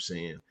 You know what I'm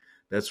saying?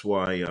 That's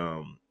why,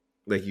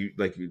 like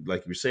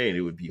you're saying,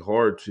 it would be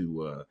hard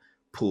to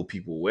pull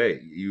people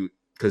away.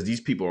 Because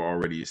these people are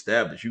already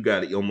established. You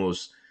got to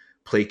almost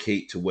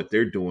placate to what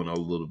they're doing a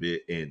little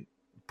bit and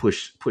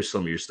push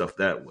some of your stuff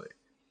that way.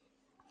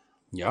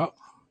 Yup.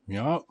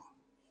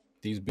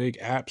 These big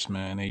apps,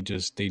 man, they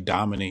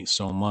dominate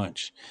so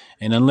much.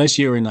 And unless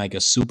you're in like a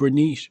super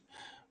niche,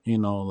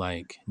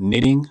 like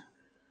knitting,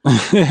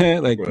 like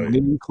a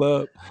knitting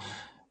club,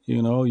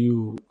 you don't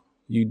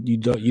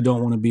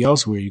want to be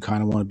elsewhere. You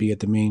kind of want to be at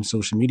the main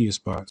social media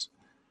spots.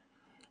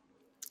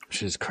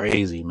 Which is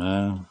crazy,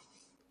 man.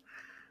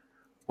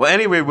 Well,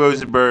 anyway,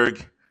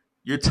 Rosenberg,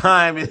 your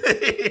time is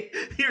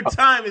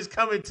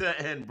coming to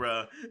an end,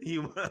 bro.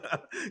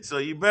 So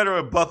you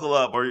better buckle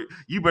up, or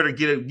you better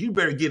get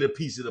a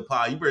piece of the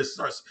pie.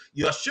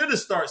 You should have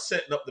started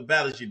setting up the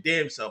battles your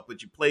damn self,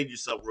 but you played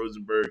yourself,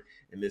 Rosenberg,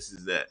 and this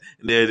is that,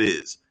 and there it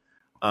is.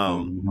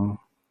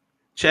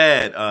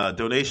 Chad,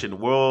 donation.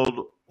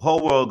 Whole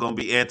world gonna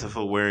be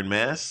Antifa wearing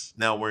masks.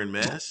 Now wearing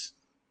masks.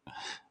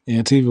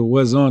 Antifa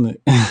was on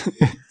it.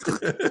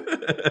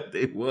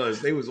 They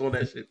was on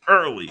that shit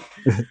early.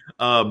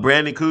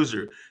 Brandon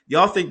Kuzer,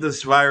 y'all think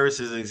this virus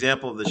is an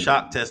example of the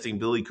shock testing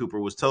Billy Cooper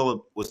was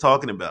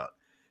talking about?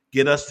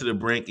 Get us to the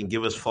brink and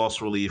give us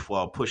false relief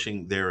while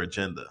pushing their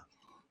agenda.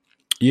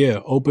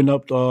 Yeah, open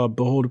up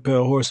Behold the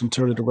Pale Horse and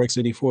turn to the Rex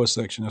 84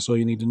 section. That's all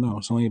you need to know.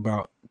 It's only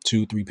about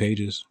 2-3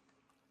 pages.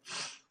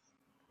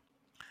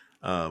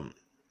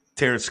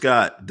 Terrence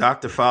Scott,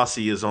 Dr.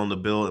 Fauci is on the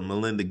Bill and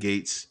Melinda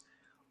Gates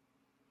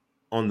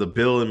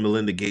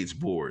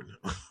board.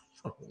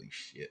 Holy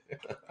shit.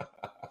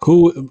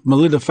 Who?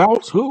 Melinda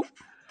Fauci? Who?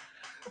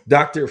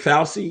 Dr.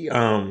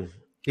 Fauci.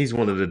 He's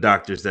one of the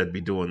doctors that be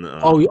doing the.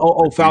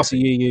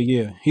 Fauci.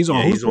 Yeah. He's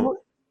on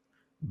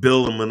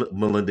Bill and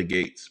Melinda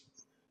Gates.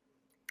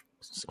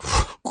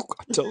 I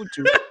told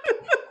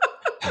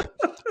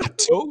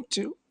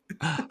you.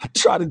 I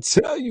tried to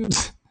tell you.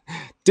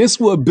 This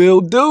what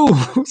Bill do.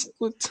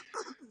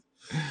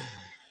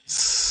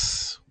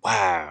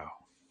 Wow.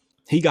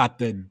 He got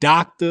the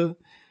doctor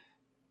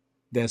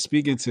that's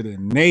speaking to the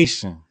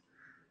nation.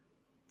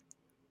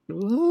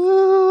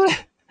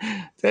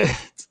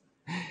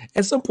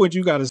 At some point,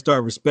 you got to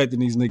start respecting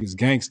these niggas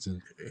gangster.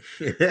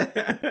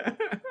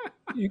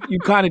 You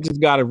kind of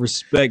just got to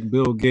respect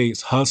Bill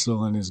Gates'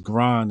 hustle and his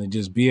grind and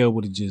just be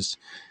able to just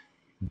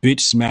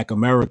bitch smack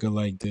America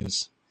like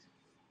this.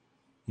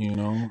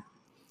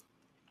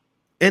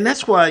 And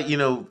that's why,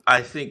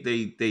 I think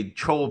they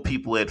troll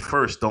people at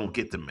first, don't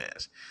get the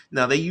mask.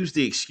 Now, they use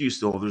the excuse,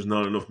 there's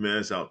not enough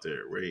masks out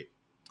there, right?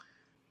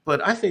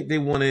 But I think they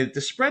wanted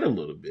to spread a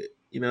little bit.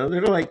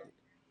 They're like,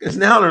 because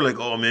now they're like,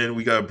 oh, man,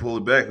 we got to pull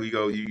it back.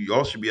 You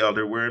all should be out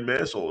there wearing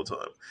masks all the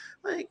time.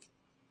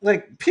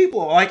 Like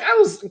people, like I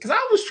was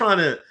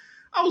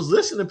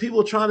listening to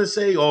people trying to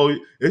say, oh,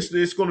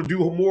 it's going to do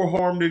more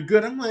harm than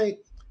good. I'm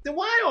like, then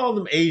why all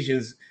them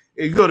Asians,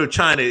 you go to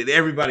China,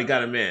 everybody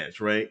got a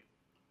mask, right?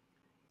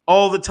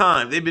 All the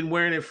time. They've been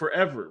wearing it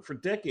forever, for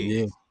decades.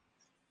 Yeah.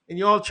 And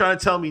y'all trying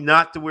to tell me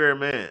not to wear a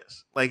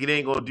mask. Like it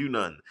ain't going to do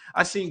nothing.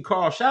 I seen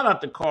Carl. Shout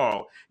out to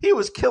Carl. He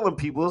was killing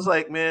people. It's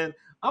like, man,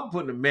 I'm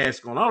putting a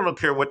mask on. I don't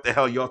care what the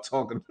hell y'all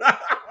talking about.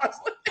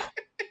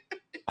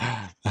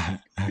 I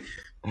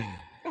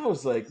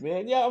was like,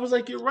 man, yeah. I was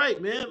like, you're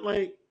right, man.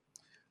 Like,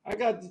 I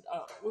got,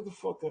 what the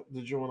fuck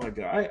the joint I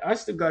got? I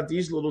still got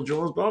these little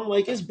joints, but I'm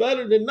like, it's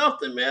better than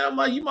nothing, man. I'm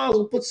like, you might as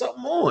well put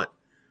something on.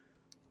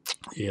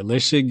 Yeah,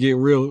 let shit get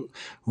real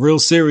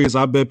serious.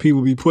 I bet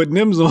people be putting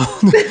them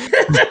on.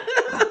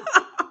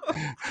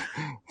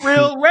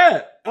 Real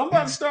rap. I'm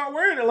about to start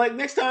wearing it. Like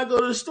next time I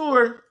go to the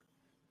store.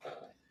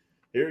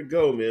 Here we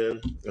go, man.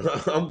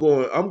 I'm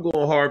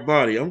going hard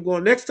body.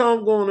 Next time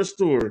I'm going to the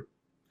store.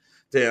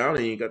 Damn, I ain't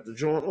even got the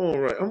joint on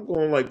right. I'm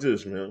going like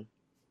this, man.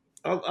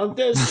 I'm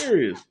dead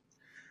serious.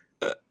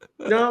 You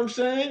know what I'm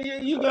saying?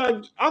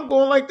 I'm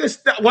going like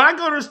this. When I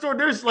go to the store,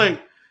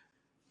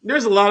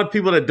 there's a lot of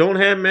people that don't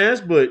have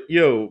masks, but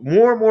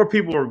more and more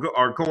people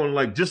are going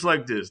like just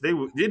like this. They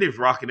just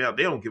rocking out.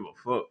 They don't give a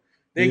fuck.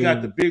 They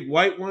got the big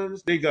white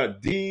ones. They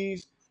got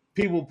these.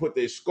 People put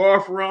their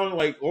scarf around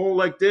like all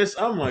like this.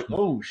 I'm like,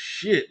 oh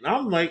shit.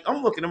 And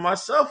I'm looking at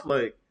myself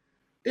like,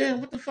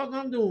 Damn, what the fuck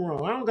I'm doing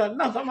wrong? I don't got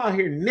nothing. I'm out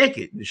here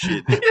naked and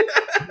shit.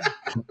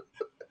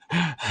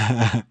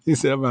 He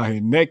said, I'm out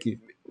here naked.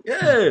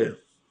 Yeah.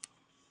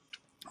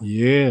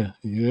 Yeah.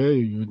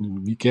 You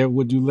be careful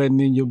what you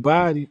letting in your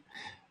body.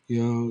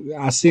 You know,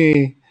 I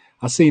seen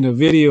a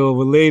video of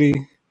a lady.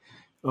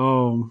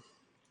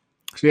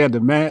 She had the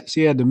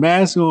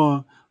mask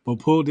on, but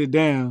pulled it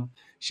down.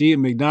 She ate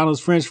McDonald's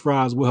French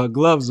fries with her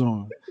gloves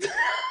on.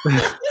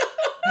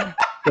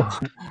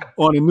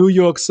 On the New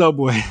York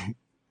subway.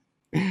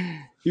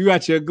 You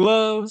got your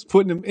gloves,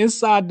 putting them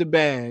inside the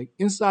bag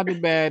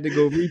to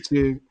go reach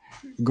in,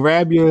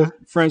 grab your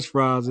French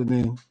fries, and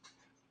then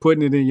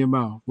putting it in your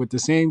mouth with the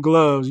same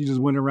gloves you just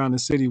went around the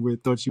city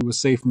with, thought you were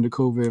safe from the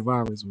COVID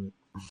virus with.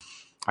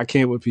 I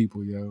can't with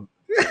people, yo.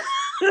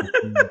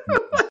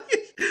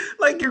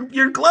 Like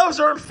your gloves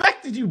are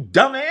infected, you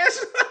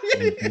dumbass.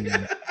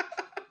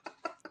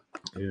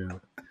 Yeah.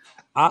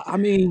 I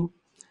mean,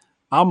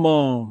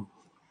 I'm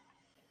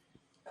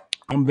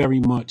very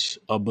much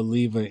a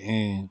believer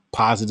in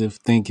positive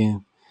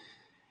thinking,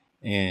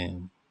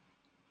 and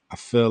I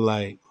feel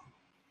like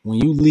when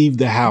you leave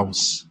the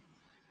house,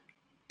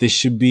 there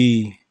should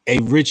be a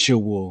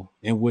ritual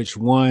in which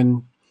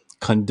one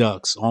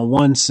conducts on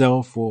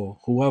oneself or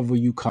whoever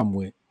you come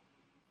with.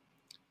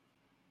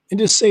 And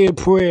just say a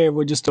prayer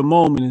for just a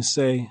moment and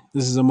say,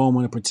 this is a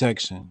moment of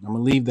protection. I'm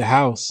going to leave the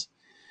house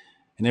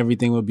and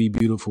everything will be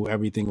beautiful.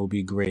 Everything will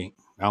be great.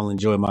 I'll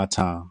enjoy my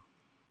time.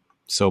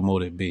 So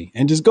mote it be.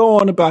 And just go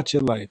on about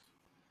your life.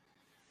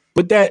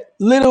 But that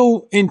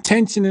little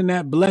intention and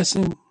that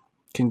blessing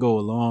can go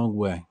a long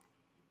way.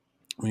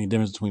 I mean, the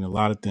difference between a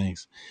lot of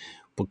things.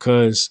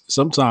 Because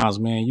sometimes,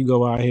 man, you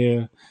go out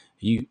here,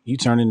 you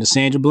turn into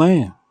Sandra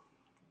Bland.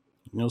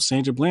 You know,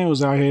 Sandra Bland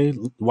was out here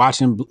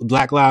watching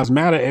Black Lives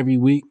Matter every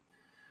week.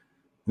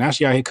 Now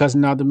she out here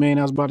cussing out the man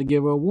that was about to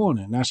give her a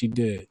warning. Now she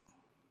dead.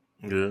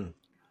 Yeah.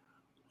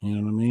 You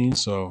know what I mean?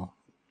 So,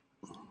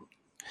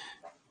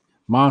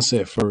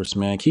 mindset first,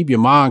 man. Keep your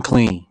mind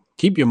clean.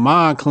 Keep your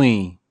mind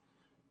clean.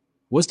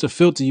 What's the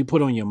filter you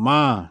put on your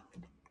mind?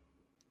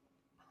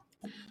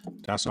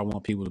 That's what I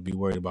want people to be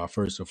worried about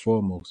first and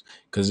foremost.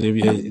 Because if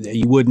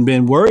you wouldn't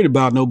been worried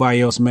about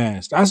nobody else's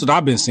mask. That's what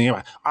I've been saying.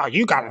 Like, oh,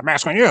 you got a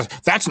mask on yours.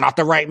 That's not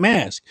the right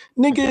mask.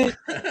 Nigga,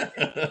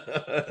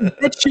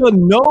 that's your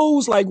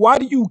nose. Like, why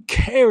do you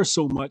care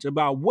so much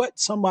about what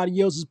somebody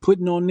else is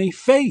putting on their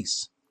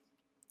face?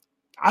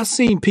 I've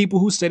seen people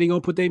who say they're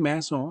going to put their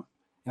mask on.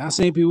 And I've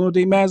seen people with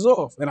their masks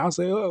off. And I'll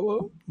say, oh,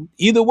 well,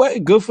 either way,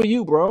 good for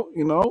you, bro.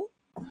 You know,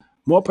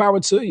 more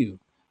power to you.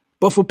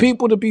 But for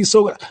people to be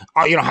so,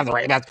 oh, you don't have the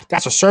right,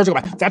 that's a surgical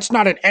mask. That's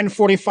not an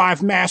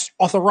N95 mask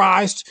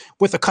authorized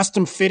with a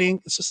custom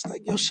fitting. It's just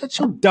like, yo, shut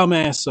your dumb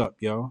ass up,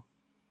 yo.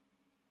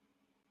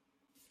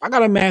 I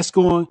got a mask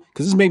on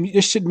because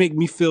this should make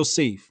me feel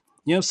safe.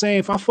 You know what I'm saying?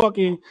 If I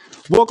fucking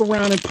walk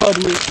around in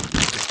public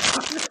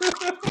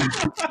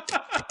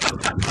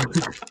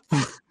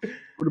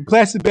with a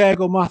plastic bag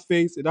on my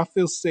face and I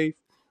feel safe,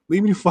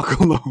 leave me the fuck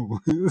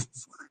alone.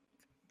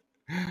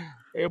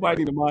 Everybody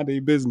need to mind their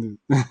business.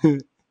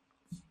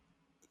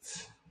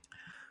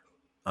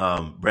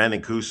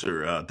 Brandon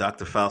Cooser,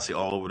 Dr. Fauci,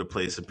 all over the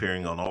place,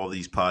 appearing on all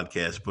these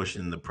podcasts,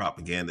 pushing the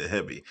propaganda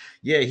heavy.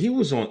 Yeah, he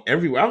was on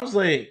everywhere. I was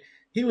like,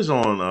 he was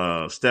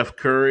on Steph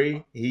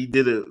Curry. He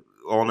did it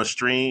on a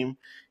stream.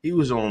 He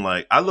was on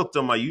I looked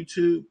on my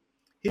YouTube.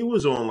 He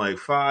was on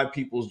 5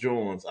 people's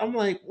joints. I'm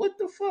like, what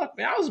the fuck,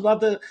 man? I was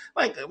about to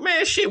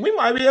man, shit, we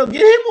might be able to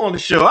get him on the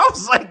show. I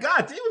was like,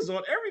 God, he was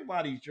on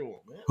everybody's joint,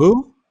 man.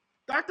 Who?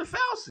 Dr.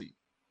 Fauci.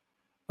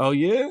 Oh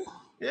yeah.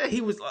 Yeah,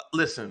 he was.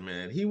 Listen,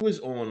 man, he was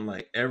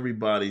on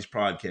everybody's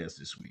podcast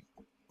this week.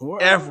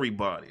 What?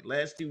 Everybody,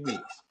 last 2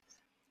 weeks.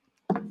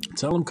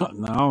 Tell him.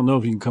 No, I don't know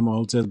if he can come on.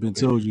 Hotel's been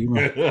told you.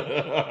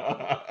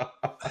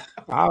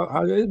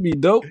 It'd be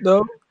dope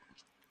though.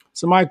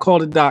 Somebody call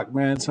the doc,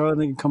 man. Tell him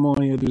they can come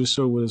on here and do the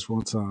show with us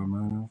one time,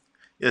 man.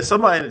 Yeah,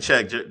 somebody in the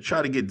chat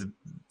try to get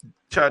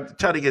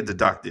the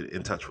doctor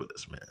in touch with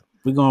us, man.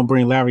 We're gonna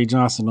bring Larry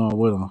Johnson on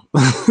with him.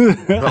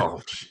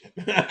 Oh shit.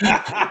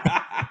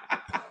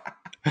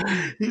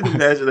 You can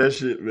imagine that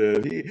shit,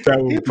 man.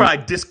 He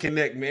probably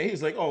disconnect, man.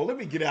 He's like, oh, let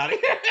me get out of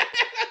here.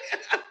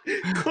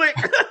 Click.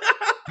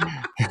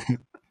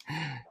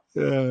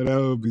 Yeah, that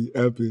would be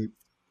epic.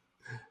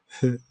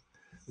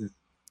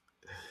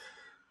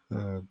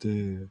 Oh,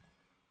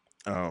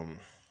 damn.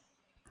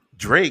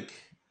 Drake,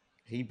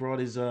 he brought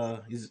his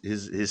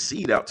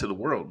seed out to the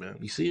world, man.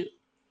 You see it?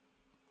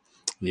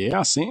 Yeah,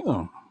 I seen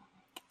him.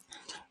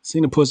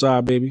 Seen the pussy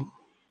eye, baby.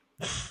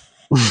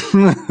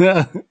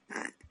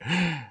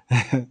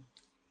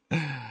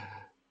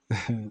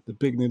 The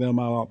picnic of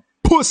my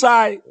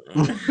pussy.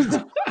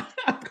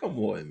 Come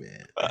on,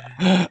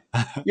 man.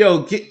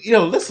 Yo,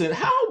 listen,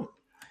 how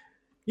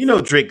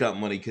Drake got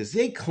money because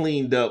they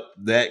cleaned up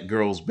that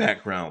girl's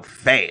background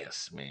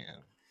fast,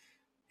 man.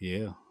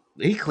 Yeah.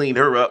 He cleaned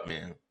her up,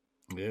 man.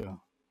 Yeah.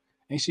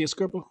 Ain't she a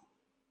scripper?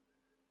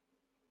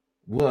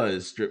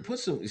 Put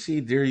some. See,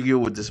 there you go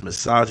with this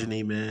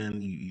misogyny,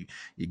 man.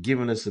 You're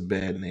giving us a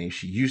bad name.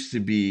 She used to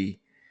be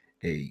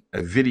a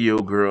video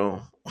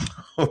girl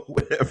or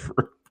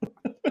whatever.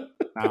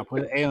 Nah,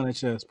 put an A on the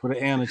chest. Put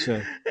an A on the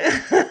chest.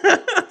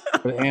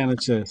 Put an A on the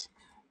chest.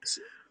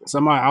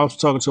 Somebody, I was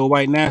talking to a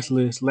white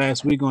nationalist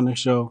last week on the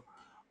show,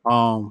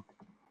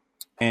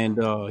 and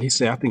he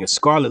said, I think a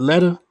scarlet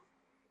letter.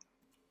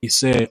 He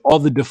said all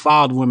the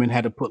defiled women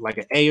had to put like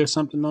an A or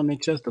something on their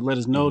chest to let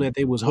us know that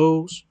they was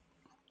hoes.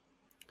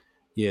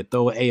 Yeah,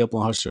 throw an A up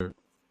on her shirt.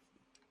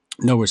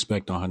 No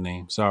respect on her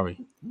name. Sorry.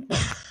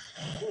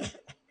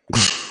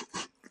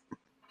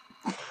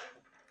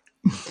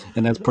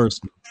 And that's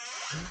personal.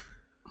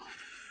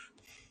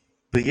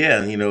 But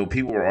yeah,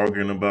 people were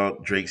arguing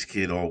about Drake's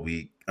kid all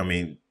week. I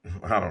mean,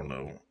 I don't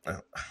know.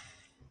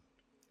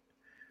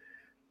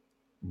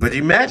 But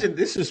imagine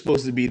this is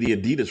supposed to be the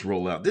Adidas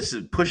rollout. This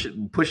is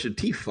Pusha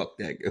T fucked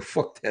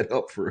that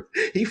up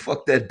he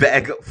fucked that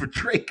bag up for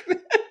Drake.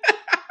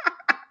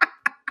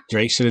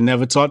 Drake should have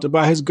never talked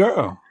about his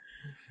girl.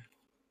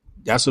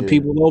 That's what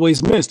people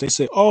always miss. They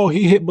say, oh,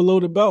 he hit below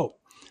the belt.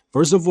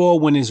 First of all,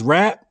 when it's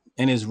rap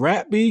and it's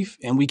rap beef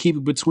and we keep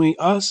it between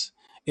us,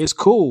 it's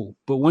cool.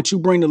 But once you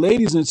bring the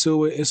ladies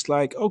into it, it's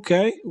like,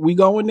 okay, we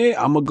going there.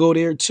 I'm gonna go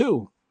there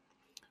too.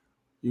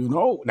 You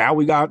want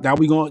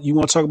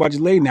to talk about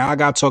your lady. Now I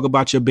got to talk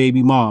about your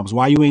baby moms.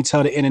 Why you ain't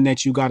tell the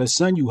internet you got a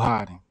son you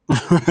hiding?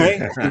 Right?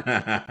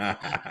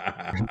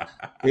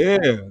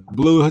 Yeah,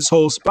 blew his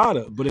whole spot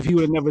up. But if he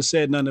would have never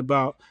said nothing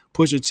about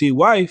Pusha T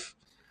wife,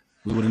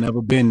 we would have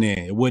never been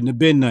there. It wouldn't have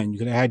been nothing. You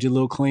could have had your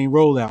little clean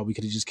rollout. We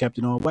could have just kept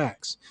it on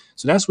wax.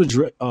 So that's what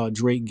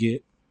Drake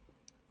get.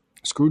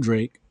 Screw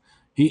Drake.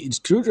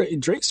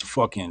 Drake's a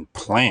fucking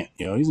plant,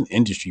 yo. He's an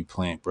industry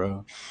plant,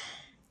 bro.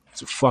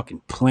 He's a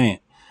fucking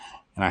plant.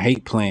 And I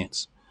hate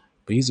plants,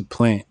 but he's a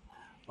plant.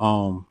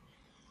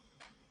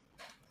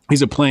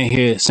 He's a plant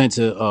here sent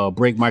to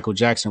break Michael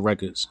Jackson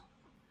records.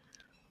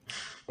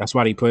 That's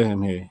why they put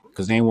him here,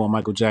 because they want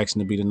Michael Jackson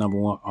to be the number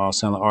one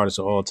selling artist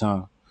of all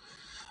time.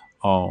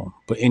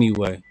 But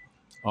anyway,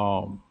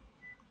 I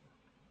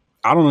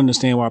don't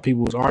understand why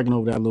people was arguing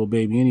over that little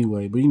baby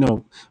anyway. But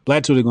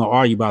Black Twitter gonna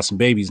argue about some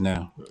babies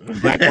now.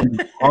 Black women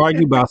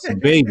argue about some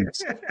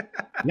babies.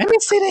 Let me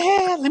see the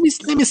hair. Let me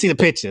see the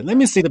picture. Let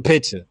me see the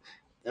picture.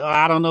 Oh,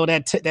 I don't know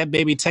that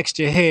baby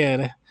texture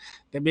hair,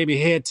 that baby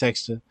hair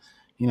texture.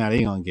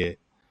 They gonna get.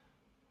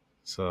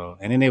 So,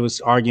 and then they was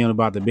arguing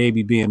about the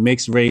baby being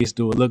mixed race.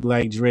 Do it look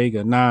like Drake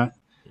or not?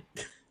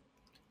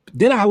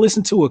 Then I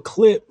listened to a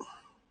clip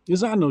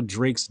because I know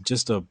Drake's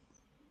just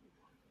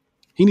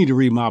he need to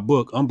read my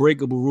book,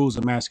 Unbreakable Rules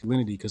of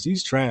Masculinity, because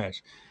he's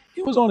trash.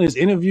 He was on his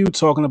interview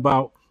talking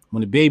about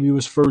when the baby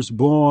was first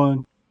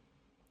born.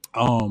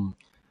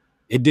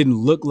 It didn't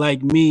look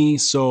like me,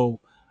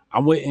 so I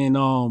went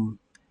and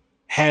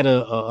had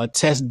a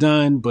test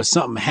done, but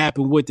something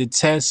happened with the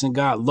test and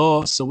got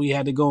lost, so we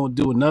had to go and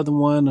do another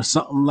one or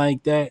something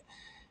like that.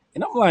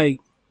 And I'm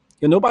like,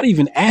 nobody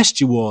even asked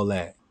you all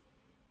that.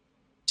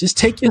 Just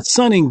take your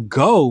son and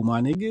go, my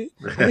nigga.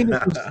 I mean,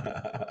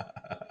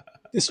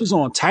 this was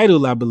on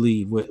Tidal, I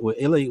believe, with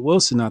Elliott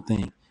Wilson, I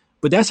think.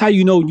 But that's how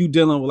you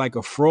dealing with like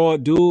a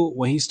fraud dude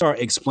when he start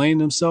explaining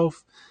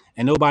himself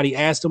and nobody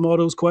asked him all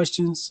those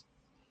questions.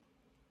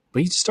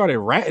 But he just started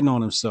ratting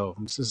on himself.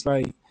 It's just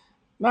like,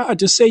 nah,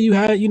 just say you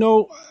had,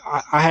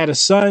 I had a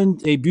son,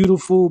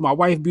 my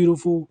wife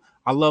beautiful,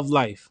 I love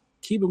life.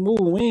 Keep it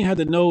moving. We ain't had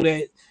to know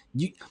that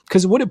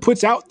because what it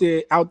puts out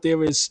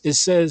there is it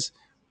says,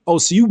 oh,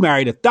 so you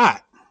married a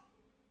thought.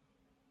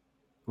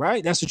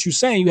 Right? That's what you're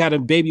saying. You had a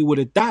baby with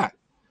a thought.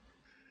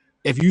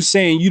 If you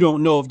saying you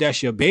don't know if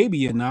that's your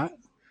baby or not,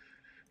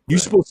 you're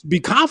supposed to be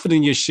confident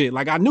in your shit.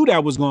 Like, I knew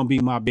that was going to be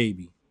my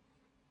baby.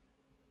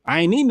 I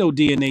ain't need no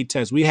DNA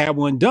test. We had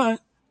one done.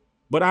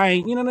 But I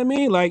ain't, you know what I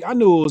mean? Like, I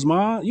knew it was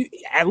mine. You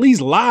at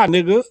least lie,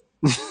 nigga.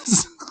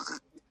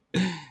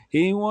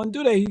 He didn't want to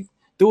do that. He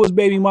threw his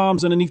baby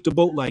moms underneath the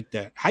boat like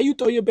that. How you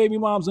throw your baby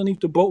moms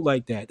underneath the boat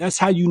like that? That's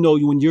how you know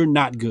when you're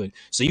not good.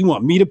 So you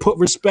want me to put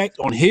respect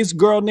on his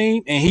girl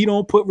name and he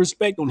don't put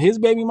respect on his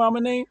baby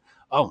mama name?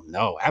 Oh,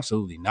 no,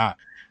 absolutely not.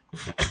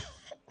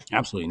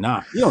 Absolutely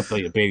not. You don't throw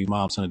your baby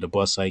moms under the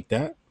bus like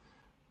that.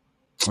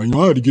 I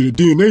had to get a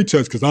DNA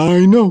test because I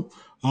ain't know.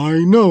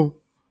 You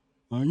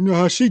know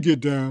how she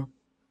get down.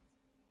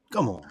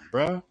 Come on,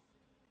 bro.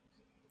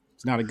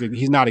 He's not a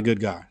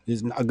good guy.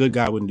 A good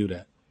guy wouldn't do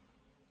that.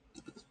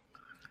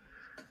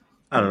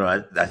 I don't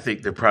know. I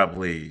think they're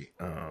probably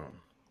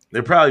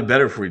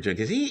better for each other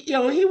because he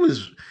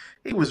was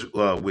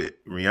with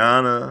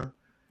Rihanna,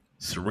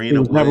 Serena. He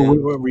was never with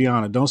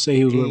Rihanna. Don't say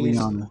he was with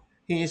Rihanna.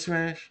 He ain't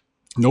smash.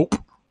 Nope.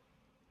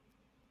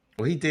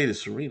 Well, he dated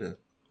Serena.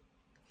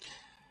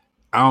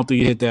 I don't think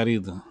he hit that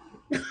either.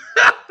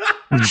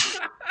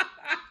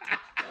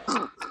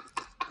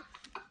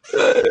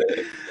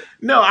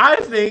 No, I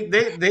think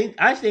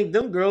I think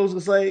them girls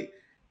was like,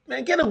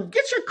 man, get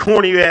your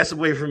corny ass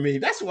away from me.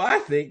 That's what I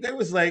think. They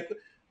was like,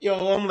 yo,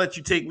 I'm gonna let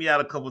you take me out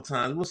a couple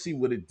times. We'll see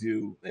what it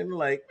do. And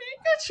like,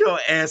 man, get your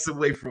ass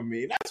away from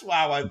me. That's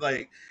why I was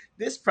like,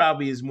 this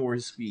probably is more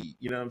his speed.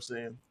 You know what I'm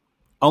saying?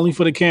 Only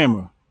for the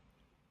camera.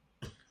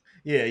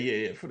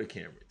 Yeah, for the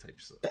camera type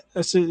stuff.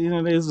 That's it. You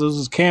know, there's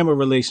those camera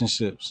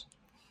relationships.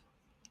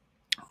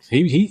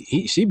 She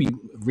be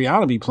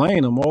Rihanna be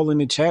playing them all in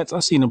the chats. I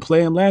seen him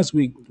play them last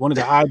week. One of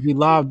the IG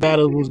live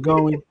battles was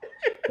going,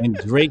 and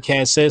Drake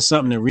had said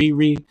something to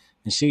Riri,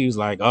 and she was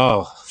like,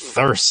 "Oh,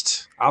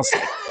 thirst." I was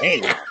like,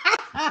 "Hey."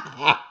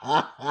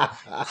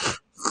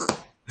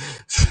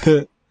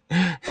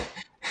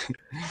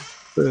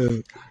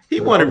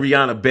 He wanted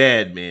Rihanna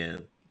bad,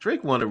 man.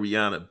 Drake wanted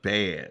Rihanna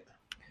bad.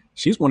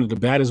 She's one of the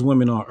baddest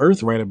women on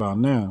earth right about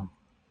now.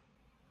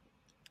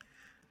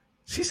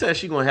 She said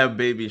she gonna have a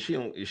baby. She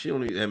don't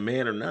need that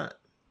man or not.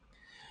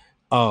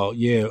 Oh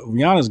yeah,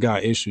 Rihanna's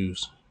got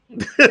issues.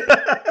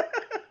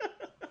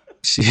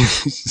 She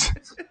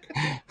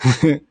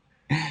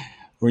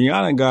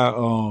Rihanna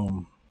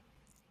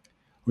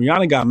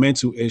got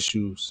mental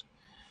issues.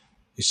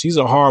 She's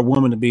a hard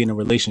woman to be in a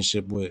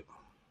relationship with.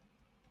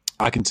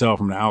 I can tell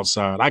from the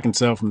outside. I can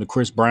tell from the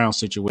Chris Brown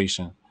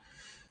situation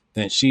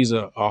that she's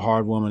a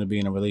hard woman to be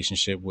in a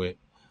relationship with.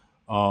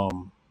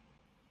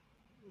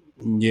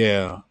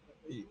 Yeah.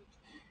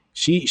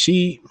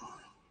 She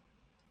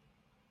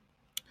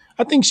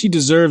I think she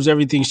deserves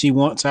everything she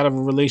wants out of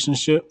a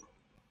relationship.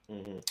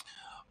 Mm-hmm.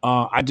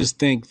 I just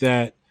think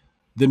that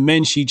the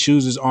men she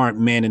chooses aren't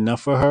man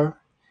enough for her.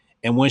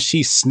 And when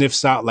she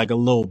sniffs out like a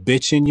little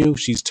bitch in you,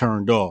 she's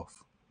turned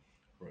off.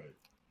 Right.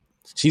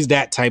 She's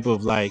that type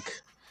of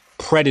like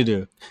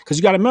predator. Because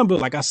you got to remember,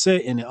 like I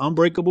said, in the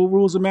Unbreakable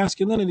Rules of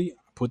Masculinity,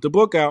 I put the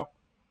book out.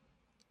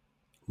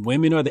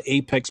 Women are the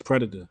apex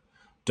predator.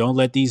 Don't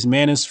let these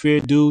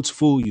manosphere dudes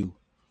fool you.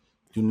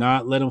 Do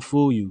not let them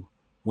fool you.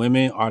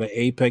 Women are the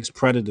apex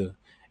predator.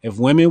 If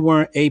women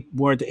weren't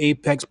the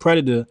apex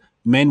predator,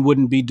 men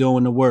wouldn't be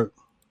doing the work.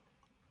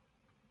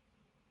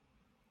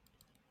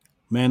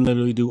 Men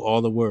literally do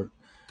all the work.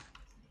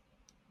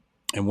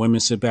 And women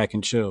sit back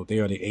and chill. They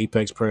are the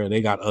apex predator.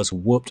 They got us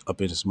whooped up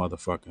in this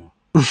motherfucker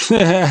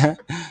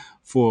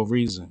for a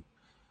reason.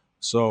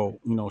 So,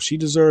 you know, she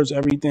deserves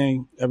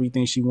everything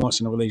she wants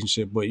in a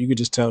relationship, but you could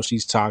just tell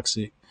she's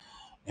toxic.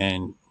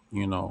 And,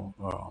 you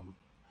know,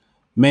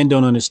 men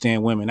don't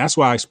understand women. That's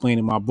why I explain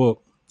in my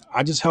book.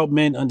 I just help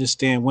men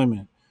understand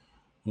women,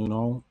 you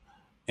know,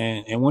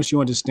 and once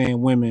you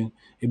understand women,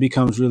 it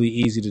becomes really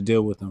easy to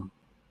deal with them.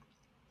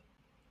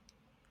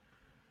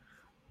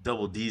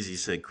 Double DZ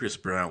said Chris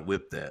Brown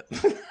whipped that.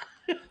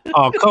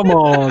 Oh, come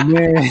on,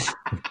 man.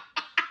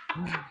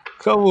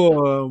 Come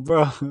on,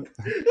 bro.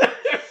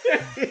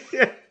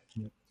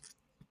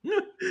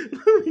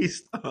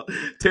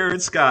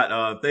 Terrence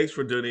Scott, thanks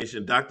for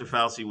donation. Dr.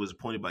 Fauci was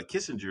appointed by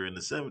Kissinger in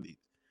the 70s.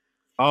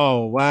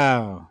 Oh,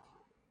 wow.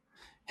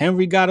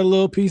 Henry got a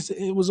little piece.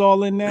 It was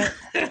all in that.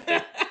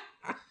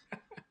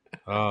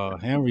 Oh,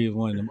 Henry is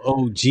one of them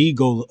OG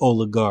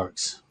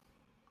oligarchs.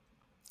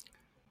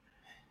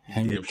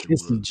 Henry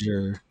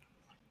Kissinger.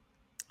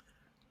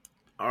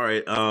 All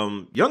right,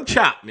 Young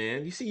Chop,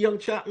 man. You see Young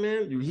Chop,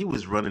 man? He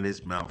was running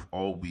his mouth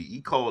all week.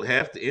 He called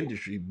half the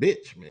industry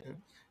bitch, man.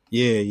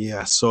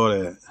 Yeah, I saw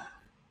that.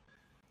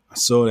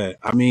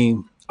 I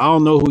mean, I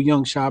don't know who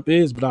Young Chop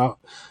is, but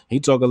he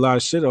talk a lot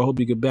of shit. I hope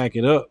he could back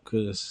it up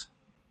because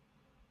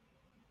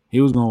he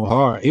was going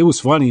hard. It was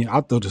funny.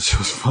 I thought this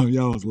was funny.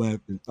 I was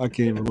laughing. I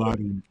can't even lie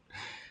to you.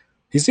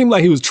 He seemed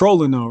like he was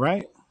trolling though,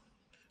 right?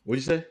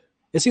 What'd you say?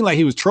 It seemed like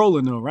he was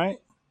trolling though, right?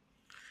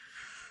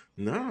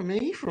 Nah, man,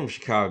 he from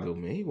Chicago,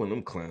 man. He one of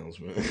them clowns,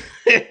 man.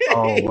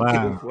 Oh,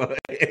 wow.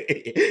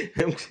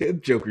 them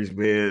jokers,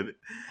 man.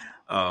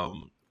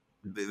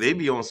 They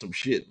be on some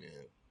shit, man.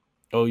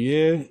 Oh,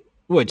 yeah?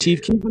 What,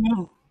 Chief Keef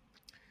now?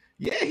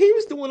 Yeah, he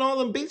was doing all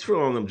them beats for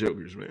all them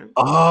jokers, man.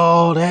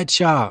 Oh, that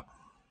Chop.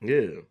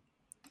 Yeah.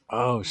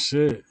 Oh,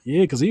 shit.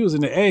 Yeah, because he was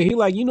in the A. He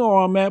like, you know where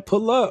I'm at,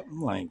 pull up.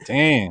 I'm like,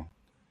 damn.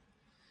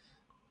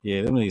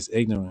 Yeah, them niggas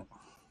ignorant.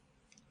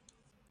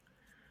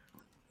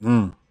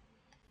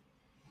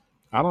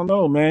 I don't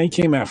know, man. He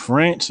came at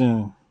French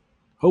and a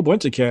whole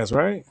bunch of cats,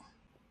 right?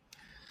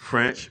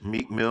 French,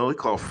 Meek Mill. He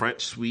called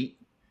French sweet.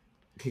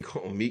 He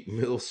called Meek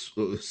Mill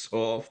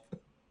soft.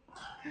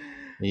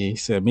 Yeah, he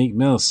said Meek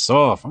Mill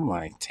soft. I'm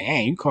like,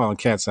 dang, you calling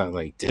cats out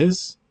like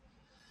this?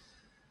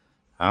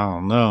 I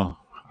don't know.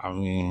 I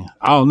mean,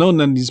 I don't know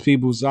none of these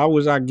people, so I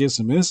wish I could get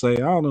some insight.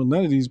 I don't know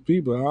none of these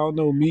people. I don't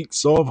know Meek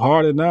soft,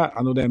 hard or not.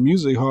 I know that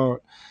music hard.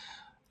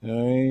 You know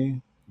what I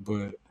mean?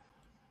 But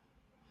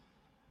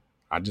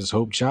I just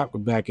hope Chop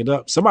would back it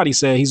up. Somebody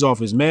said he's off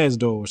his meds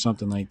though, or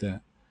something like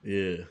that.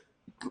 Yeah,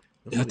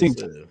 I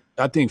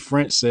think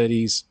French said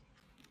he's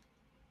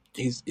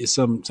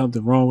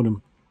something wrong with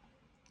him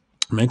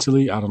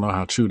mentally. I don't know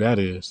how true that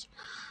is,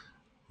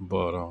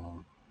 but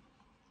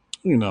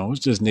you know, it's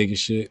just nigga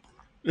shit.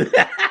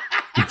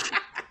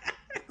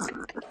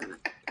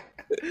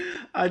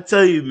 I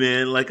tell you,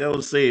 man. Like I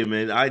was saying,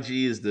 man, IG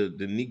is the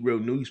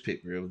Negro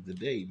newspaper of the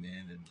day,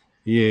 man. And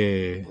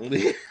yeah,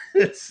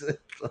 it's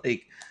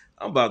like.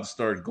 I'm about to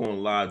start going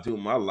live,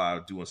 doing my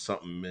live, doing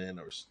something, man.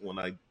 Or when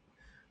I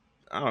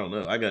don't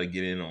know, I got to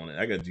get in on it.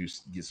 I got to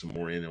get some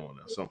more in on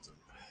it or something.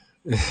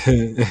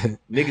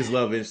 Niggas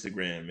love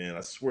Instagram, man.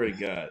 I swear to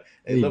God,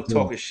 they They love do.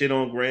 talking shit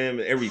on Gram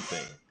and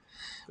everything.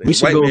 We Like,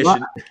 should white go man live.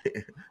 should.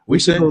 We We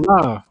should say go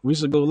live. We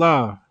should go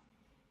live.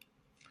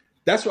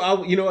 that's what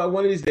I. You know,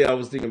 one of these days I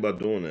was thinking about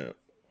doing that.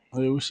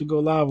 Yeah, we should go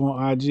live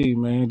on IG,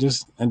 man.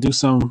 Just and do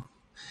some.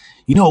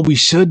 You know what we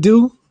should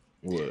do?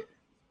 What?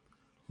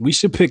 We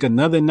should pick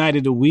another night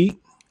of the week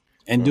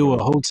and do a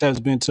Uh-huh.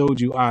 Hotep's Been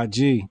Told You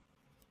IG.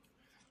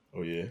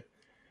 Oh yeah.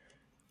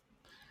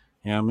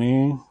 You know what I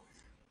mean?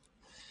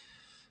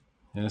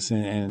 Yes,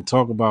 and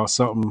talk about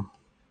something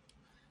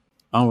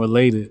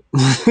unrelated.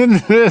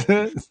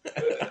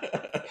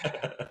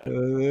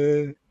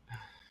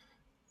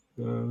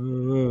 Yeah,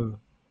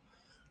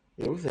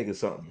 we're thinking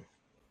something.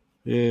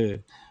 Yeah.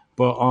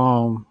 But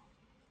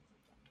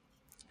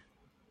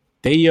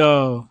they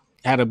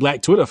had a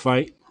black Twitter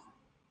fight.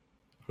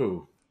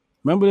 Who?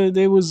 Remember that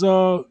they was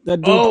that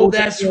dude Oh,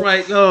 posted that's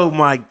right. Oh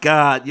my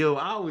God, yo,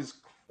 I was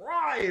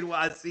crying when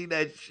I see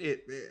that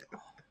shit, man.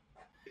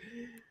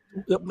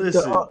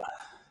 Listen,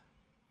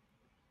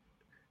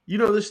 you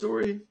know the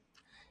story?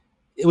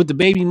 with the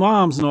baby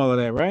moms and all of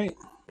that, right?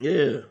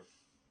 Yeah.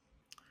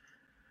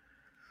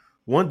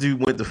 One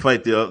dude went to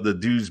fight the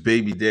dude's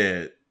baby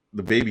dad.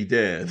 The baby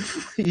dad.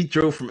 He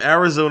drove from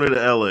Arizona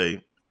to LA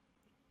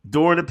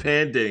during the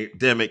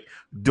pandemic,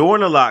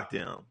 during the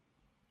lockdown.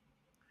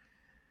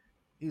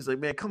 He was like,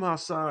 man, come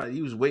outside.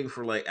 He was waiting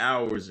for like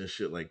hours and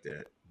shit like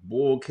that.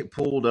 Bull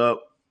pulled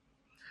up.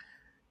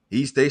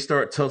 They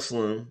start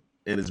tussling him,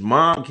 and his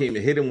mom came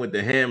and hit him with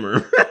the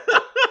hammer.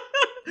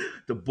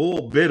 The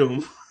bull bit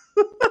him.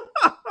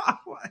 Oh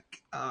my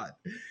God.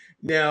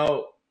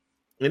 Now,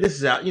 and this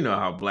is how you know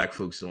how black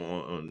folks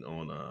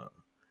on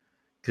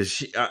because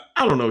she I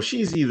don't know,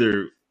 she's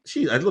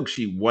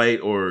she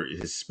white or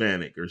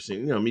Hispanic or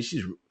something. You know, I mean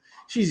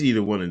she's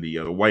either one of the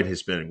other, white,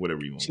 Hispanic,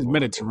 whatever you want. She's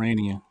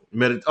Mediterranean.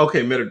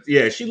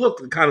 Yeah, she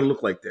kind of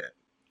looked like that.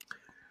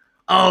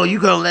 Oh, you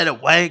gonna let a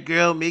white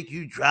girl make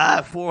you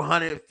drive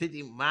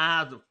 450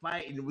 miles to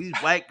fight, and these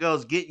white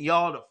girls getting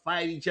y'all to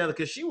fight each other?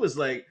 Because she was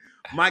like,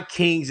 my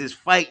kings is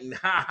fighting,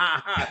 ha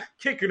ha ha,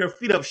 kicking her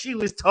feet up. She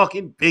was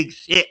talking big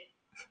shit.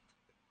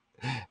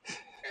 You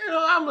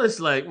know, I'm just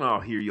like,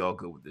 oh, here y'all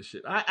go with this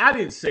shit. I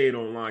didn't say it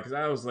online because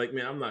I was like,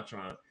 man, I'm not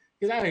trying,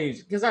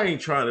 because I ain't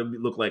trying to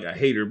look like a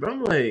hater, but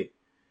I'm like,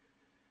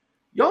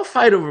 y'all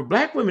fight over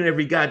black women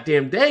every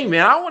goddamn day,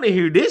 man. I want to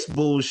hear this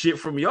bullshit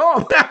from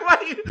y'all.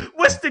 Like,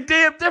 what's the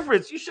damn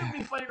difference? You shouldn't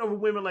be fighting over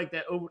women like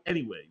that over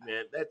anyway,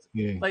 man. That's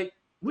like,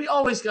 we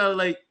always gotta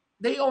like,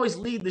 they always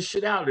leave the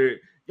shit out there.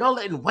 Y'all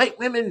letting white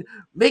women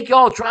make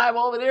y'all drive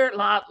over there,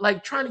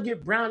 like trying to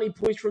get brownie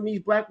points from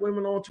these black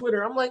women on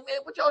Twitter. I'm like, man,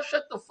 would y'all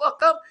shut the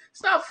fuck up?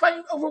 Stop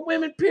fighting over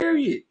women,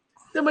 period.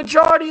 The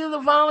majority of the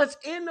violence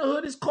in the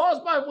hood is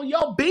caused by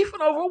y'all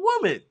beefing over a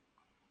woman.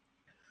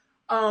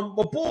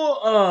 But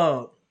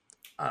boy,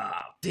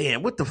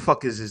 damn, what the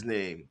fuck is his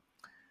name?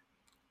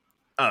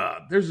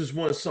 There's this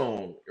one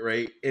song,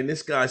 right? And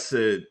this guy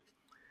said,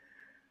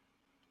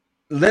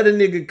 let a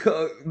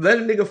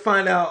nigga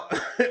find out.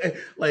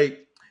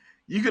 Like,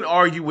 you can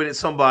argue with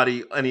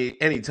somebody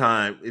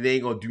anytime, it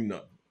ain't gonna do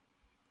nothing.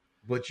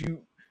 But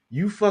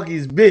you fuck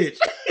his bitch.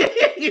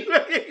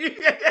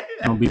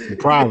 Gonna be some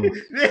problem.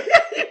 They're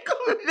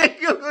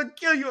gonna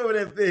kill you over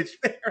that bitch.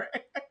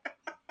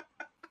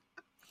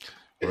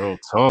 Real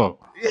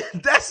talk.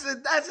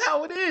 That's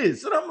how it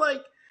is. And I'm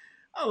like,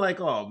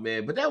 oh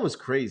man, but that was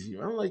crazy.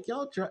 I'm like,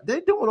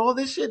 they're doing all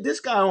this shit. This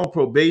guy on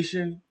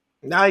probation.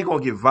 Now he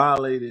gonna get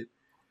violated.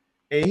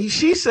 And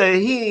she said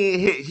he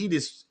ain't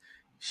hit.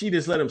 She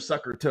just let him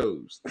suck her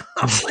toes.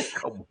 I'm like,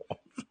 come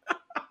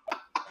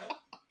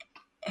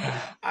on.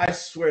 I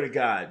swear to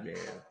God, man.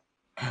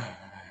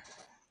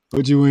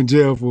 What you in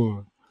jail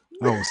for?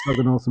 I was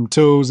sucking on some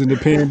toes in the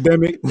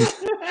pandemic.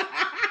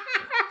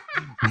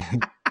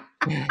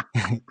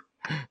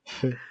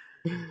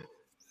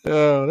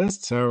 Oh, that's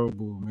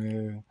terrible,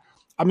 man.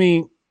 I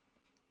mean,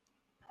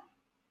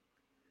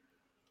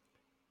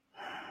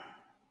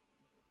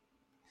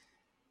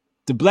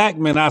 the black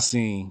men I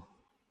seen,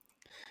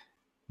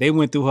 they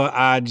went through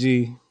her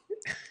IG,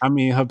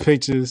 her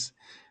pictures,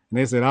 and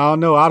they said, I don't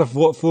know, I'd have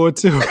fought for it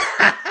too.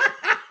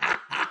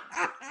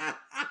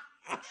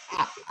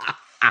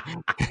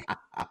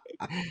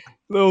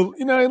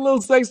 Little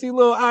sexy,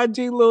 little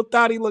IG, little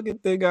thotty looking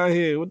thing out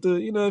here with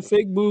the,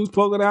 fake boobs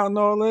poking out and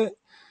all that.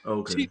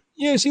 Okay.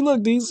 She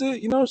looked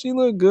decent. She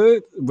looked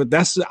good. But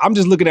I'm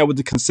just looking at what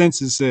the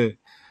consensus said.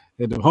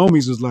 And the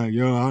homies was like,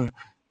 yo,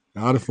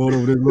 I'd have fought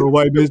over this little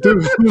white bitch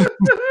too.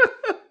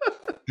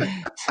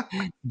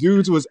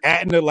 Dudes was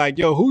atting her like,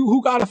 yo,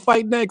 who got to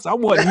fight next? I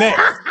want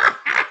next.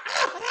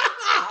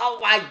 Oh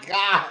my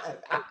God.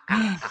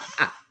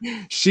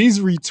 She's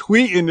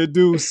retweeting the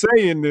dude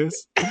saying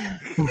this.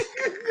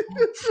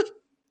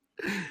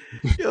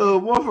 Yo,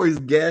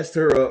 motherfuckers gassed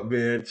her up,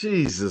 man.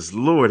 Jesus,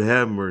 Lord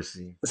have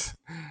mercy.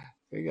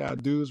 They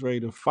got dudes ready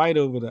to fight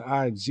over the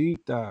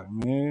IG dog,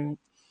 man.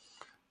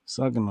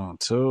 Sucking on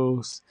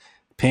toes.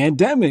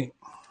 Pandemic.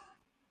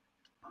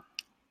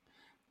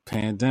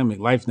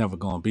 Life never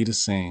gonna be the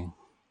same.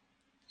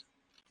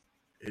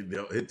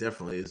 It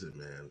definitely isn't,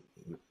 man.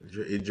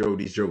 It drove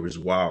these jokers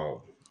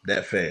wild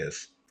that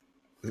fast.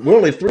 We're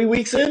only 3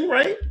 weeks in,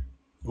 right?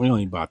 We're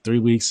only about 3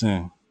 weeks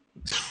in.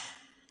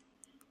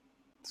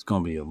 It's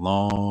gonna be a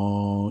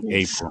long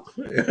April.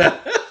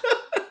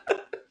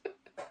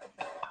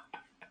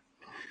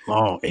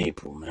 Long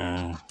April,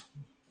 man.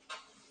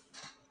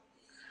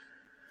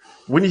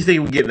 When do you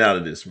think we're getting out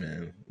of this,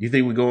 man? You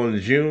think we're going to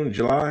June,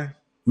 July?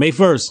 May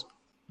 1st.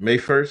 May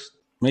 1st?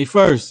 May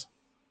 1st.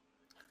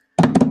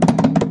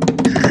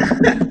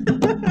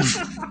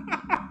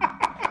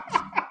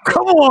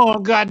 Come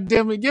on,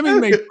 goddamn it. Give me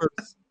May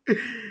 1st.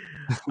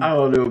 I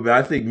don't know, man.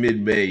 I think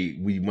mid-May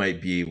we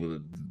might be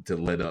able to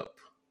let up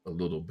a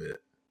little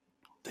bit.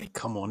 They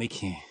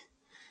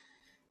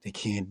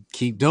can't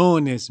keep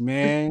doing this,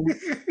 man.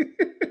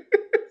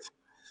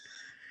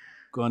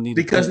 Gonna need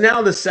because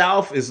now the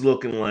South is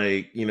looking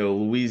like,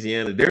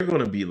 Louisiana, they're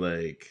gonna be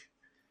like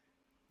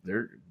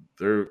their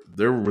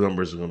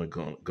numbers are gonna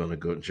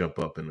go jump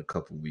up in a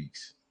couple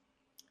weeks.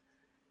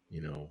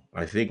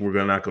 I think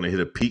we're not gonna hit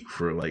a peak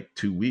for like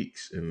 2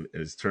 weeks in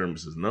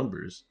terms of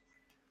numbers.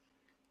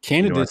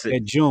 Canada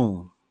said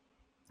June.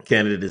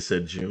 Canada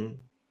said June.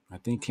 I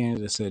think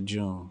Canada said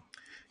June.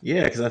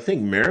 Yeah, because I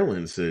think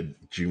Maryland said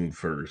June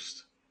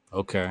 1st.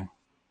 Okay.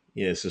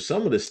 Yeah, so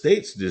some of the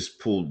states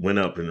just went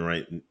up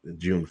in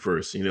June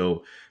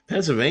 1st.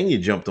 Pennsylvania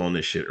jumped on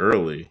this shit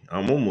early.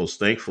 I'm almost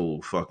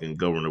thankful fucking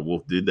Governor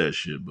Wolf did that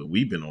shit, but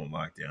we've been on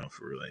lockdown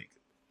for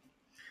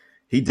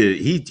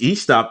he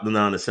stopped the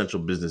non-essential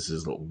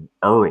businesses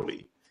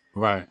early.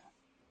 Right.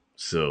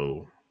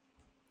 So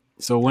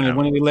when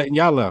are they letting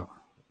y'all out?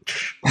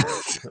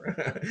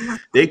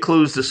 They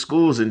closed the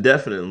schools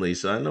indefinitely,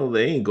 so I know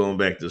they ain't going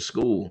back to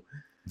school.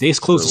 They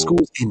closed the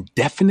schools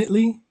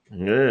indefinitely?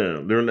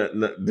 Yeah, they're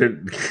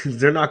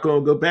not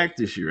going to go back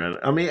this year.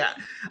 I mean,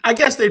 I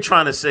guess they're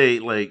trying to say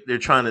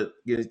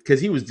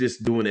because he was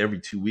just doing every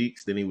 2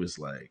 weeks. Then he was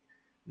like,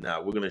 "Nah,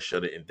 we're going to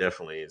shut it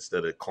indefinitely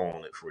instead of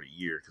calling it for the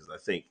year." Because I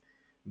think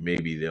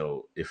maybe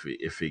they'll, if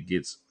it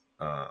gets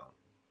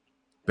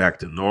back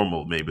to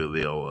normal, maybe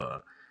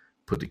they'll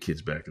put the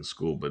kids back in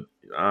school. But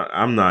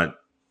I'm not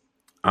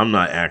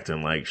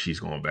acting like she's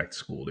going back to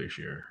school this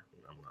year.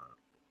 I'm not.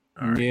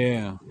 All right.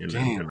 Yeah,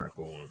 you're not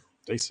going.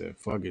 They said,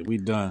 fuck it, we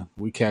done.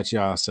 We catch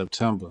y'all in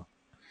September.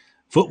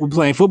 We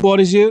playing football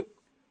this year?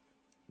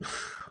 I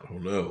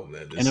don't know,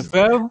 man.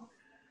 NFL?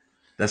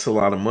 That's a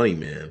lot of money,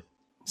 man.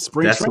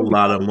 That's a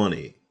lot of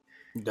money.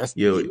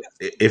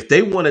 If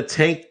they want to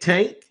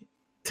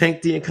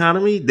tank the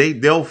economy,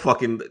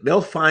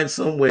 they'll find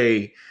some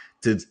way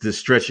to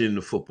stretch it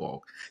into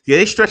football. Yeah,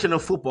 they stretch it into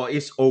football.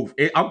 It's over.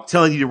 I'm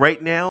telling you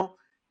right now,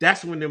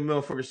 that's when the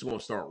motherfuckers are going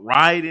to start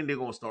rioting. They're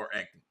going to start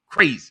acting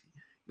crazy.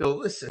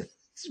 Listen.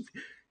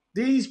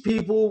 These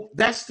people,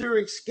 that's their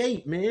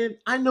escape, man.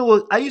 I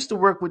know. I used to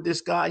work with this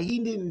guy. He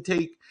didn't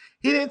take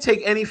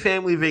any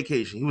family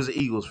vacation. He was an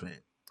Eagles fan.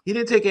 He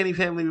didn't take any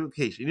family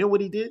vacation. You know what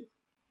he did?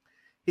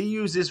 He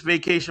used this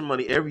vacation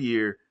money every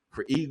year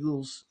for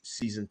Eagles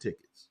season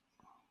tickets.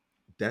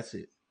 That's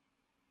it.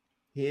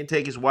 He didn't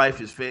take his wife,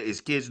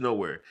 his kids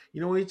nowhere. You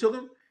know where he took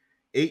them?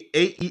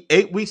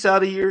 8 weeks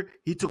out of the year,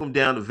 he took them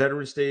down to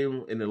Veterans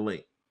Stadium in the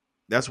Link.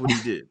 That's what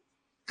he did.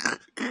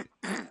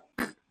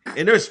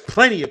 And there's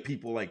plenty of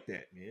people like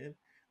that, man.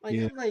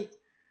 I'm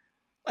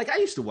like I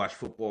used to watch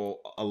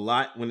football a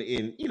lot when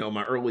in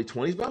my early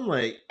 20s, but I'm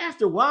like,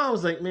 after a while, I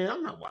was like, man,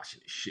 I'm not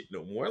watching this shit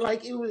no more.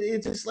 Like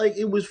it's just like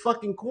it was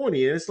fucking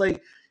corny, and it's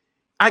like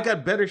I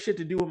got better shit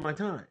to do with my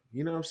time.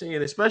 You know what I'm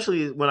saying?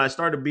 Especially when I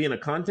started being a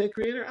content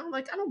creator, I'm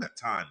like, I don't got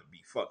time to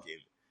be fucking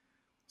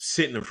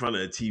sitting in front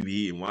of a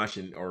TV and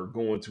watching or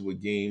going to a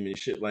game and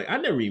shit. Like I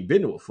never even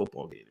been to a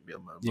football game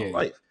in my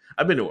life.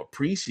 I've been to a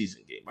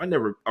preseason game.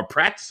 A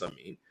practice.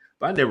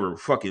 But I never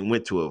fucking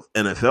went to an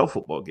NFL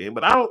football game.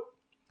 But I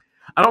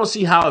don't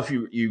see how if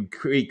you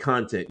create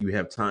content, you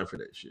have time for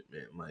that shit,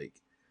 man.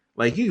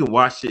 Like you can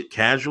watch it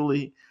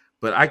casually,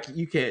 but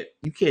you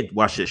can't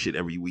watch that shit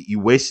every week. You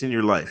wasting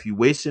your life. You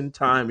wasting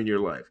time in your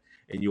life,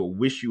 and you'll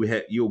wish you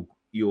had you'll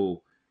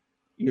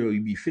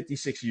be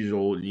 56 years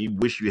old and you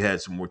wish you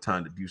had some more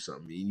time to do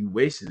something. And you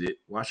wasted it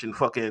watching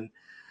fucking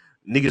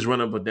niggas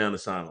run up and down the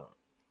sideline.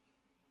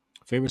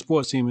 Favorite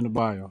sports team in the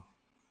bio.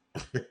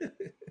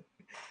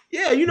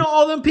 Yeah,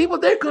 all them people,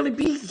 they're going to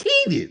be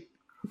heated.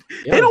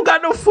 Yeah. They don't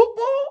got no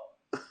football.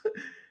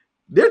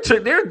 They're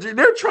trying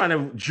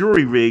to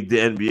jury rig the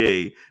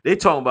NBA. They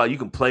talking about you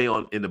can play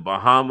in the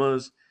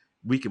Bahamas.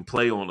 We can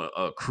play on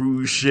a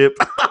cruise ship.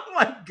 I'm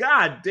like,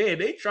 God damn,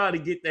 they trying to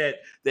get the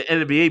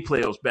NBA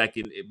playoffs back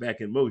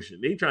in motion.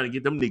 They trying to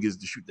get them niggas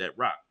to shoot that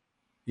rock.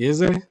 Is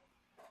they?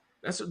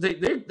 That's what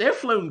they're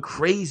floating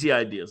crazy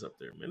ideas up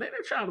there, man. They're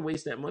trying to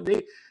waste that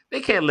money. They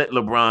can't let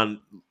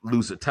LeBron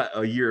lose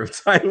a year of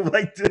title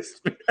like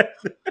this, man.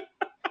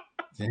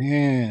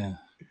 Damn.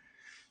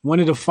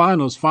 When are the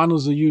finals?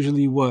 Finals are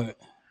usually what?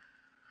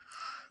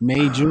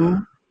 May,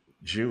 June?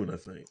 June, I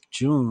think.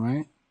 June,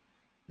 right?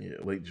 Yeah,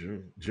 late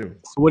June.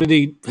 So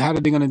how are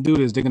they going to do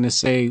this? They're going to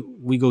say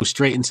we go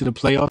straight into the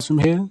playoffs from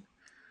here?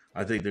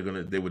 I think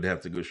they would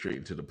have to go straight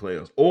into the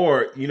playoffs.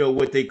 Or, you know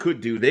what they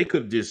could do? They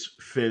could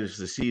just finish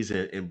the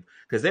season, and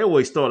because they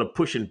always thought of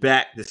pushing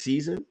back the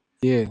season.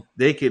 Yeah.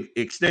 They could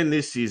extend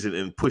this season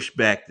and push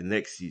back the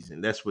next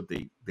season. That's what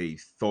they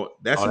thought.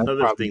 That's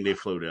another thing they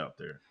floated out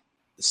there.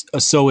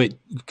 So it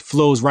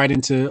flows right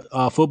into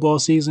football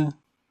season?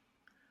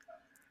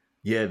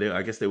 Yeah,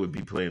 I guess they would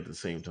be playing at the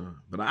same time.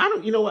 But I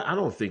don't, you know what? I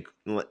don't think,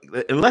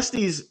 unless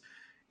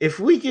if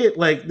we get,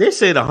 like, they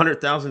said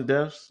 100,000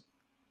 deaths,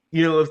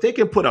 you know, if they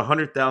can put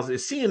 100,000,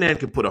 if CNN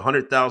can put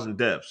 100,000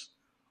 deaths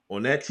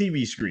on that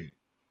TV screen,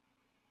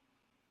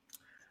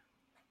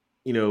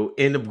 you know,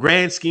 in the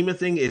grand scheme of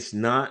things, it's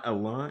not a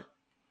lot,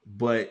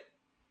 but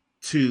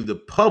to the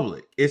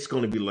public, it's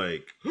going to be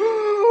like,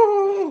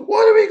 oh,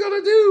 what are we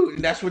going to do?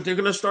 And that's what they're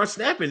going to start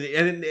snapping.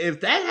 And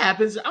if that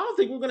happens, I don't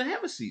think we're going to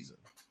have a season.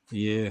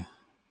 Yeah.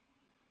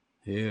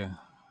 Yeah.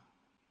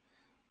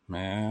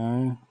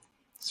 Man,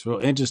 it's real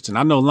interesting.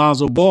 I know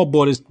Lonzo Ball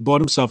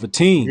bought himself a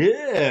team.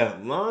 Yeah,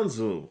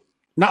 Lonzo.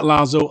 Not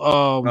Lonzo.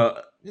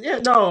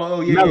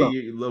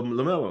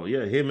 LaMelo.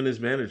 Yeah, him and his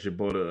manager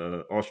bought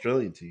an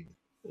Australian team.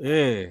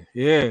 Yeah.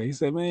 He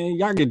said, man,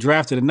 y'all get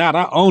drafted or not,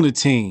 I own a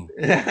team.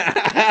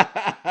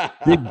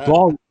 Big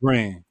ball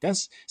brand. I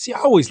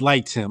always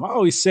liked him. I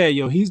always said,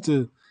 yo, he's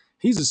the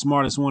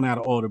smartest one out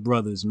of all the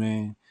brothers,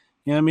 man.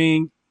 You know what I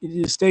mean?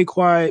 You just stay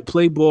quiet,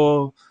 play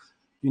ball,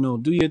 you know,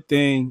 do your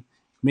thing,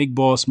 make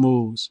ball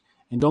moves,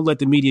 and don't let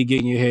the media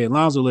get in your head.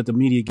 Lonzo let the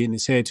media get in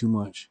his head too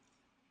much.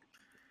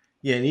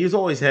 Yeah, and he's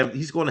going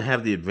to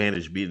have the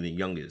advantage being the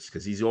youngest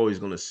because he's always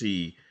going to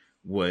see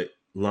what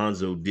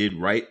Lonzo did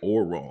right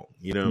or wrong.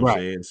 You know what I'm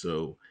saying?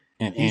 So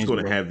he's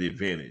going to have the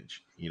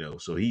advantage. You know,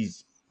 so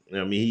he's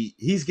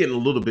getting a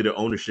little bit of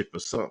ownership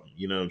of something.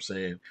 You know what I'm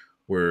saying?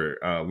 Where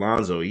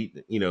Lonzo, he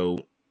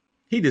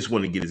just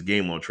wanted to get his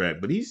game on track,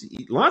 but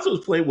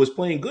Lonzo's was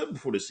playing good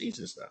before the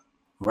season started.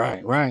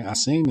 Right. I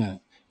seen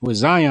that with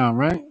Zion,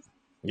 right?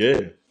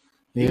 Yeah,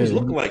 he was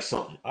looking like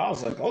something. I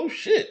was like, oh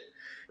shit,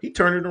 he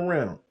turned it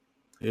around.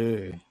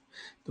 Yeah,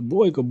 the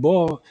boy could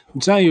ball. I'm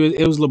telling you,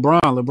 it was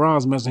LeBron.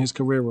 LeBron's messing his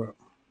career up.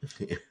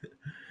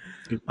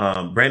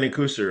 Brandon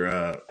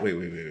Cooser.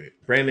 Wait.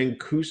 Brandon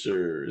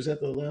Cooser, is that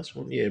the last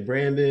one? Yeah,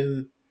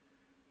 Brandon.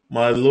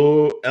 My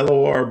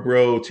LOR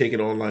bro taking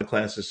online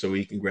classes so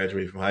he can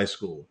graduate from high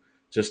school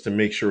just to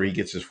make sure he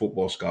gets his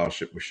football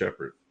scholarship with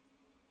Shepherd.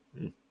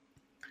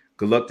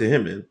 Good luck to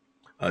him, man.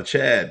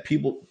 Chad,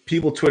 people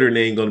Twitter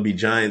name going to be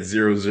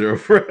Giant00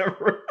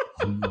 forever.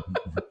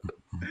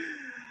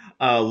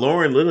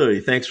 Lauren, literally,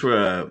 thanks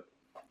for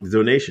the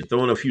donation.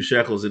 Throwing a few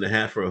shekels in the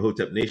hat for a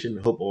Hotep Nation.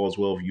 Hope all's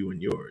well with you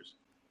and yours.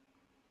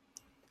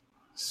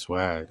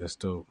 Swag, that's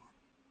dope.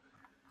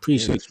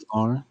 Appreciate you,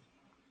 Lauren.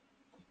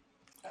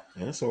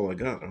 Yeah, that's all I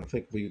got. I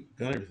think we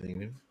got everything,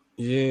 man.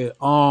 Yeah.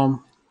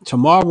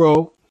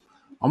 Tomorrow,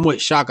 I'm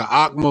with Shaka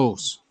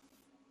Akmos.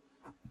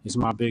 He's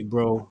my big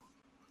bro.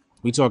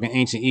 We talking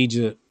ancient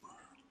Egypt.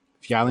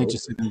 If y'all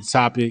interested in the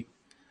topic,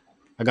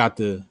 I got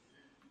the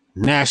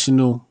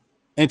international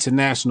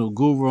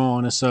guru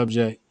on the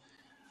subject.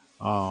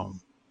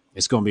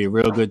 It's gonna be a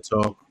real good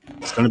talk.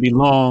 It's gonna be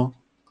long,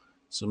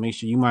 so make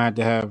sure you might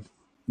have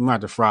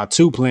to fry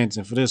 2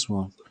 plantains for this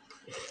one.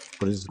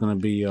 But it's gonna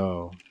be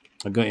a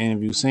good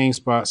interview. Same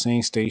spot,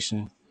 same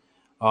station.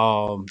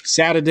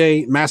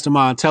 Saturday,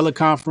 Mastermind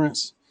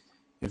Teleconference.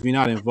 If you're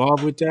not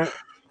involved with that,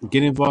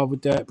 get involved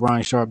with that.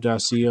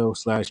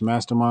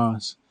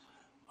 BrianSharp.co/masterminds.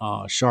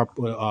 Sharp,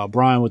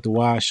 Brian with the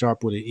Y,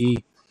 Sharp with an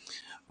E.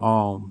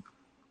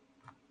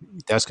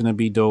 That's gonna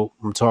be dope.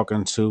 I'm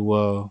talking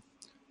to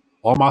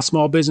all my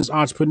small business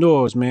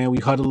entrepreneurs, man. We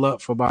huddle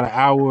up for about an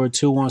hour or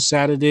 2 on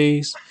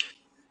Saturdays,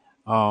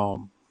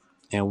 and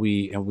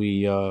we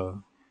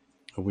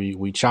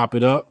chop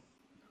it up.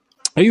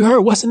 Have you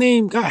heard what's the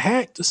name got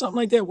hacked or something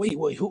like that?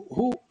 Wait,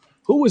 who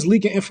was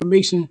leaking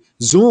information?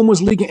 Zoom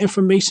was leaking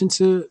information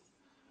to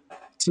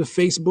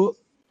Facebook.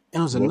 And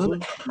it was another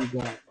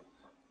who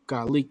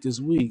got leaked this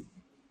week.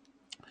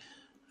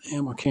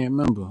 Damn, I can't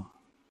remember.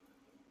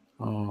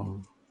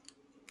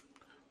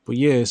 But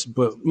yes,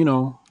 you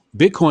know,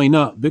 Bitcoin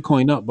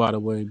up, by the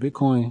way.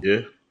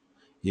 Bitcoin.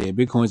 Yeah,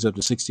 Bitcoin's up to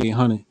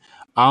 1,600.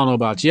 I don't know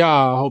about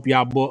y'all. I hope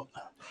y'all bought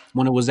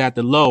when it was at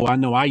the low. I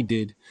know I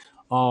did.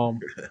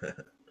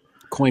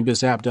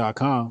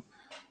 Coinbisapp.com.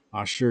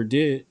 I sure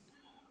did.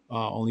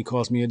 Only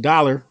cost me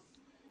 $1.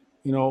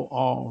 You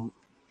know,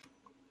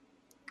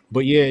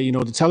 but yeah, you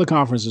know, the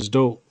teleconference is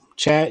dope.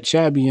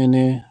 Chad be in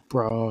there.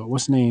 Bro,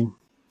 what's name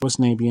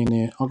be in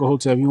there? Uncle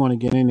Hotep, you want to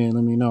get in there,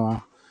 let me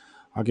know.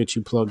 I'll get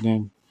you plugged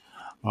in.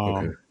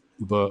 Okay.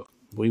 But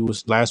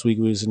last week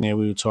we was in there,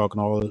 we were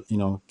talking all, you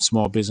know,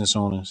 small business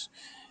owners.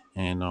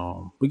 And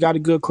we got a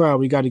good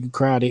crowd.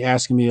 They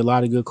asking me a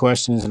lot of good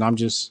questions, and I'm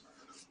just,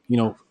 you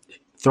know,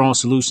 throwing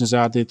solutions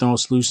out there,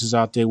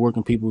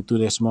 working people through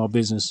their small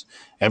business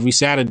every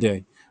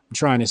Saturday. I'm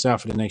trying this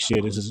out for the next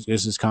year. This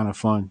is kind of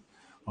fun.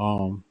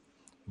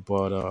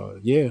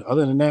 Yeah,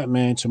 other than that,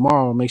 man,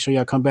 tomorrow, make sure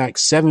y'all come back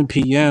 7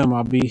 p.m.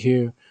 I'll be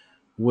here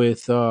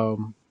with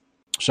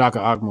Shaka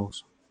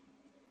Akmos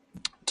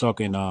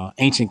talking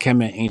ancient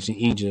Kemet, ancient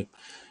Egypt.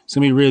 It's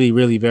gonna be really,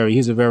 really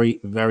he's a very,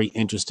 very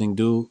interesting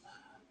dude.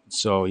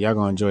 So y'all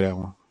gonna enjoy that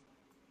one.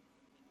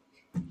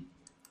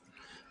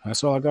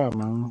 That's all I got,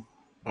 man.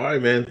 All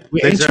right, man.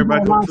 Wait, Thanks ain't you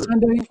everybody. going live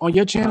Sunday on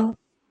your channel?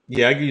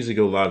 Yeah, I usually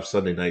go live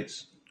Sunday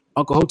nights.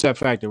 Uncle Hotep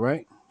Factor,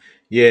 right?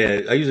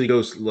 Yeah, I usually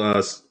go.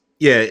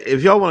 Yeah,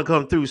 if y'all want to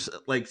come through,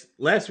 like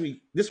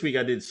this week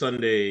I did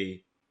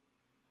Sunday.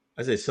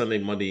 I said Sunday,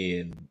 Monday,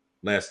 and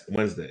last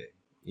Wednesday.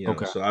 You know,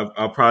 Okay. so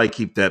I'll probably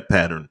keep that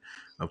pattern.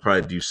 I'll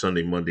probably do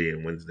Sunday, Monday,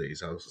 and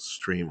Wednesdays. I'll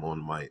stream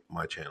on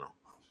my channel.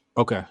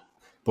 Okay.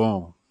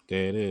 Boom.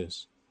 There it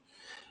is.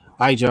 All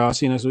right, y'all. I'll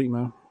see you next week,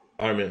 man.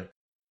 All right, man.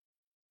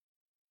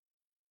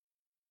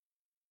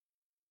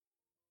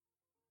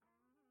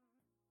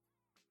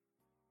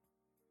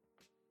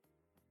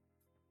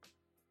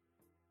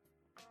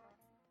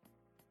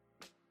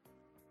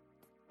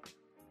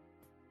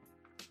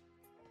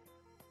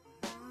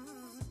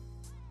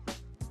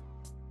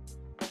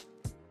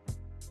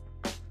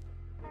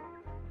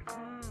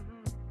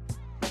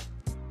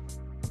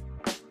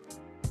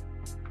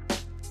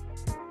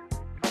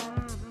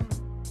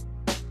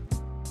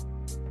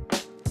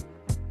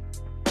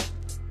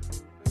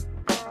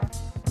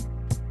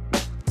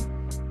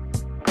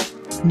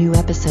 New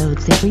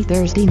episodes every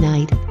Thursday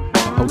night.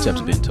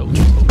 Hotep's been told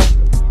you.